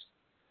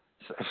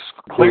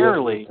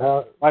clearly,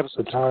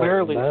 the Tower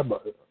of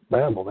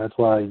Babel. That's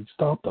why he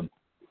stopped them.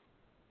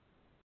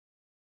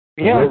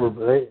 Yeah.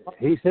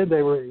 He said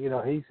they were.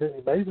 He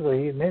said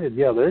basically he admitted,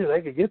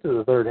 they could get to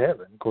the third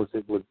heaven. Of course,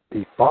 it would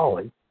be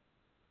folly,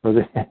 or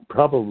they'd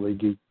probably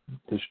get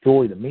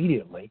destroyed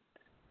immediately.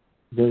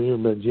 But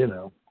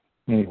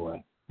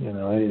anyway,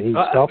 he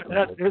stopped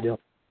them. They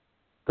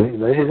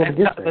were going to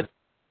get there.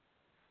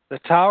 The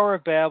Tower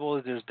of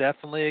Babel, there's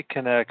definitely a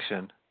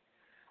connection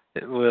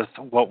with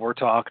what we're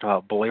talking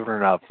about. Believe it or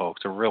not,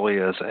 folks, it really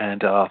is.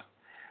 And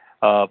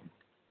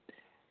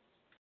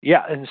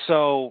and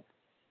so.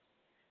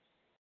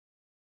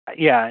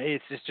 Yeah,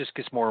 it just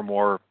gets more and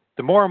more.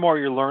 The more and more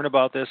you learn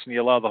about this, and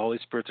you allow the Holy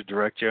Spirit to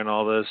direct you in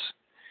all this,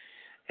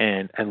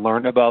 and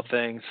learn about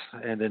things,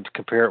 and then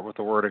compare it with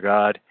the Word of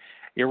God,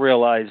 you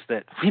realize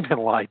that we've been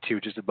lied to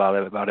just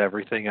about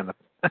everything in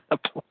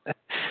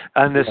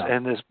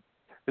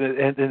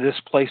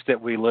this place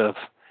that we live,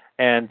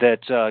 and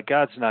that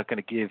God's not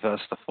going to give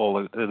us the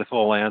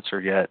full answer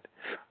yet,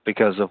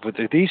 because of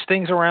these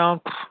things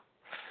around.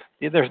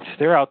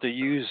 They're out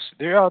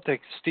to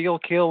steal,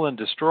 kill, and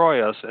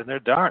destroy us, and they're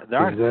darn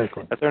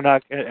exactly. if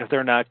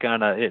they're not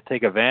gonna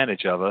take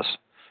advantage of us.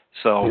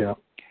 So,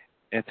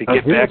 and to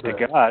get back to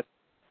God.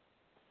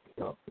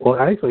 Well,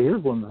 actually,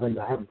 here's one of the things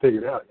I haven't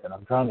figured out yet.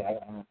 I'm trying to,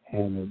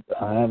 and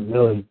I haven't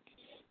really.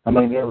 I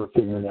may never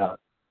figure it out.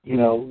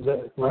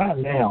 Right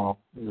now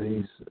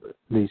these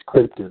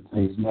cryptids,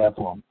 these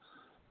Nephilim,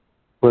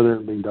 whether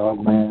it be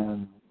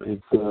Dogman,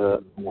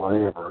 Bigfoot,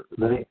 whatever,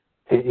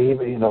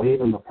 even the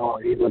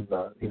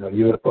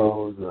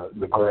UFOs,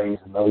 the Greys,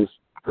 and those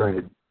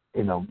created,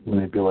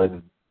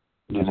 manipulated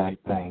genetic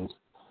things,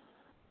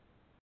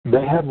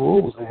 they have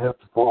rules they have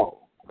to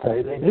follow.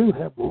 Okay, they do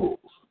have rules,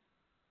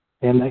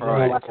 and they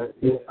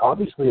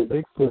obviously a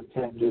Bigfoot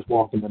can't just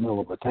walk in the middle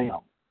of a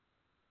town.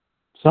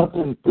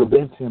 Something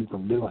prevents him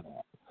from doing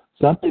that.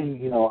 Something,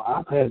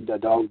 I've had a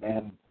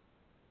Dogman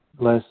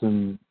less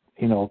than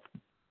 2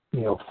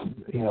 or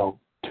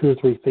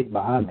 3 feet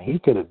behind me. He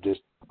could have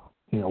just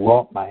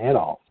walked my head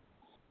off.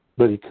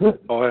 But he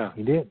couldn't. Oh, yeah.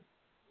 He didn't.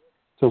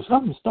 So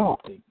something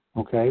stopped him.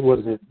 Okay, what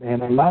is it?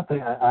 And in my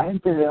thing, I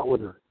hadn't figured out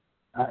whether,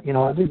 I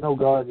do know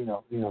God,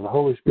 the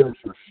Holy Spirit's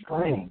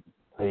restraining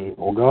the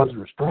evil. God's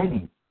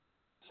restraining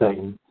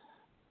Satan.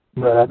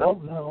 But I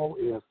don't know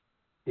if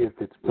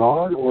it's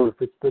God or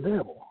if it's the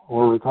devil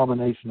or a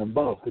combination of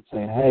both. It's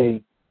saying,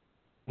 hey,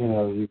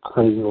 you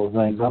crazy little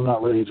things, I'm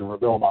not ready to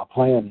reveal my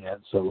plan yet,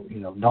 so,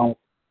 don't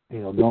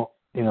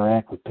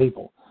interact with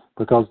people.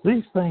 Because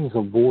these things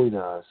avoid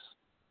us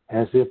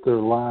as if their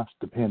lives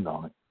depend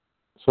on it.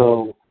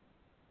 So,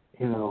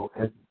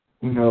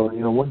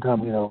 one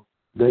time,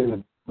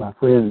 David, my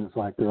friend, is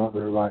like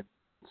they're like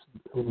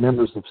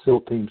members of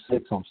SEAL Team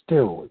 6 on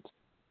steroids.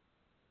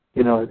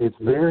 It's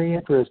very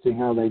interesting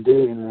how they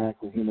do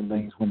interact with human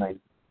beings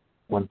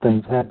when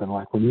things happen.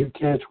 Like when you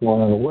catch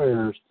one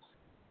unawares,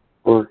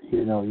 or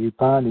you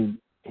find him,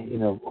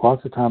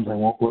 lots of times they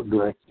won't look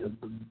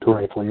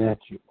directly at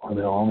you, or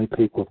they'll only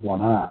peek with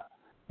one eye.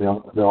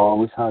 They'll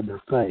always hide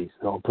their face.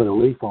 They'll put a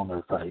leaf on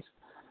their face.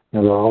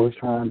 They're always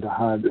trying to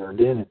hide their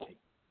identity.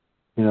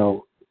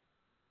 They'll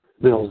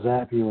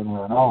zap you and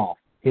run off.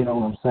 You know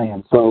what I'm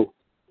saying? So,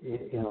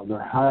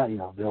 they're high.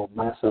 They'll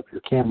mess up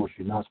your cameras.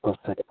 You're not supposed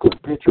to take a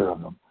good picture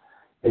of them.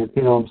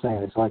 You know what I'm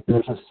saying? It's like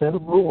there's a set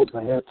of rules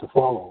they have to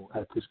follow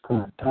at this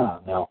current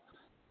time. Now,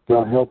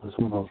 God help us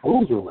when those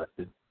rules are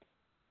lifted,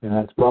 and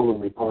that's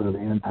probably part of the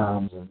end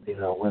times. And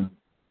when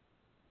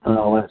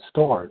all that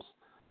starts,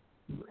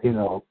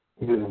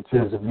 it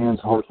says that men's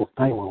hearts will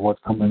faint with what's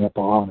coming up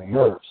along the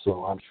earth.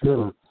 So I'm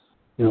sure,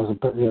 they're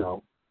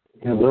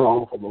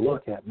awful to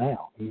look at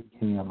now. Can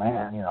you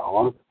imagine? A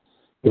lot of,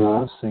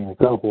 I've seen a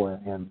couple,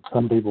 and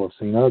some people have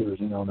seen others.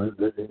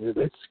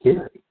 It's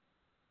scary.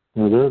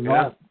 They're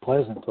not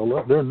pleasant to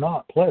look. They're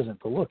not pleasant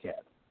to look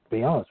at. To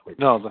be honest with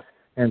you. No.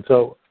 And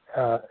so,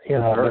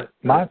 but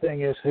my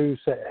thing is who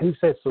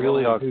sets the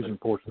really rules, who's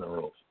enforcing the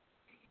rules.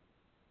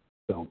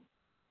 So,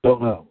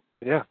 don't know.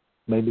 Yeah.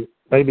 Maybe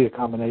a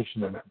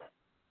combination of,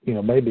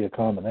 maybe a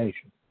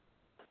combination.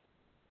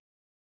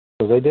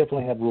 So they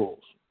definitely have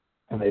rules,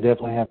 and they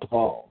definitely have to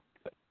follow.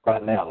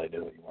 Right now, they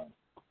do anyway.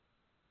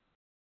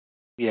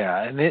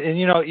 Yeah, and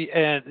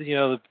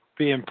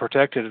being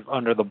protected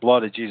under the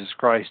blood of Jesus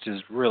Christ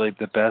is really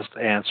the best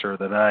answer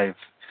that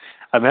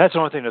that's the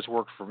only thing that's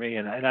worked for me.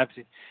 And I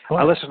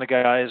listen to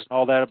guys and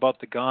all that about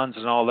the guns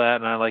and all that,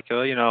 and I'm like,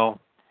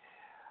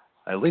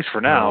 at least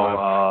for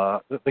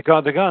now, the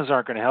guns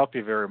aren't going to help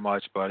you very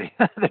much, buddy.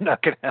 They're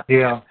not going to help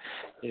you.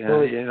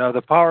 Yeah,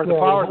 the power of the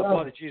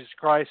blood of Jesus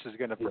Christ is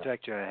going to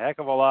protect you a heck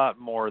of a lot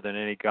more than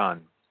any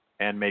gun,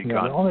 handmade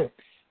gun.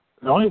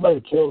 The only way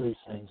to kill these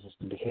things is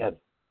to behead them.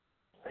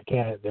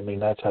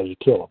 That's how you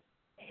kill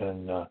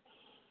them.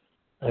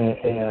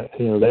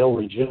 And they'll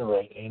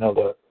regenerate.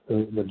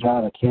 The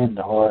giant of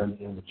Kandahar and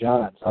the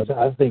giants.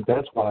 I think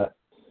that's why,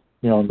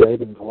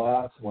 David and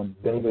Goliath, when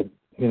David,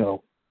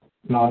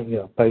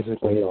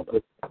 basically,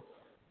 put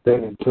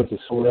then took his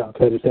sword out and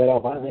cut his head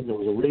off. I think there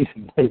was a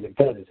reason they didn't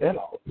cut his head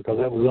off, because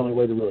that was the only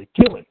way to really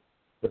kill him.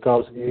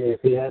 Because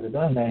if he hadn't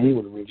done that, he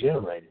would have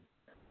regenerated.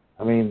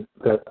 I mean,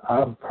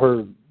 I've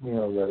heard,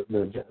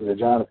 the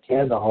John of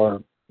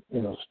Kandahar,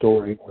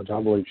 story, which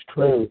I believe is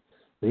true.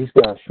 These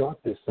guys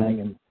shot this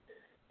thing,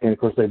 and of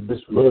course they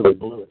just literally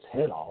blew its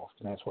head off,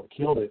 and that's what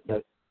killed it.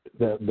 But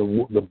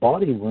the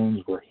body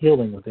wounds were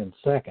healing within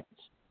seconds.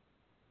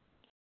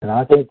 And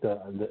I think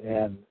that's part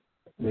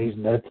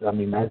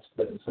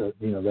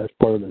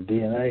of the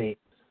DNA,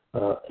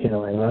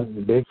 and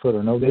the Bigfoot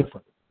are no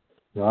different.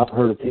 I've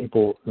heard of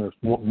people. There's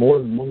more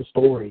than one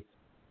story,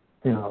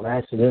 of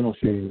accidental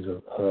shootings.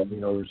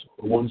 There's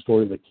one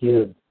story of a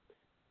kid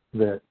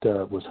that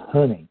was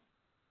hunting,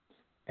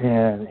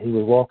 and he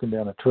was walking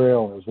down a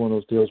trail, and it was one of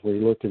those deals where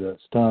he looked at a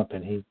stump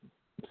and he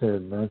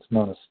said, "That's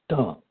not a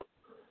stump."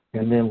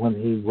 And then when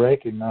he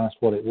recognized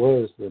what it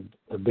was, the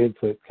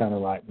Bigfoot kind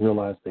of like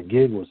realized the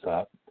gig was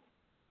up,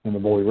 and the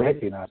boy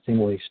recognized him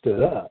when he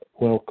stood up.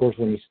 Well, of course,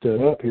 when he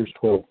stood up, here's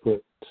 12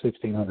 foot,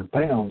 1,600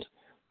 pounds.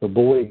 The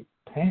boy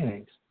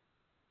panics,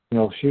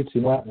 shoots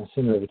him right in the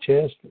center of the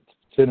chest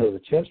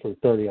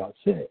with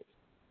 30-06.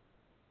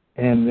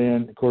 And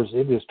then, of course,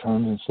 it just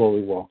turns and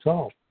slowly walks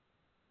off.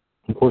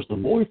 Of course, the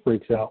boy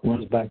freaks out,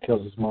 runs back,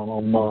 tells his mom,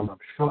 "Oh, Mom, I've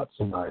shot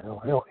somebody." "Oh,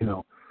 hell,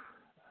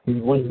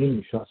 what do you mean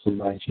you shot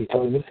somebody?" She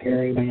told him, "This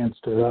hairy man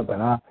stood up,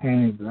 and I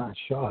panicked, and I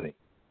shot him.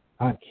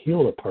 I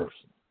killed a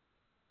person."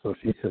 So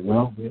she said,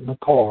 "Well, get in the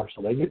car."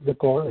 So they get in the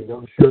car, they go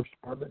to the sheriff's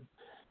department,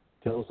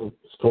 tells the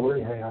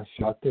story, "Hey, I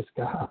shot this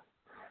guy."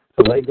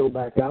 So they go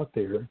back out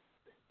there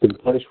to the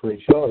place where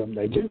he shot him.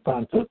 They do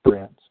find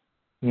footprints,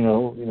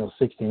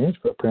 16-inch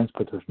footprints,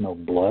 but there's no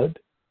blood,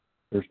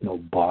 there's no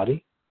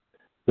body,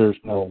 there's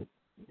no,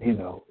 and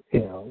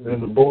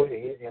the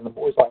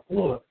boy's like,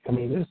 "Look, I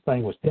mean, this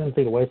thing was 10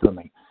 feet away from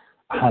me.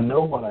 I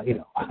know what I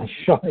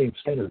shot him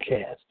center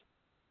chest."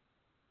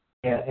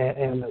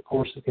 And of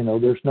course,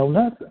 there's no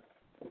nothing.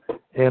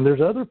 And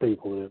there's other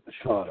people that have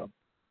shot him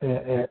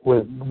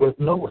with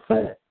no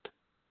effect.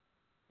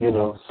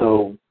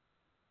 So,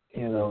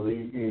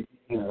 they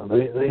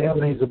have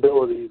these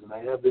abilities, and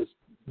they have this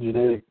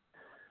genetic,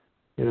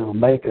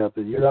 makeup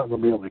that you're not going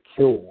to be able to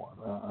kill one.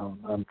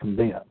 I'm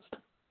convinced.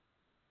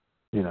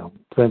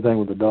 Same thing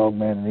with the dog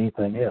man and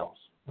anything else.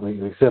 I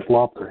mean, except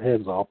lop their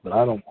heads off, but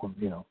I don't,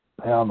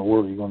 how in the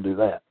world are you going to do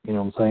that? You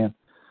know what I'm saying?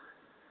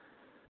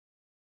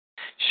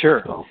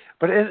 Sure. So.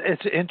 But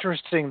it's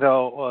interesting,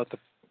 though,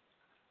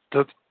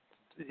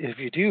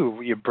 if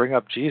you bring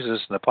up Jesus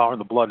and the power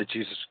and the blood of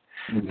Jesus.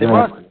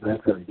 Exactly.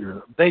 That's how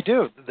you're. They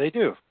do.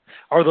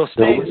 Or they'll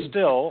stay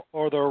still,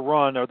 or they'll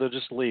run, or they'll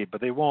just leave.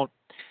 But they won't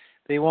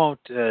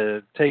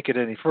take it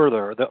any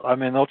further.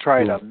 They'll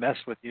try to mess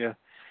with you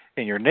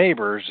in your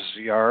neighbor's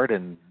yard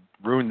and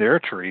ruin their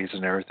trees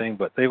and everything.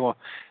 But they won't.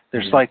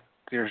 There's like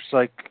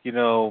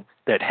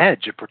that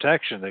hedge of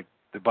protection that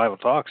the Bible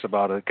talks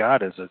about. That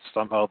God is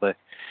somehow that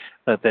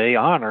they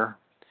honor.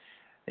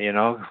 And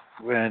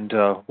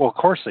of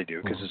course they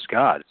do, because it's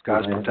God. It's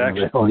God's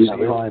protection. They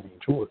don't have any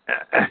choice.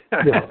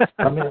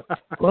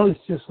 It's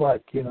just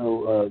like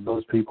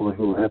those people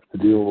who have to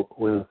deal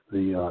with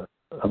the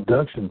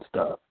abduction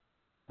stuff.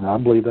 And I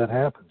believe that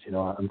happens.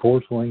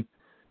 Unfortunately,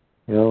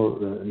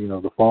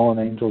 the fallen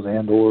angels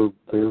and/or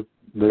their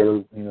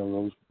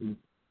those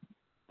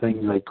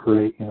things they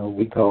create.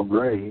 We call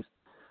graves.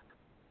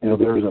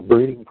 There's a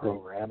breeding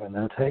program, and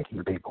they're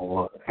taking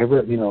people.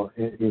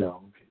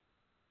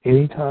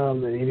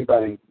 Anytime that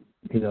anybody,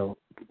 the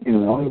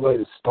only way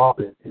to stop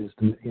it is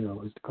to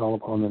call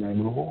upon the name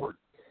of the Lord,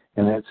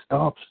 and that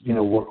stops,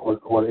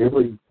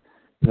 whatever,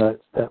 that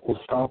will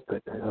stop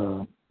it,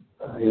 the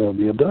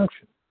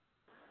abduction,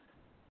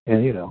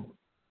 and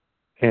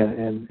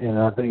and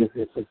I think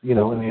it's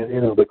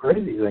the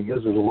crazy thing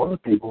is there's a lot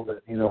of people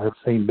that have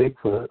seen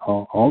Bigfoot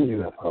on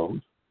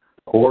UFOs,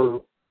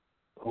 or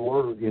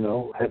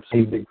have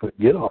seen Bigfoot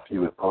get off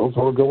UFOs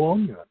or go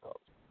on UFOs.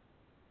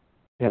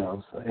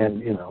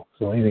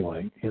 So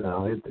anyway,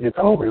 it's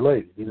all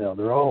related.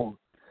 They're all,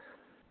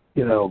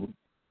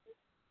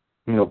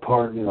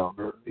 part.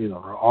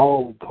 They're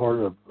all part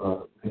of,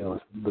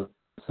 the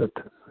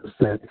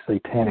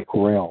satanic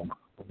realm.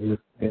 And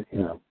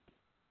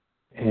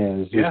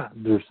it's just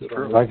there's,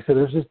 like I said,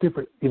 there's just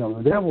different.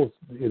 The devil's.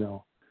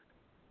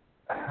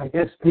 I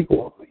guess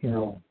people.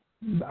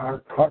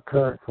 Our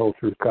current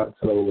culture's got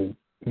so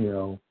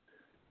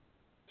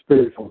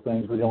spiritual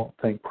things. We don't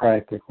think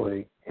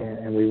practically.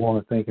 And we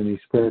want to think in these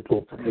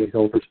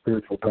over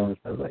spiritual terms.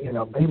 But,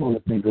 people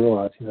just need to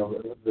realize,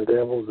 the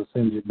devil is a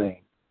sentient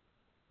being,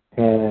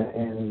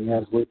 and he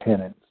has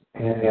lieutenants,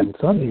 and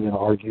some even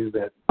argue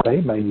that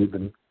they may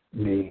even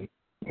be,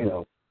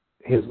 they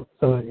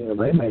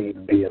may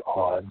even be at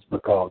odds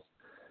because,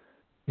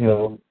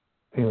 either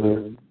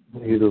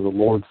the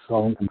Lord's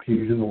own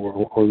confusion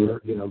or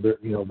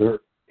they're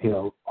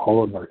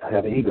all of them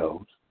have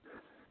egos.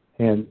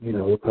 And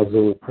because of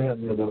the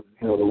print, the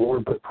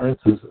Lord put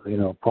princes,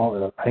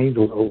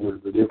 angels over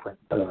the different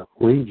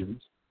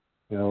regions.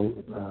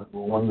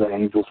 One of the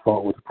angels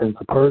fought with the Prince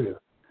of Persia.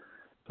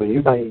 So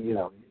you may,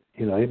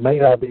 it may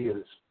not be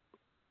as,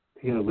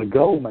 the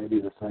goal may be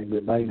the same, but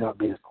it may not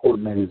be as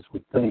coordinated as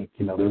we think.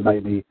 There may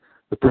be,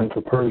 the Prince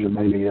of Persia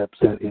may be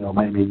upset,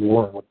 may be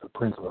warring with the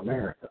Prince of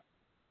America.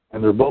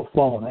 And they're both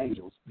fallen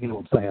angels, you know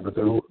what I'm saying, but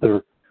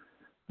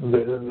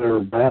they're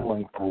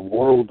battling for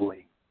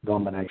worldly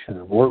domination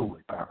and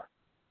worldly power.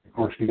 Of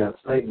course, you got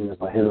Satan as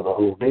the head of the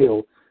whole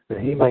deal, but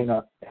he may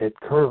not,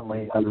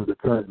 currently, under the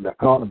current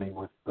economy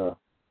with the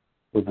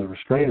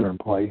restrainer in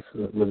place,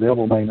 the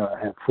devil may not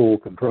have full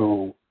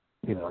control.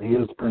 He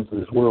is the prince of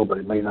this world, but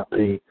it may not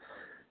be,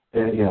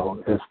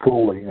 as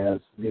fully as,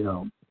 we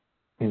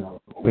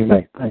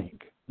may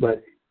think.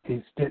 But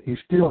you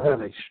still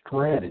have a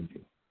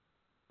strategy.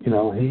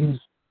 He's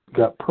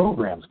got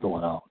programs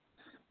going on.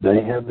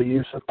 They have the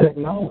use of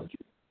technology.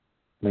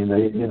 I mean,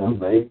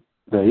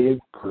 they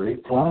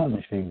create flying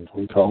machines.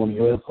 We call them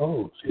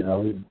UFOs.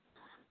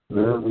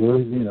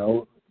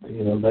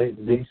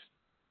 These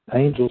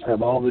angels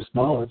have all this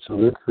knowledge, so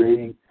they're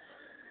creating.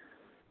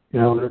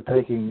 They're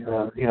taking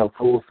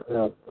full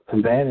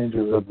advantage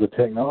of the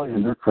technology,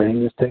 and they're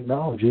creating this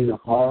technology to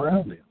fly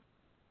around them.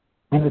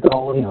 And it's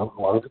all, a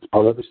lot of it's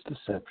part of it's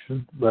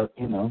deception, but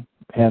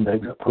and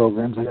they've got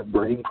programs, they got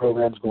breeding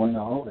programs going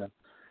on,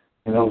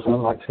 and so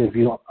like I say,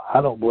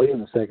 I don't believe in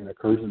the second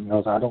occurrence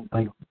because I don't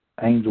think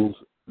angels,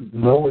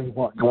 knowing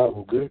what God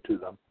will do to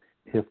them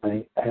if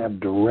they have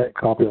direct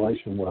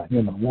copulation with a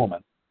human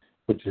woman,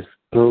 which is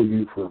throw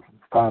you for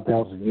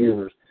 5,000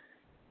 years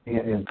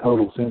in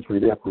total sensory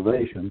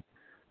deprivation,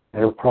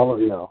 they're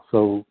probably,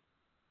 so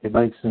it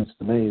makes sense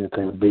to me that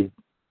they would be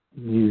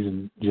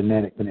using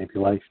genetic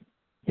manipulation,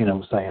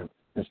 saying,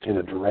 instead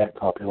of direct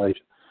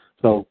copulation.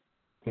 So,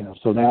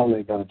 so now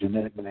they've got a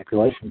genetic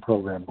manipulation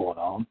program going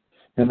on,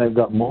 and they've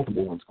got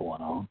multiple ones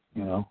going on,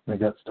 they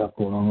got stuff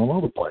going on all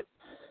over the place.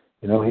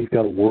 He's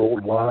got a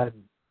worldwide,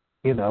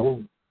 thing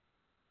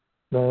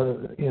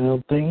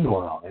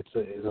going on. It's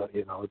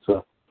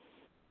a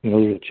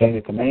there's a chain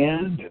of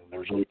command, and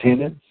there's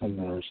lieutenants, and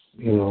there's,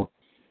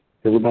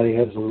 everybody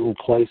has a little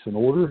place in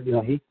order.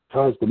 He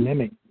tries to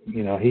mimic,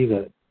 he's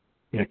a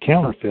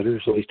counterfeiter,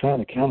 so he's trying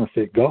to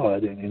counterfeit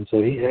God, and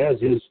so he has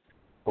his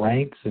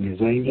ranks and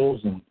his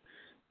angels, and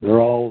they're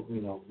all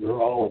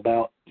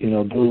about,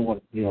 doing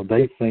what,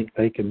 they think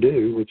they can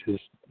do, which is,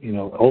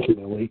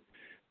 ultimately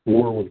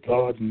war with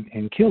God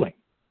and killing,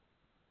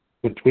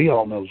 which we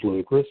all know is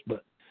ludicrous,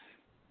 but,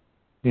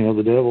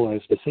 the devil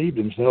has deceived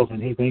himself,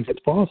 and he thinks it's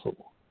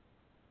possible.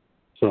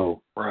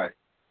 So, right.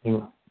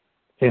 And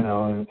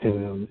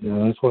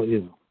that's what,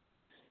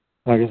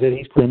 like I said,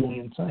 he's criminally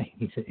insane.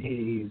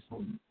 He's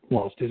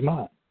lost his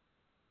mind.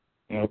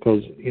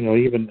 Because,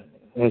 even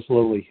us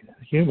lowly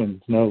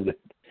humans know that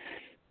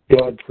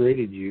God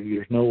created you.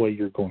 There's no way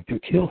you're going to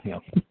kill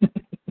him.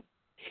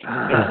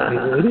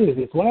 It is.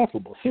 It's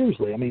laughable.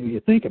 Seriously. I mean,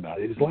 you think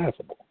about it, it's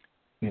laughable.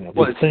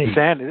 Well, it's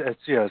insanity.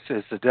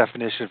 It's the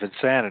definition of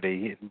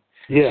insanity.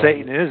 Yeah,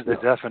 Satan is the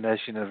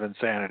definition of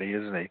insanity,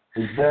 isn't he?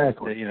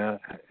 Exactly.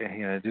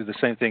 Do the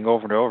same thing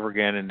over and over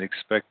again and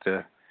expect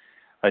a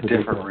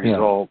different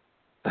result.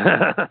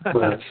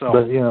 But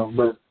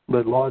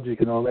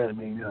logic and all that. I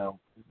mean,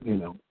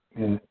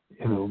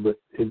 but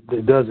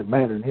it doesn't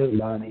matter in his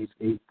mind.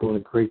 He's going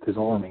to create this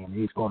army, and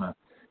he's going to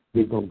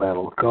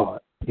battle with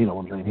God. You know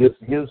what I mean? His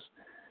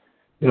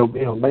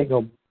make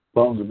no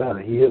bones about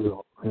it. He is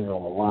a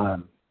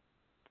lion,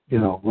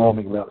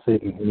 roaming about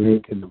seeking whom he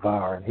can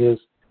devour, and his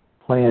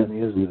plan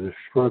is the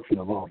destruction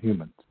of all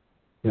humans.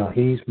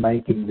 He's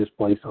making this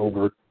place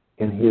over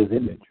in his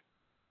image,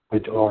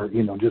 which are,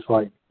 just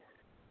like,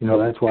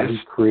 that's why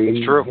he's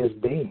creating his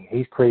being.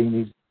 He's creating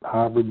these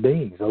hybrid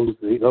beings. Those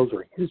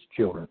are his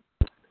children.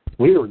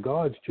 We are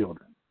God's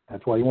children.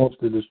 That's why he wants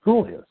to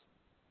destroy us.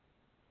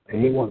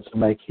 And he wants to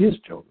make his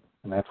children.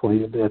 And that's what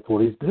he's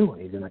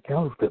doing. He's in a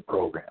counterfeit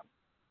program.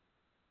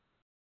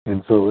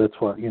 And so that's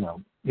what,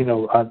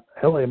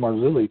 L.A.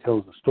 Marzulli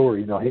tells the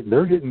story,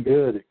 they're getting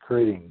good at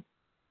creating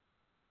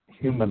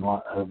human,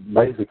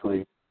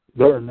 basically,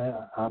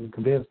 I'm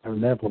convinced there are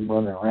Nephilim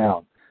running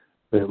around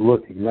that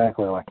look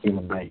exactly like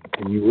human beings,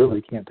 and you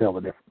really can't tell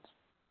the difference.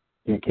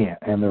 You can't,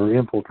 and they're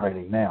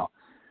infiltrating now.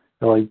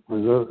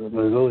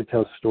 Marzulli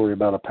tells a story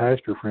about a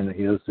pastor friend of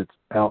his that's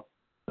out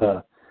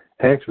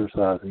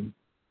exercising,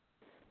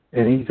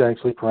 and he's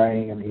actually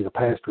praying, and he's a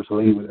pastor, so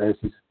as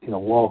he's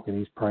walking,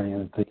 he's praying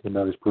and thinking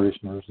about his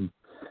parishioners and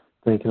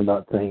thinking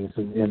about things,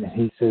 and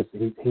he says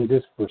he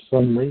just, for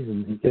some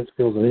reason, he just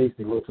feels at ease.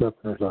 He looks up,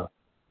 and there's a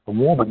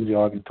woman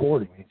jogging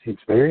toward him. She's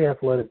a very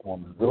athletic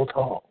woman, real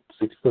tall,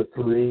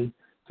 6'3",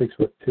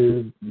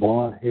 6'2",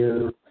 blonde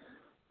hair,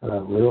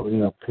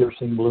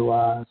 piercing blue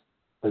eyes.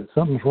 But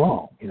something's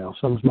wrong.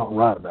 Something's not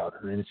right about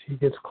her. And as she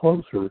gets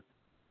closer,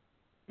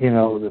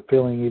 the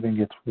feeling even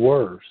gets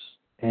worse.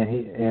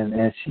 And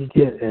as she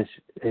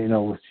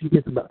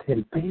gets about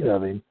 10 feet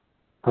of him,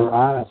 her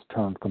eyes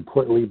turn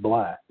completely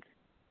black.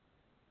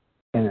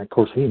 And of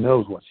course, he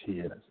knows what she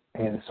is.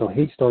 And so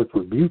he starts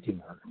rebuking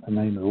her in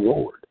the name of the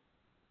Lord.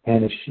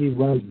 And as she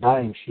runs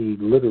by him, she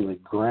literally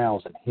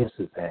growls and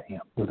hisses at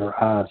him with her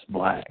eyes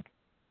black.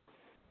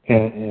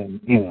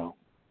 And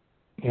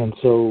And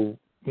so,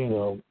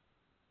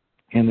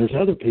 and there's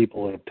other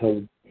people that have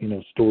told,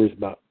 stories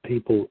about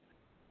people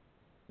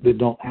that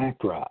don't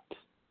act right,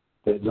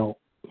 that don't,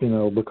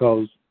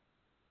 because,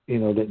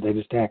 that they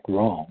just act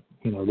wrong.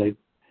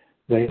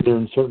 They're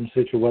in certain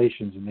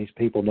situations, and these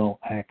people don't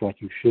act like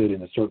you should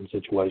in a certain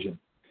situation.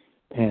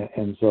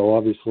 And so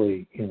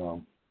obviously,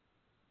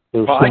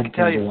 there's something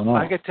going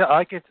on.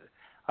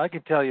 I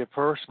could tell you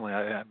personally.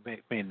 I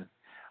mean,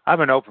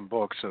 I'm an open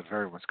book, so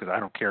very much because I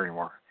don't care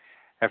anymore.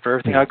 After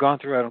everything I've gone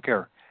through, I don't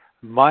care.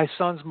 My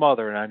son's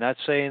mother, and I'm not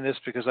saying this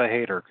because I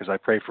hate her, because I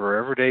pray for her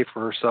every day for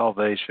her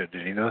salvation.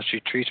 And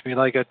she treats me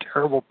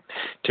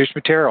treats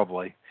me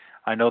terribly.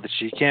 I know that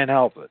she can't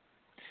help it,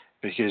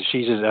 because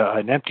she's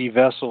an empty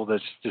vessel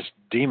that's just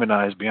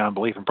demonized beyond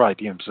belief and probably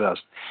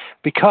demon-possessed.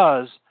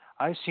 Because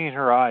I've seen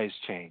her eyes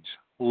change,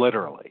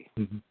 literally,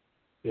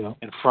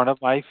 in front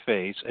of my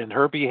face, and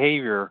her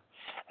behavior.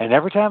 And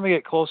every time I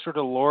get closer to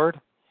the Lord,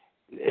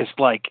 it's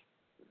like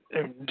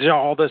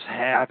all this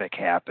havoc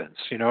happens.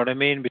 You know what I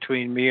mean?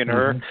 Between me and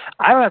her.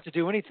 I don't have to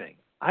do anything.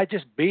 I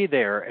just be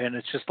there, and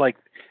it's just like,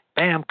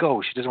 bam,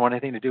 go. She doesn't want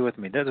anything to do with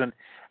me. Doesn't,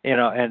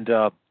 and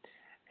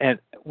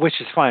which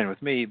is fine with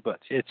me, but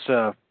it's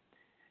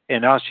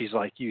and now she's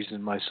like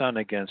using my son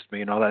against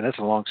me and all that. That's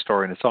a long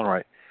story in its own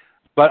right.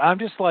 But I'm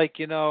just like,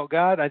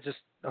 God,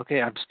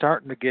 I'm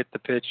starting to get the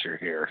picture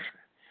here.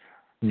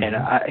 And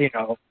and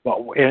of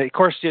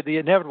course the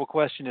inevitable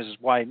question is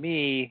why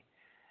me?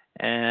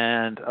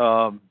 And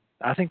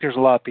I think there's a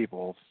lot of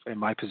people in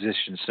my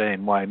position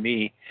saying why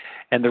me.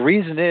 And the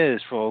reason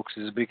is, folks,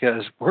 is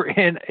because we're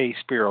in a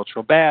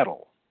spiritual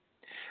battle.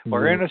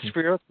 We're in a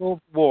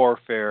spiritual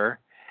warfare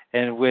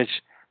in which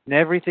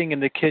everything in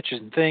the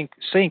kitchen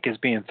sink is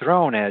being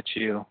thrown at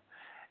you,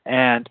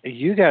 and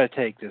you got to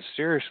take this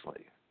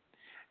seriously.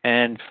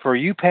 And for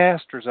you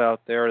pastors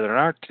out there that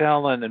aren't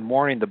telling and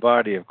warning the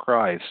body of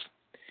Christ,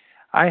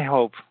 I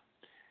hope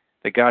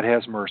that God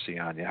has mercy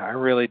on you. I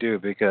really do,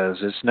 because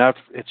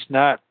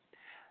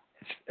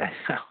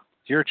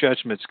your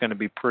judgment's going to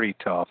be pretty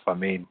tough. I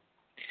mean,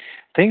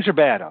 things are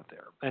bad out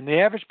there. And the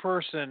average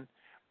person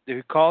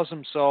who calls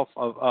himself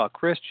a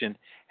Christian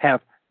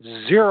have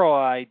zero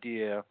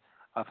idea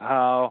of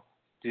how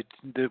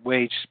to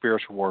wage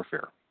spiritual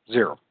warfare.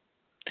 Zero.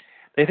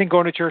 They think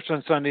going to church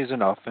on Sunday is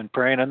enough and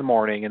praying in the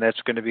morning, and that's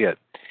going to be it.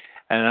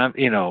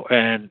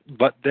 And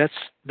but that's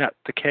not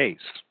the case.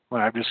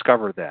 When I've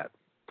discovered that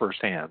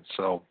firsthand.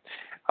 So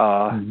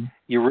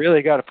you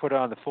really got to put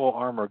on the full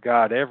armor of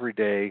God every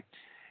day.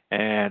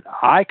 And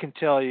I can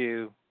tell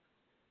you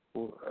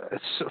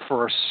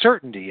for a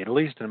certainty, at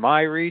least in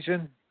my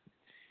region,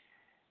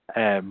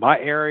 my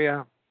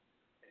area,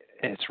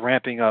 it's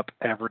ramping up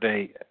every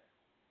day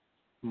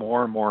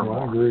more and more and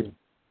more. I agree.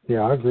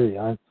 Yeah, I agree.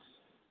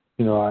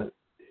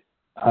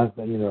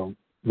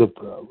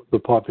 The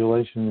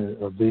population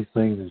of these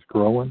things is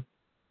growing.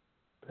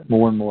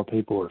 More and more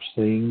people are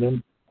seeing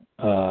them.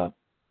 The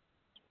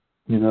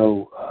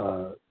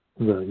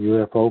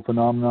UFO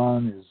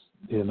phenomenon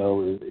is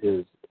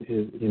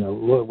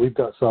look, we've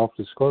got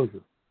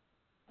self-disclosure.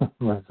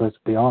 Let's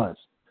be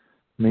honest.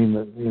 I mean,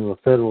 the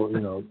federal,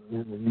 the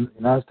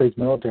United States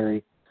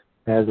military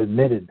has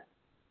admitted.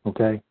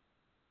 Okay,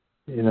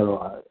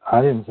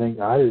 I didn't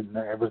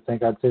ever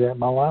think I'd say that in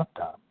my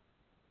lifetime.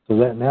 So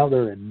that now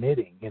they're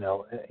admitting,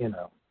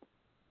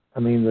 I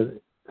mean,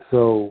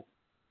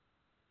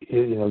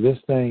 this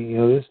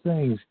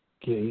thing's,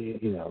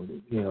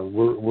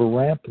 we're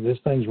ramping. This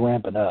thing's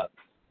ramping up.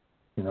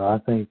 I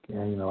think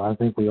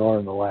we are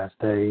in the last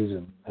days,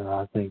 and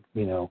I think,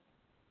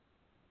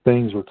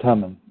 things are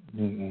coming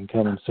and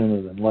coming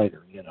sooner than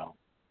later.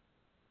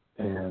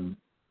 And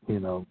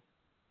the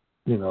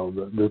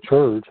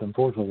church,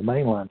 unfortunately, the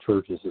mainline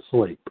church is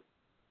asleep,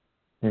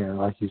 and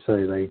like you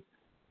say,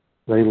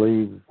 they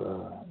leave,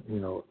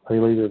 they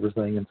leave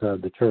everything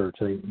inside the church.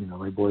 They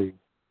believe.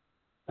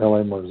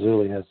 L.A.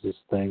 Marzulli has this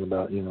thing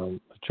about, the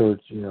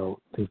church,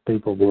 these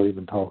people believe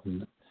in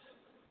talking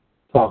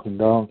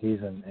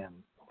donkeys and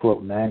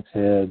floating axe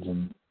heads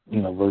and,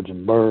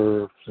 virgin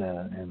births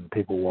and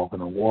people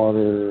walking on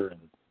water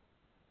and,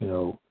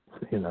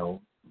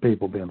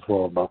 people being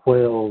swallowed by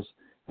whales.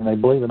 And they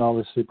believe in all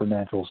this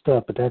supernatural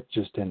stuff, but that's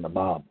just in the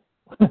Bible.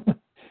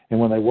 And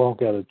when they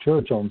walk out of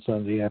church on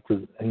Sunday after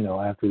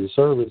the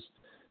service,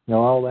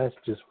 all that's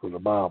just for the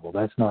Bible.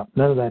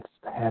 None of that's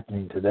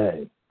happening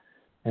today.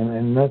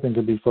 And nothing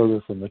could be further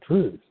from the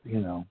truth,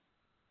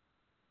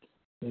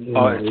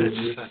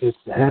 It's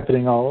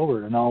happening all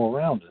over and all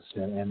around us,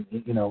 and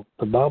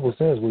the Bible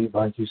says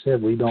like you said,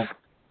 we don't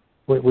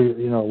wrestle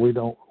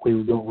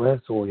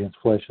against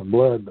flesh and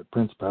blood, but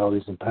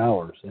principalities and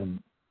powers and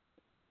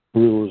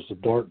rulers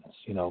of darkness,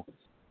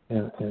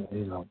 and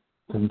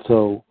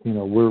so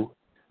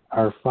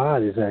our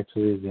fight is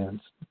actually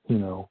against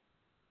the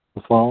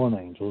fallen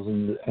angels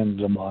and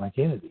demonic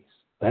entities.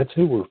 That's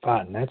who we're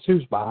fighting. That's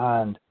who's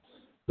behind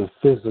the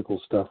physical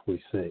stuff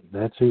we see.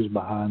 That's who's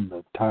behind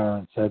the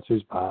tyrants. That's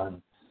who's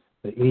behind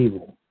the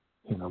evil.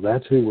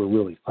 That's who we're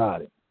really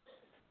fighting.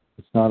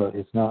 It's not like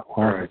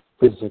a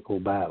physical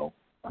battle.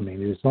 I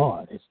mean, it's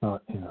not. It's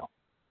not.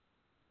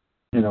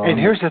 And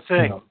here's the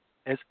thing,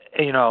 and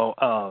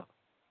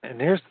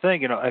here's the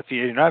thing, if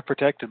you're not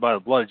protected by the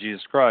blood of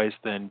Jesus Christ,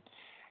 then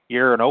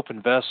you're an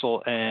open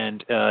vessel,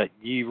 and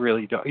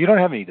you don't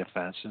have any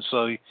defense, and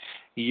so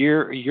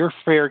you're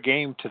fair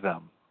game to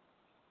them.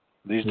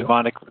 These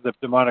the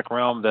demonic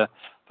realm, the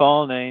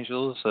fallen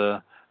angels,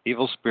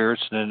 evil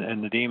spirits,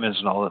 and the demons,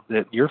 and all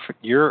that.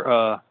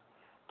 You're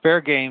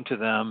fair game to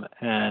them,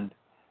 and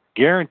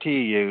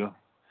guarantee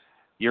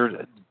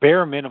you're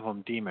bare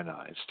minimum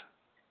demonized,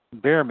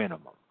 bare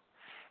minimum,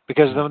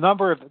 because the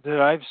number that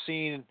I've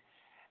seen,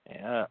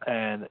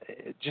 and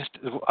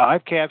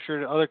I've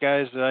captured other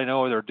guys that I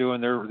know that are doing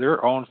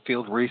their own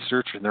field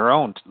research in their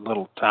own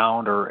little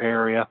town or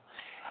area.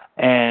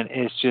 And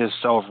it's just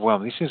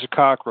overwhelming. These things are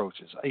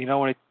cockroaches.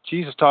 When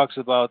Jesus talks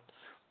about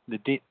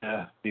the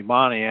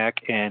demoniac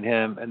and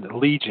him and the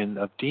legion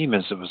of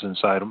demons that was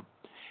inside him,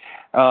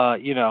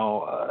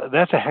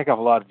 that's a heck of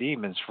a lot of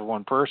demons for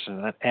one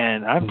person.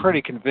 And I'm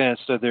pretty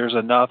convinced that there's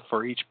enough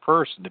for each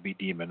person to be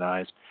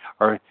demonized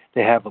or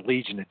to have a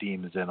legion of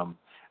demons in them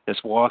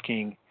that's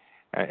walking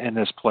in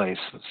this place.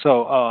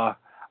 So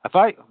if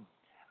I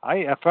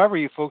were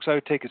you folks, I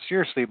would take it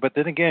seriously. But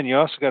then again, you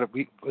also got to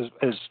be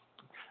as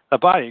the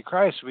body of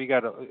Christ, we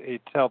got to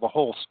tell the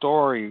whole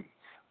story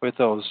with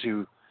those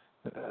who,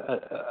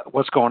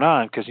 what's going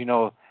on, because you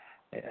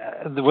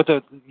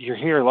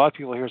hear a lot of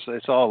people here. So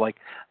it's all like,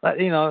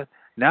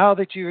 now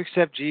that you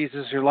accept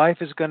Jesus, your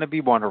life is going to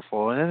be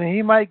wonderful, and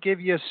He might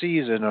give you a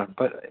season,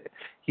 but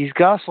He's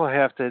going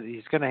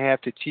to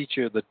have to teach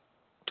you the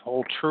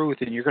whole truth,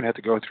 and you're going to have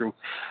to go through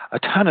a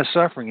ton of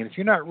suffering. And if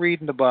you're not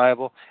reading the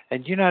Bible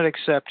and you're not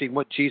accepting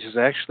what Jesus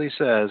actually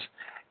says,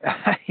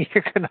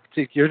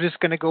 you're just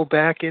going to go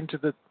back into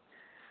the,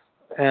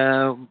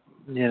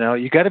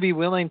 you got to be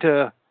willing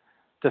to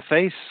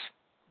face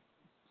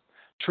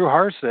true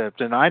hardship.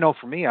 And I know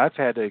for me, I've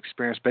had to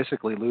experience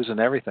basically losing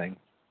everything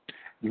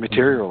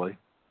materially.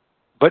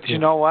 But you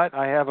know what?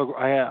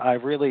 I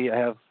really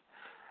have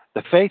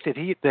the faith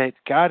that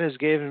God has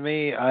given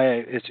me.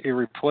 It's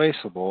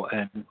irreplaceable,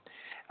 and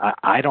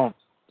I'm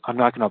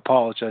not going to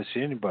apologize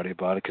to anybody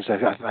about it, because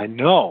I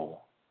know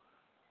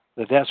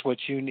that's what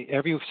you need.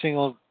 Every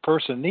single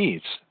person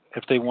needs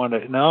if they want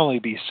to not only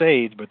be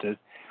saved, but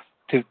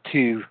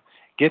to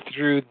get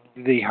through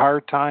the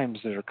hard times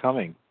that are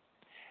coming.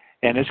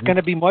 And it's going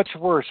to be much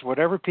worse,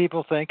 whatever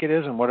people think it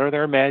is and whatever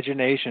their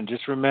imagination.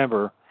 Just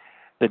remember,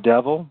 the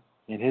devil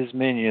and his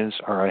minions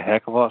are a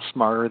heck of a lot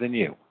smarter than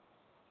you.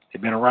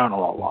 They've been around a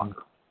lot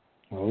longer.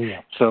 Oh,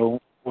 yeah. So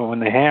when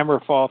the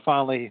hammer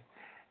finally,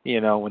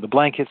 when the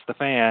blank hits the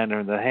fan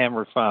or the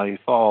hammer finally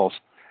falls,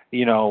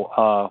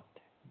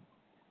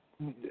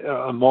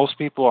 most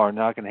people are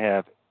not going to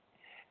have.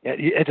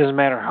 It doesn't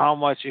matter how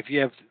much. If you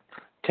have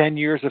 10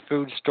 years of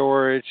food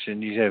storage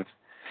and you have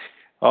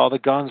all the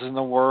guns in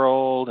the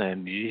world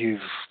and you've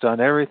done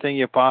everything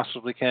you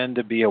possibly can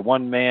to be a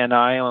one-man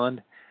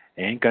island,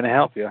 it ain't going to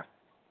help you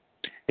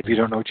if you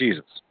don't know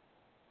Jesus.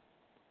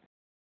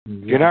 Yeah.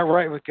 If you're not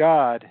right with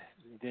God,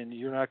 then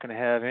you're not going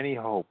to have any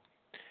hope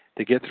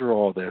to get through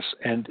all this.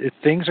 And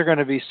things are going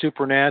to be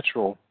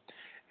supernatural.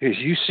 Because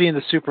you've seen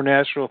the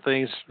supernatural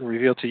things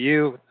revealed to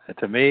you,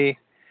 to me,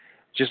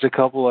 just a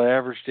couple of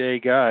average day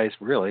guys,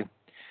 really.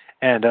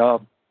 And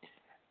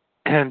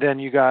then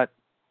you got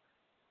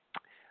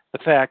the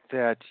fact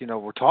that,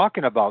 we're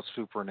talking about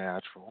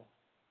supernatural,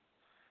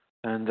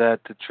 and that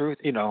the truth,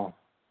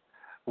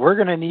 we're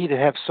going to need to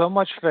have so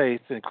much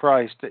faith in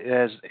Christ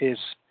as is,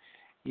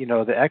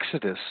 the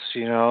Exodus,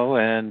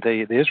 and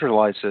the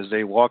Israelites, as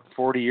they walked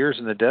 40 years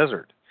in the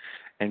desert.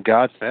 And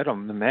God fed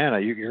them the manna.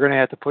 You're going to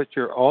have to put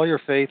all your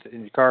faith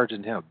and your cards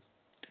in Him.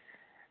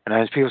 And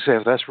as people say,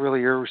 well, that's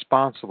really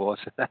irresponsible.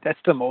 I said, that's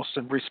the most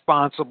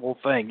irresponsible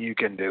thing you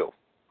can do.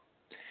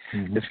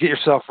 Is get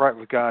yourself right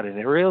with God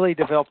and really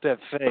develop that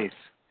faith,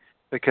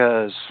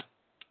 because,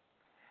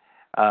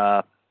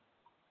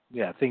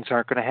 things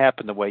aren't going to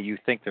happen the way you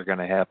think they're going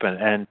to happen.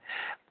 And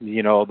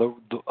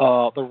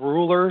the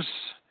rulers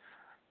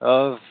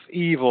of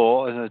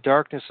evil and the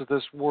darkness of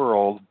this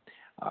world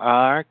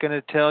aren't going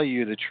to tell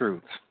you the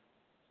truth.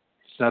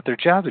 It's not their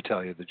job to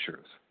tell you the truth.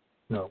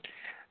 No.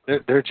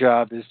 Their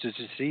job is to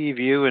deceive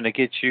you and to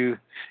get you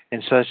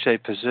in such a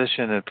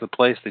position and a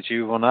place that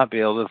you will not be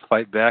able to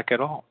fight back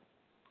at all.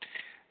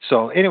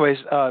 So, anyways,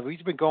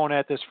 we've been going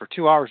at this for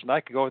 2 hours, and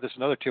I could go with this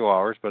another 2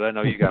 hours, but I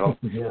know you got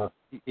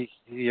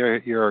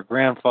you're a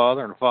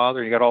grandfather and a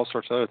father. You got all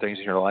sorts of other things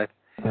in your life.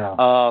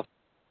 Yeah.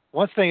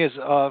 One thing is,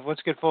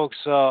 what's good, folks?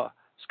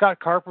 Scott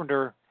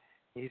Carpenter,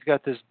 he's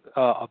got this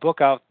a book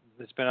out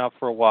that's been out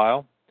for a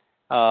while,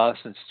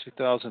 since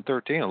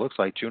 2013. It looks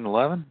like June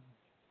 11,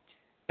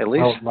 at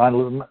least. My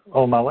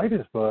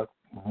latest book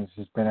has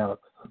just been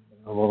out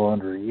a little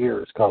under a year.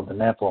 It's called The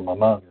Nephilim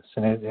Among Us,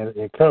 and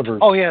it covers.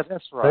 Oh yeah,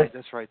 that's right.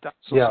 That's right.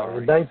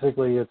 Sorry.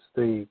 Basically, it's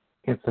the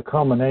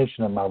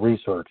culmination of my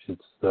research.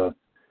 It's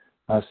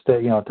I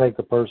take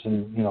the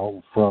person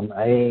from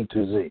A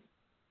to Z,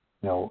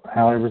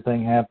 how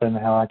everything happened,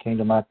 how I came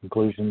to my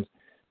conclusions,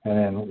 and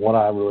then what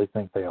I really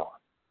think they are.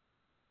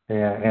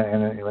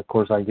 and of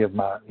course I give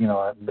my,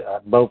 I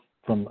both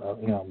from,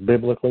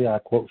 biblically, I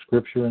quote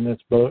scripture in this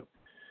book.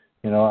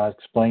 I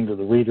explain to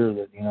the reader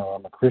that,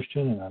 I'm a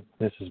Christian and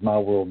this is my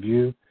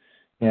worldview.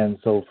 And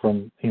so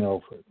from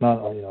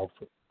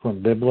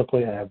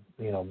biblically, I have,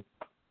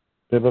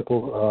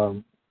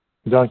 biblical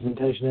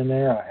documentation in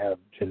there. I have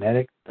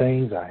genetic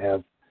things. I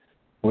have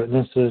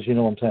witnesses. You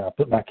know what I'm saying? I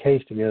put my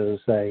case together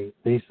to say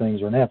these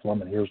things are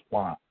Nephilim, and here's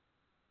why.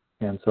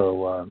 And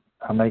so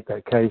I make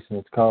that case, and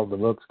the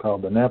book's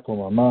called The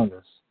Nephilim Among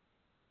Us.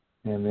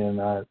 And then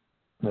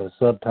the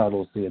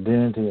subtitle is The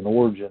Identity and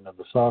Origin of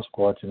the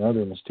Sasquatch and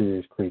Other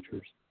Mysterious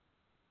Creatures,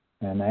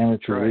 an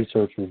amateur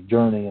researcher's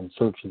journey in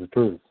search of the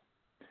truth.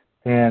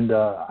 And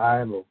I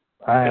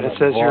have it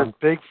says you're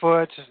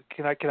Bigfoot.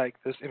 Can I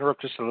just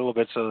interrupt just a little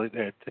bit so that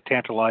to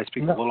tantalize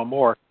people a little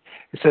more?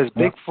 It says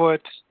Bigfoot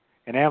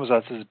in Amazon.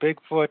 It says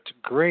Bigfoot,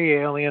 gray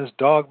aliens,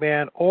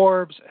 dogman,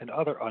 orbs, and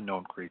other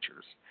unknown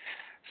creatures.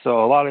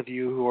 So a lot of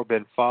you who have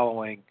been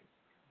following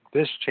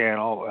this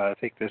channel, I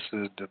think this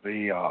is to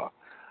be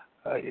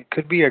it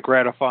could be a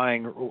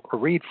gratifying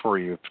read for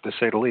you, to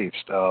say the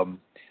least.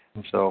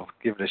 So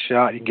give it a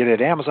shot. You can get it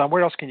at Amazon.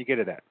 Where else can you get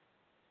it at?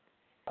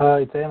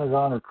 It's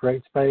Amazon or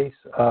CreateSpace.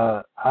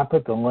 I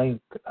put the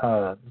link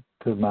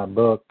to my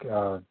book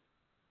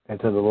and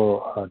to the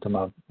little to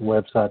my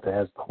website that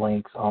has the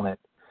links on it.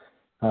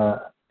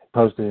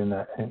 Posted in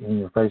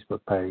your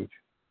Facebook page,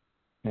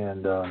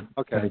 and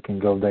you can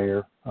go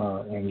there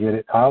and get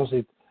it. I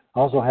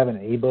also have an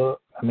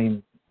ebook. I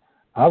mean,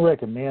 I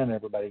recommend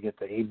everybody get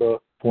the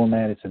ebook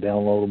format. It's a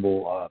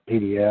downloadable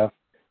PDF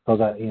because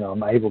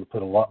I'm able to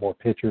put a lot more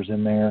pictures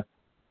in there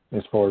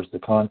as far as the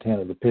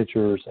content of the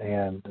pictures,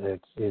 and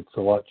it's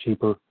a lot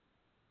cheaper.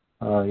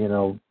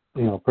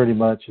 Pretty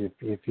much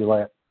if you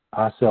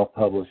I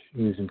self-publish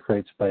using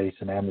CreateSpace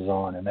and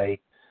Amazon, and they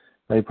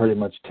pretty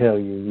much tell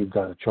you've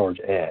got to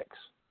charge X.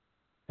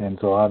 And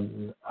so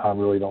I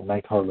really don't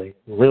make I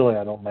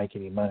don't make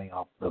any money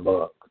off the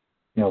book,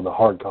 the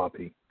hard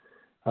copy.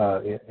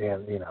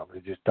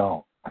 They just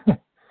don't.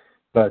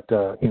 But,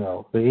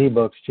 the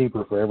ebook's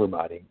cheaper for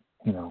everybody,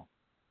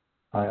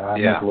 I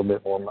make a little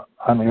bit more.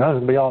 I mean,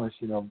 to be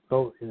honest,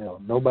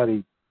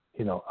 nobody,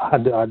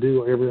 I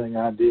do everything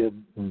I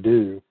did and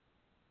do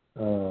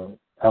out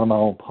of my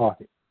own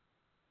pocket,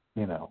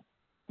 and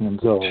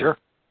so sure.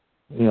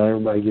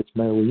 Everybody gets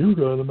mad. Well, you're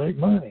going to make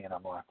money, and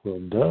I'm like, well,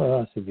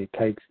 duh. I said, it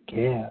takes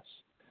gas.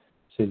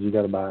 I said, you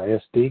got to buy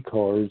SD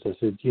cards. I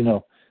said,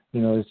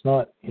 it's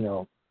not,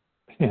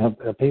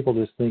 people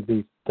just think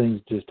these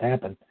things just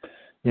happen.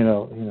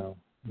 I'm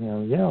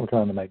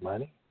trying to make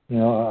money.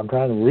 I'm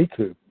trying to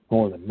recoup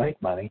more than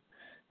make money.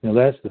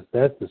 That's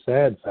the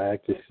sad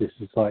fact.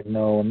 It's like,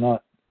 no, I'm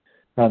not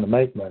trying to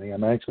make money.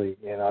 I'm actually,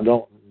 and I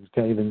don't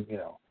even,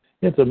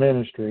 it's a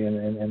ministry,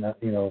 and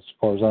as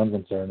far as I'm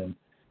concerned, and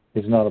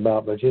it's not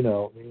about, but you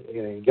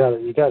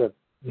gotta,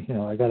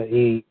 I gotta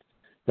eat,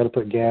 gotta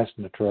put gas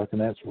in the truck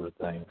and that sort of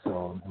thing.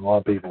 So a lot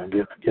of people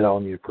get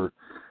on you for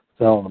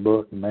selling a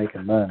book and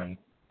making money,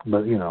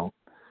 but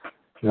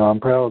I'm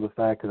proud of the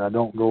fact that I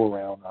don't go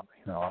around.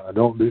 I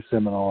don't do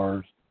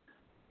seminars.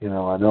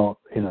 I don't.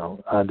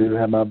 I do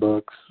have my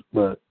books,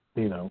 but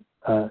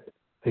I've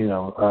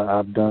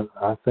done.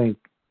 I think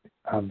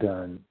I've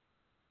done.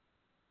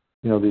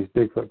 These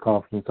Bigfoot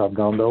conferences. I've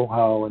gone to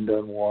Ohio and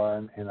done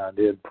one, and I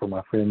did for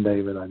my friend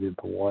David. I did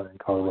the one in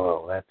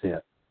Colorado. That's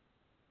it.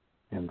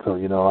 And so,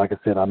 like I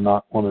said, I'm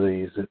not one of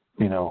these that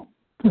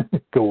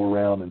go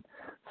around and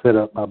set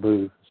up my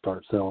booth and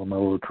start selling my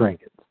little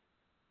trinkets.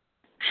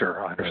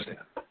 Sure, I understand.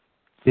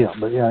 Yeah,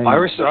 but yeah, I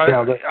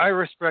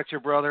respect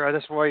your brother.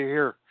 That's why you're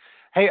here.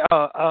 Hey,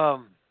 at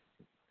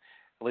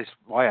least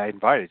why I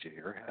invited you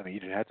here. I mean, you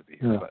didn't have to be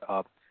here,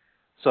 but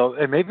so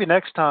and maybe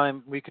next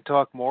time we could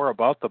talk more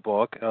about the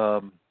book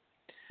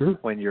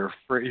when you're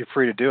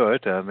free to do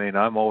it. I mean,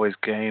 I'm always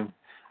game.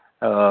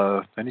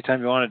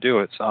 Anytime you want to do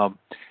it. So,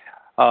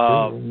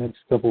 next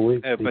couple of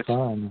weeks will be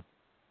fine.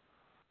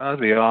 That'd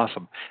be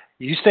awesome.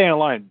 You stay in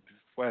line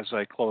as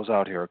I close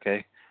out here,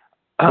 okay?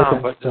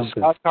 But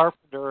Scott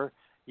Carpenter,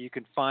 you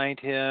can find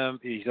him.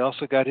 He's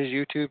also got his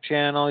YouTube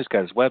channel. He's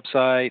got his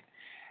website,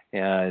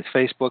 his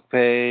Facebook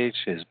page,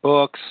 his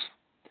books,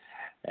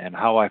 and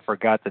How I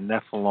Forgot the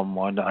Nephilim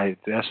one.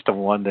 That's the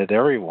one that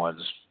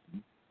everyone's.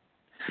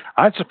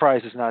 I'm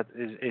surprised it's not.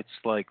 It's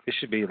like it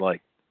should be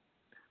like,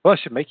 well, it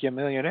should make you a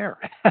millionaire.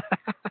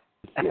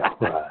 Yeah,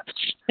 right.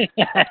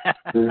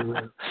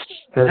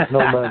 There's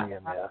no money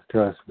in that.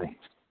 Trust me.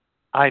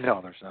 I know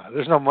there's not.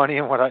 There's no money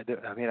in what I do.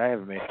 I mean, I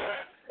haven't made.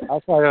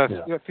 I'll tell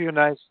you a few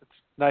nice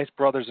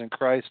brothers in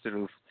Christ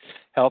who've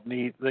helped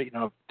me,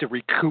 to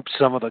recoup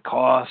some of the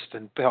cost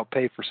and help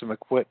pay for some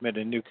equipment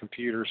and new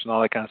computers and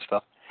all that kind of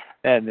stuff.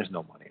 And there's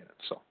no money in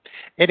it. So,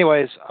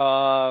 anyways,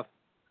 by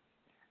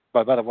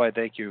the way,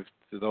 thank you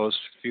to those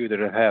few that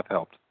have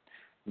helped.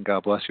 And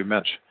God bless you,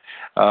 Mitch.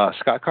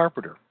 Scott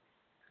Carpenter.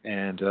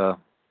 And we're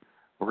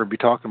going to be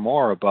talking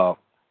more about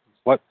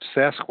what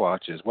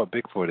Sasquatch is, what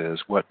Bigfoot is,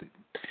 what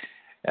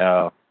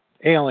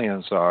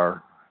aliens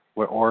are,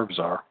 what orbs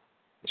are.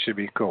 It should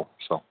be cool.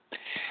 So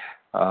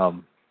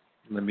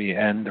let me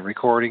end the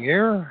recording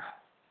here.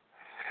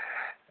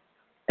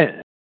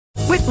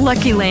 With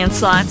Lucky Land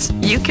Slots,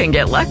 you can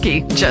get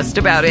lucky just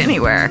about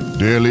anywhere.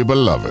 Dearly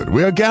beloved,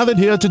 we are gathered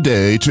here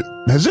today to...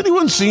 Has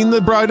anyone seen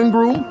the bride and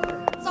groom?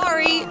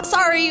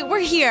 Sorry, we're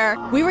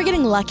here. We were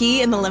getting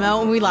lucky in the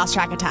limo and we lost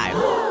track of time.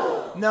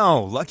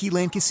 No, Lucky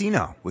Land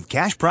Casino, with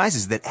cash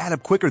prizes that add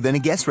up quicker than a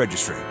guest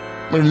registry.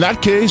 In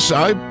that case,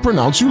 I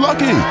pronounce you lucky.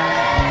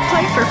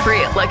 Play for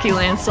free at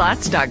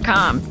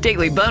LuckyLandSlots.com.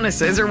 Daily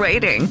bonuses are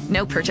waiting.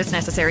 No purchase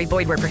necessary.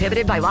 Void where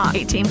prohibited by law.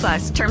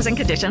 18+. Terms and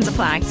conditions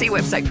apply. See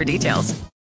website for details.